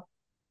ทับ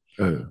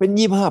เป็น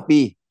25 ปี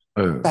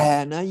แต่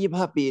นะ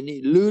25 ปีนี่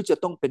หรือจะ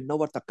ต้องเป็นน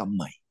วัตกรรมใ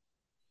หม่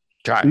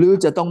หรือ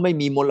จะต้องไม่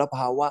มีมลภ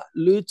าวะ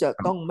หรือจะ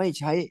ต้องไม่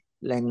ใช้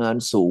แรงงาน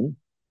สูง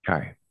ใช่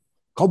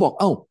เขาบอก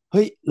เ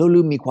ฮ้ยเราลื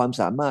มมีความ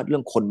สามารถเรื่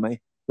องคนไหม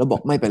แล้วบอ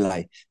กไม่เป็นไร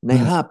ใน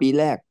5 ปี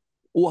แรก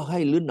อ้วให้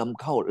หรือน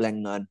ำเข้าแรง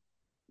งาน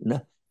น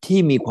ะที่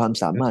มีความ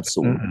สามารถ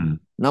สูง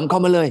นำเข้า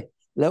มาเลย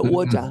แล้วอ้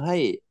วจะให้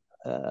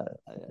เอ่อ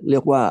เรี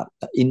ยกว่า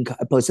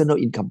personal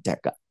income tax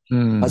อะ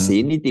ภาษี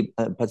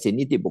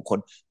นิติบุคคล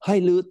ให้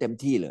ลื้อเต็ม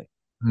ที่เลย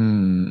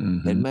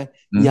เห็นไหม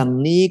อย่าง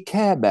นี้แ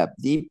ค่แบบ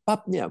นี้ปั๊บ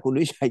เนี่ยคุณ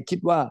วิชัยคิด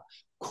ว่า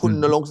คุณ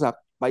ณรงค์ศัก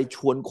ดิ์ไปช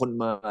วนคน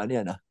มาเนี่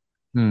ยนะ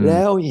แ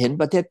ล้วเห็น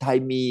ประเทศไทย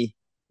มี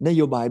นโ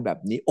ยบายแบบ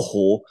นี้โอ้โห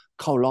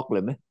เข้าล็อกเล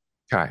ยไหม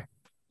ใช่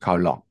เข้า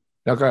ล็อก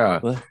แล้วก็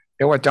เ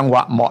รียกว่าจังหว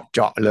ะเหมาะเจ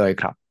าะเลย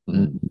ครับ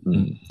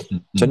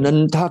ฉะนั้น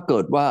ถ้าเกิ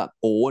ดว่า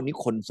โอ้วันนี้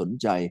คนสน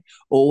ใจ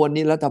โอ้วัน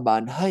นี้รัฐบา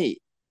ลให้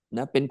น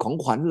ะเป็นของ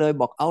ขวัญเลย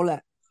บอกเอาแหล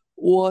ะ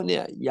อ้วเนี่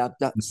ยอยาก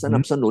จะสนั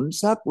บสนุน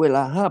สักเวล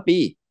า5 ปี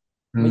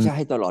ไม่ใช่ใ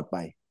ห้ตลอดไป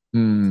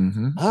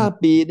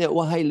5 ปีเนี่ย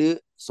ว่าให้หรือ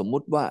สมมุ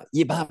ติว่า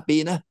25 ปี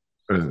นะ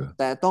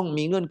แต่ต้อง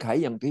มีเงื่อนไข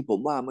อย่างที่ผม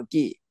ว่าเมื่อ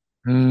กี้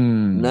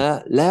นะ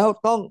แล้ว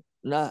ต้อง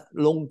นะ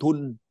ลงทุน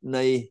ใน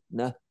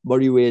นะบ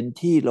ริเวณ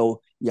ที่เรา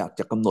อยาก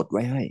จะกำหนดไ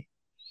ว้ให้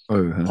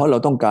เพราะเรา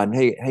ต้องการใ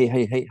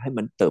ห้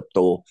มันเติบโต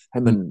ให้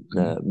มัน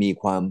มี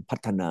ความพั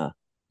ฒนา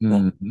น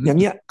ะอย่าง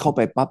เงี้ยเข้าไ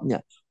ปปั๊บเนี่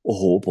ยโอ้โ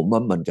หผมว่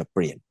ามันจะเป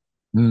ลี่ยน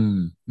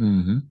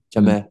ใ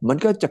ช่ไหมมัน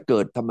ก็จะเกิ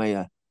ดทำไม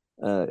อ่ะ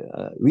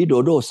วิโด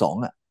โด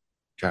2อ่ะ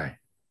ใช่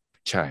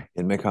ใช่เ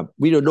ห็นไหมครับ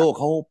วิโดโดเ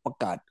ขาประ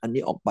กาศอัน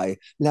นี้ออกไป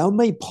แล้ว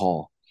ไม่พอ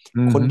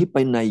คนที่ไป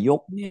นายก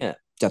เนี่ย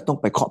จะต้อง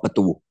ไปเคาะประ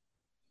ตู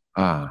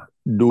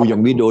ดูอย่า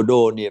งวิโดโด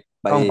เนี่ย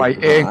ต้องไป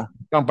เอง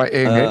ต้องไปเอ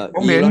งผ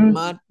มเห็นอีลอน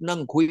มัสก์นั่ง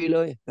คุยเล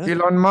ยอี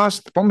ลอนมัส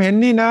ก์ผมเห็น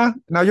นี่นะ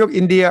นายก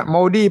อินเดียโม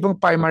ดีเพิ่ง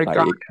ไปอเมริก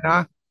านะ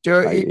เ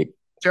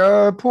จอ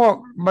พวก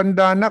บรร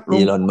ดานักลง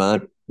อีลอนมัส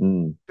ก์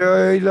เจอ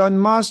อีลอน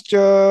มัสก์เจ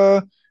อ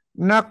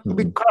นัก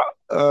วิเคราะห์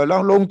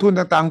ลงทุน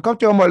ต่างๆเขา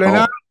เจอหมดเลย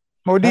นะ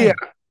โมดี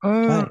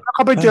แล้วเข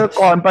าไปเจอ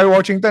ก่อนไปวอ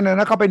ชิงตัน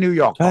นะเขาไปนิว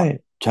ยอร์กก่อน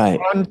ใช่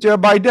ก่อนเจอ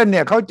ไบเดนเ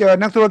นี่ยเขาเจอ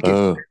นักธุรกิจ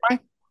ไหม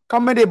เขา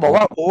ไม่ได้บอก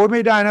ว่าโอ้ไ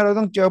ม่ได้นะเรา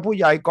ต้องเจอผู้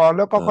ใหญ่ก่อนแ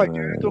ล้วก็ค่อยเจ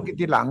อธุรกิจ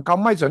ทีหลังเขา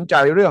ไม่สนใจ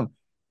เรื่อง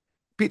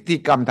พิธี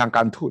กรรมทางก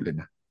ารทูตเลย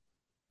นะ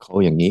เขา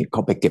อย่างนี้เข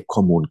าไปเก็บข้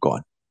อมูลก่อน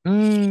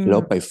แล้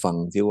วไปฟัง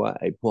ซิว่า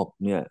ไอ้พวก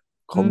เนี่ย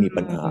เขามี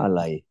ปัญหาอะไ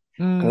ร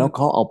แล้วเข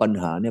าเอาปัญ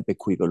หาเนี่ยไป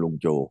คุยกับลุง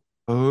โจ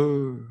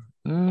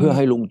เพื่อใ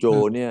ห้ลุงโจ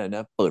เนี่ยน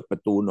ะเปิดปร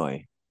ะตูหน่อย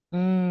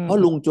เพราะ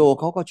ลุงโจ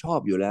เขาก็ชอบ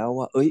อยู่แล้ว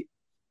ว่าเอ้ย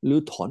หรือ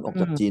ถอนออก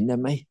จากจีนได้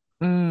ไหม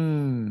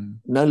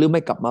นะหรือไ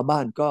ม่กลับมาบ้า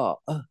นก็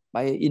ไป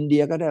อินเดี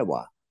ยก็ได้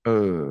ว่ะ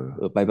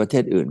ไปประเท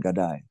ศอื่นก็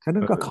ได้ฉะ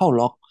นั้นก็เข้า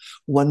ล็อก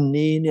วัน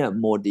นี้เนี่ย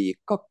โมดี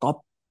ก็ก๊อป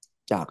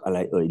จากอะไร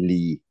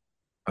ลี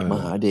ม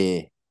หาเด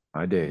ย์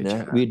นะ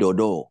วิโดโ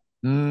ด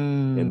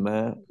เห็นไหม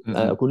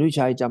คุณวิ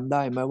ชัยจำไ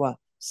ด้ไหมว่า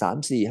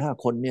3 4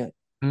 5 คนเนี่ย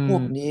พว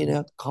กนี้เนี่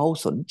ยเขา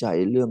สนใจ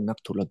เรื่องนัก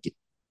ธุรกิจ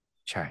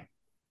ใช่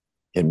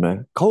เห็นไหม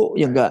เขา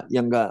อย่าง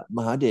กับม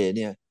หาเดย์เ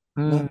นี่ย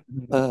นะ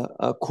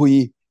คุย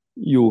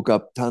อยู่กั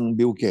บทาง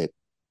บิลเกต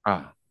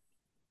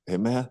เห็น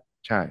ไหมฮะ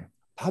ใช่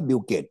ถ้าบิล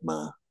เกตมา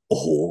โอ้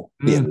โห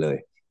เปลี่ยนเลย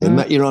เห็นไหม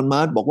อีลอนมั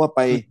สก์บอกว่าไ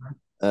ป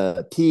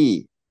ที่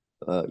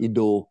อินโ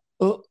ด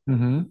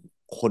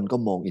คนก็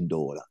มองอินโด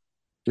ละ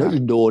แล้ว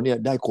อินโดเนี่ย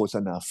ได้โฆษ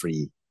ณาฟรี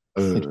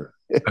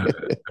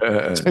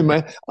ใช่ไหม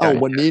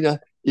วันนี้นะ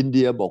อินเ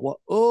ดียบอกว่า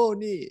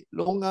นี่โ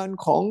รงงาน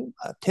ของ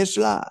เทส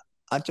ลา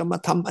อาจจะมา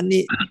ทำอัน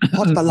นี้เพ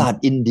ราะตลาด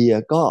อินเดีย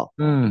ก็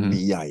มี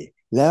ใหญ่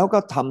แล้วก็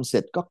ทำเสร็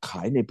จก็ข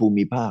ายในภู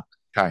มิภาค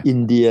อิ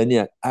นเดียเนี่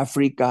ยแอฟ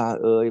ริกา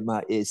มา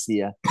เอเชี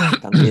ย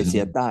ทางเอเชี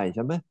ยใต้ใ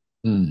ช่ไหม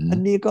อัน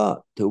นี้ก็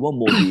ถือว่าโ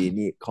มดี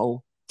นี่เขา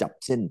จับ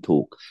เส้นถู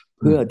ก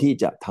เพื่อที่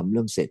จะทำเ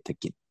รื่องเศรษฐ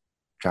กิจ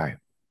ใช่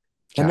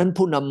ฉะนั้น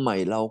ผู้นำใหม่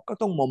เราก็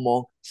ต้องมอ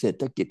งเศรษ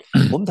ฐกิจ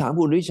ผมถาม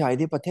คุณวิชัย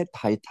ที่ประเทศไ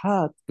ทยถ้า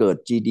เกิด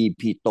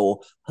GDP โต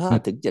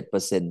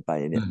 5-7% ไป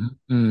เนี่ย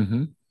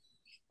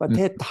ประเท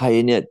ศไทย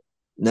เนี่ย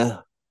นะ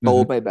โต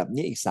ไปแบบ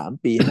นี้อีก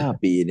3 ปี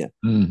 5 ปีเนี่ย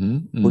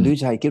คุณวิ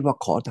ชัยคิดว่า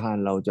ขอทาน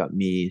เราจะ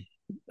มี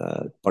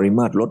ปริม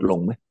าตรลดลง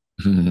ไหม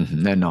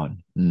แน่นอน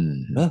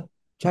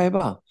ใช่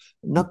ป่ะ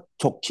นัก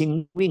ฉกชิง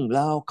วิ่งแ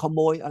ล้วขโม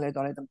ยอะไรต่อ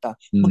อะไรต่าง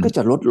ๆมันก็จ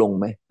ะลดลง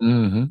ไหม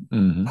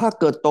ถ้า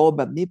เกิดโตแ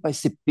บบนี้ไป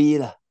10 ปี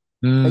ล่ะ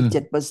ไป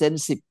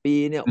7% 10 ปี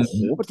เนี่ยโอ้โห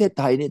ประเทศ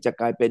ไทยเนี่ยจะ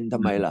กลายเป็นทำ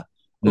ไมล่ะ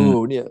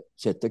เนี่ย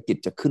เศรษฐกิจ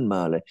จะขึ้นม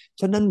าเลย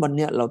ฉะนั้นวันเ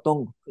นี้ยเรา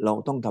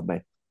ต้องทำไม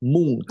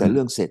มุ่งแต่เ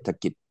รื่องเศรษฐ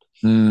กิจ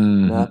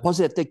นะพอ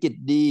เศรษฐกิจ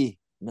ดี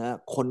นะ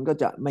คนก็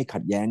จะไม่ขั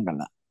ดแย้งกัน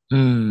ละ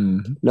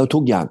แล้วทุ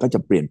กอย่างก็จะ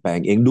เปลี่ยนแปลง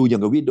เองดูอย่า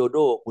งกับวิโดโด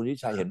คุณวิ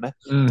ชัยเห็นไหม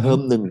เทอม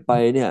1ไป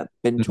เนี่ย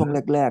เป็นช่วง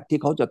แรกๆที่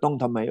เขาจะต้อง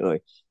ทำไม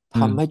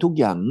ทำให้ทุก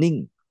อย่างนิ่ง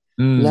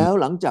แล้ว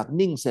หลังจาก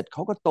นิ่งเสร็จเข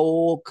าก็โต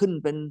ขึ้น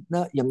เป็นน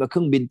ะอย่างกับเค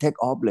รื่องบินเทค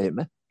ออฟเลยไห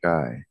มใช่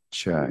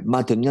ใช่มา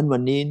ถึงงั้นวั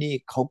นนี้นี่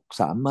เขา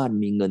สามารถ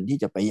มีเงินที่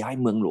จะไปย้าย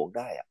เมืองหลวงไ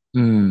ด้อะ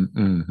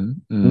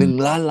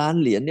1 ล้าน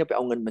เหรียญเนี่ยไปเอ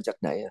าเงินมาจาก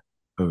ไหนอ่ะ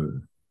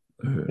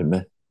เห็นไหม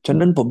ฉะ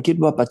นั้นผมคิด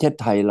ว่าประเทศ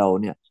ไทยเรา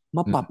เนี่ยม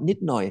าปรับนิด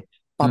หน่อย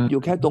ปรับอ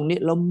ยู่แค่ตรงนี้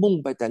แล้วมุ่ง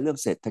ไปแต่เรื่อง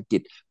เศรษฐกิ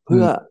จเ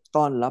พื่อ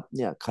ต้อนรับเ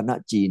นี่ยคณะ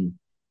จีน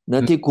น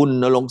ะที่คุณ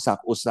ณรงค์ศัก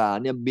ดิ์อุตสาห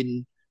เนี่ยบิน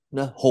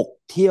นะ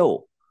6 เที่ยว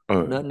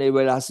นะในเว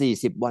ลา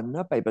40 วันน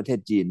ะไปประเทศ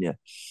จีนเนี่ย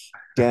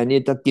แกนี่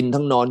จะกิน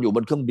ทั้งนอนอยู่บ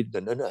นเครื่องบินแต่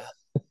นั้นนะ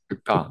ถู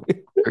กต้อ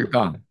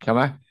งใช่ไห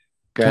ม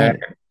แก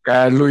แก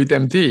ลุยเต็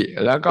มที่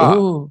แล้วก็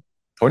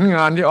ผลง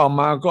านที่ออก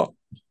มาก็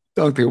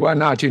ต้องถือว่า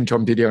น่าชื่นช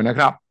มทีเดียวนะค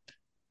รับ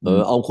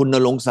เอาคุณณ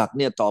รงค์ศักดิ์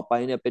เนี่ยต่อไป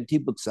เนี่ยเป็นที่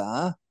ปรึกษา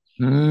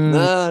น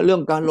ะเรื่อ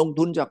งการลง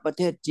ทุนจากประเ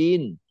ทศจี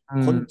น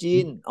คนจี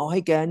นเอาให้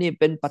แกนี่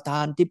เป็นประธ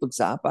านที่ปรึก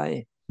ษาไป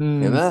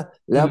เห็นไหม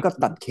แล้วก็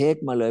ตัดเค้ก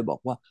มาเลยบอก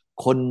ว่า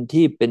คน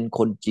ที่เป็นค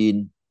นจีน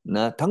น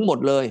ะทั้งหมด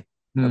เลย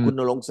คุณ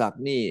ณรงค์ศัก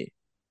ดิ์นี่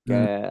แก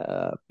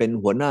เป็น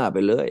หัวหน้าไป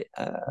เลย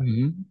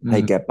ให้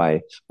แกไป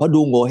เพราะดู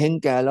โง่เฮง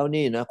แกแล้ว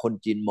นี่นะคน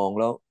จีนมอง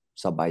แล้ว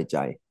สบายใจ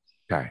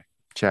ใช่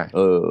ใช่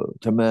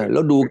ใช่ไหมแล้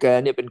วดูแก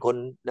เนี่ยเป็นคน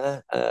นะ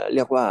เ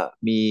รียกว่า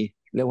มี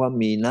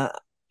นะ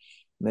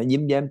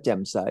ยิ้มแย้มแจ่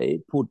มใส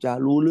พูดจา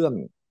รู้เรื่อง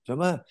ใช่ไ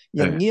หมอ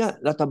ย่างเงี้ย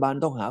รัฐบาล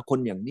ต้องหาคน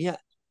อย่างเนี้ย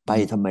ไป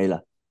ทำไมล่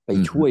ะไป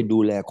ช่วยดู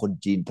แลคน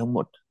จีนทั้งหม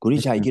ดคุณทิ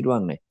ชัยคิดว่า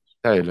ไง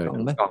ใช่เลย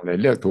ต้องเลย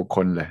เลือกถูกค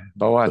นเลยเ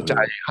พราะว่าใจ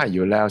ให้อ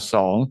ยู่แล้วส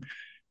อง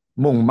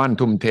มุ่งมั่น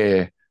ทุ่มเท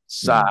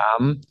สา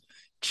ม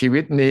ชี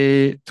วิตนี้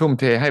ทุ่ม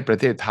เทให้ประ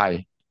เทศไทย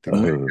ถึง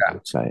แม้จะ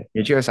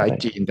มีเชื้อสาย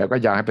จีนแต่ก็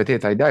อยากให้ประเทศ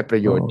ไทยได้ปร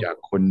ะโยชน์จาก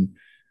คน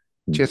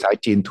เชื้อสาย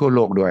จีนทั่วโล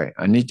กด้วย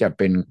อันนี้จะเ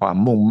ป็นความ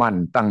มุ่งมั่น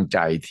ตั้งใจ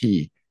ที่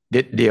เ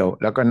ด็ดเดี่ยว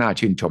แล้วก็น่า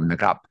ชื่นชมนะ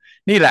ครับ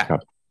นี่แหละ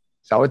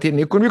เสาร์อาทิตย์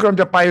นี้คุณวิกรม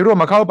จะไปร่วม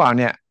มาเข้าเปล่า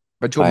เนี่ย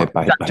ประชุม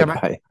ใช่ไหม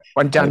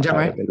วันจันทร์ใช่ไห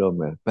มไปร่วม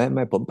กันไ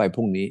ม่ผมไปพ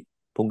รุ่งนี้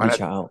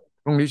เช้า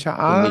พรุ่งนี้เ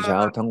ช้า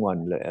ทั้งวัน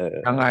เลย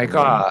ยังไง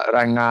ก็ร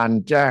ายงาน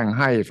แจ้ง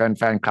ให้แ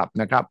ฟนๆคลับ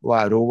นะครับว่า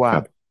รู้ว่า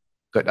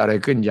เกิดอะไร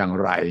ขึ้นอย่าง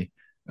ไร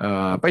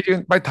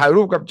ไปถ่าย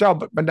รูปกับเจ้า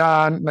บรรดา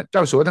เจ้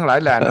าสัวทั้งหลาย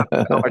แหล่นะ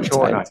เอามาโช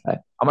ว์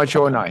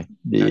หน่อย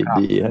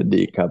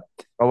ดีครับ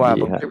เพราะว่า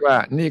ผมคิดว่า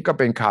นี่ก็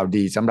เป็นข่าว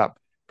ดีสำหรับ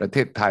ประเท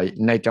ศไทย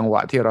ในจังหว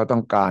ะที่เราต้อ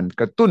งการ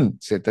กระตุ้น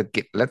เศรษฐ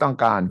กิจและต้อง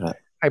การ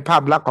ให้ภา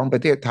พลักษณ์ของปร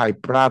ะเทศไทย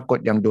ปรากฏ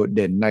อย่างโดดเ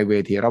ด่นในเว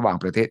ทีระหว่าง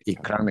ประเทศอีก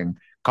ครั้งหนึ่ง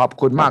ขอบ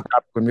คุณมากครั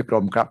บคุณวิกร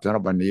มครับสำหรั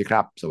บวันนี้ค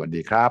รับสวัส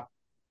ดีครับ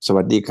ส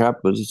วัสดีครับ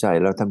คุณสุชัย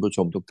และท่านผู้ช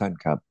มทุกท่าน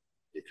ครับ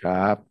ค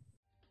รับ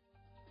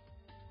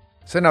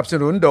สนับส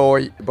นุนโดย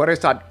บริ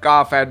ษัทกา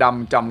แฟด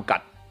ำจำกั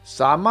ด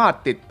สามารถ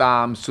ติดตา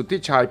มสุทธิ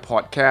ชัยพอ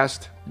ดแคส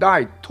ต์ได้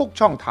ทุก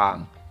ช่องทาง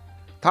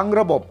ทั้งร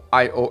ะบบ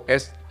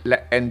iOS และ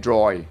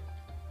Android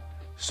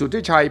สุทธิ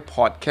ชัย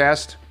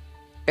Podcast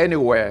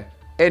Anywhere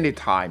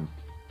Anytime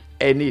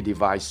Any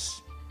Device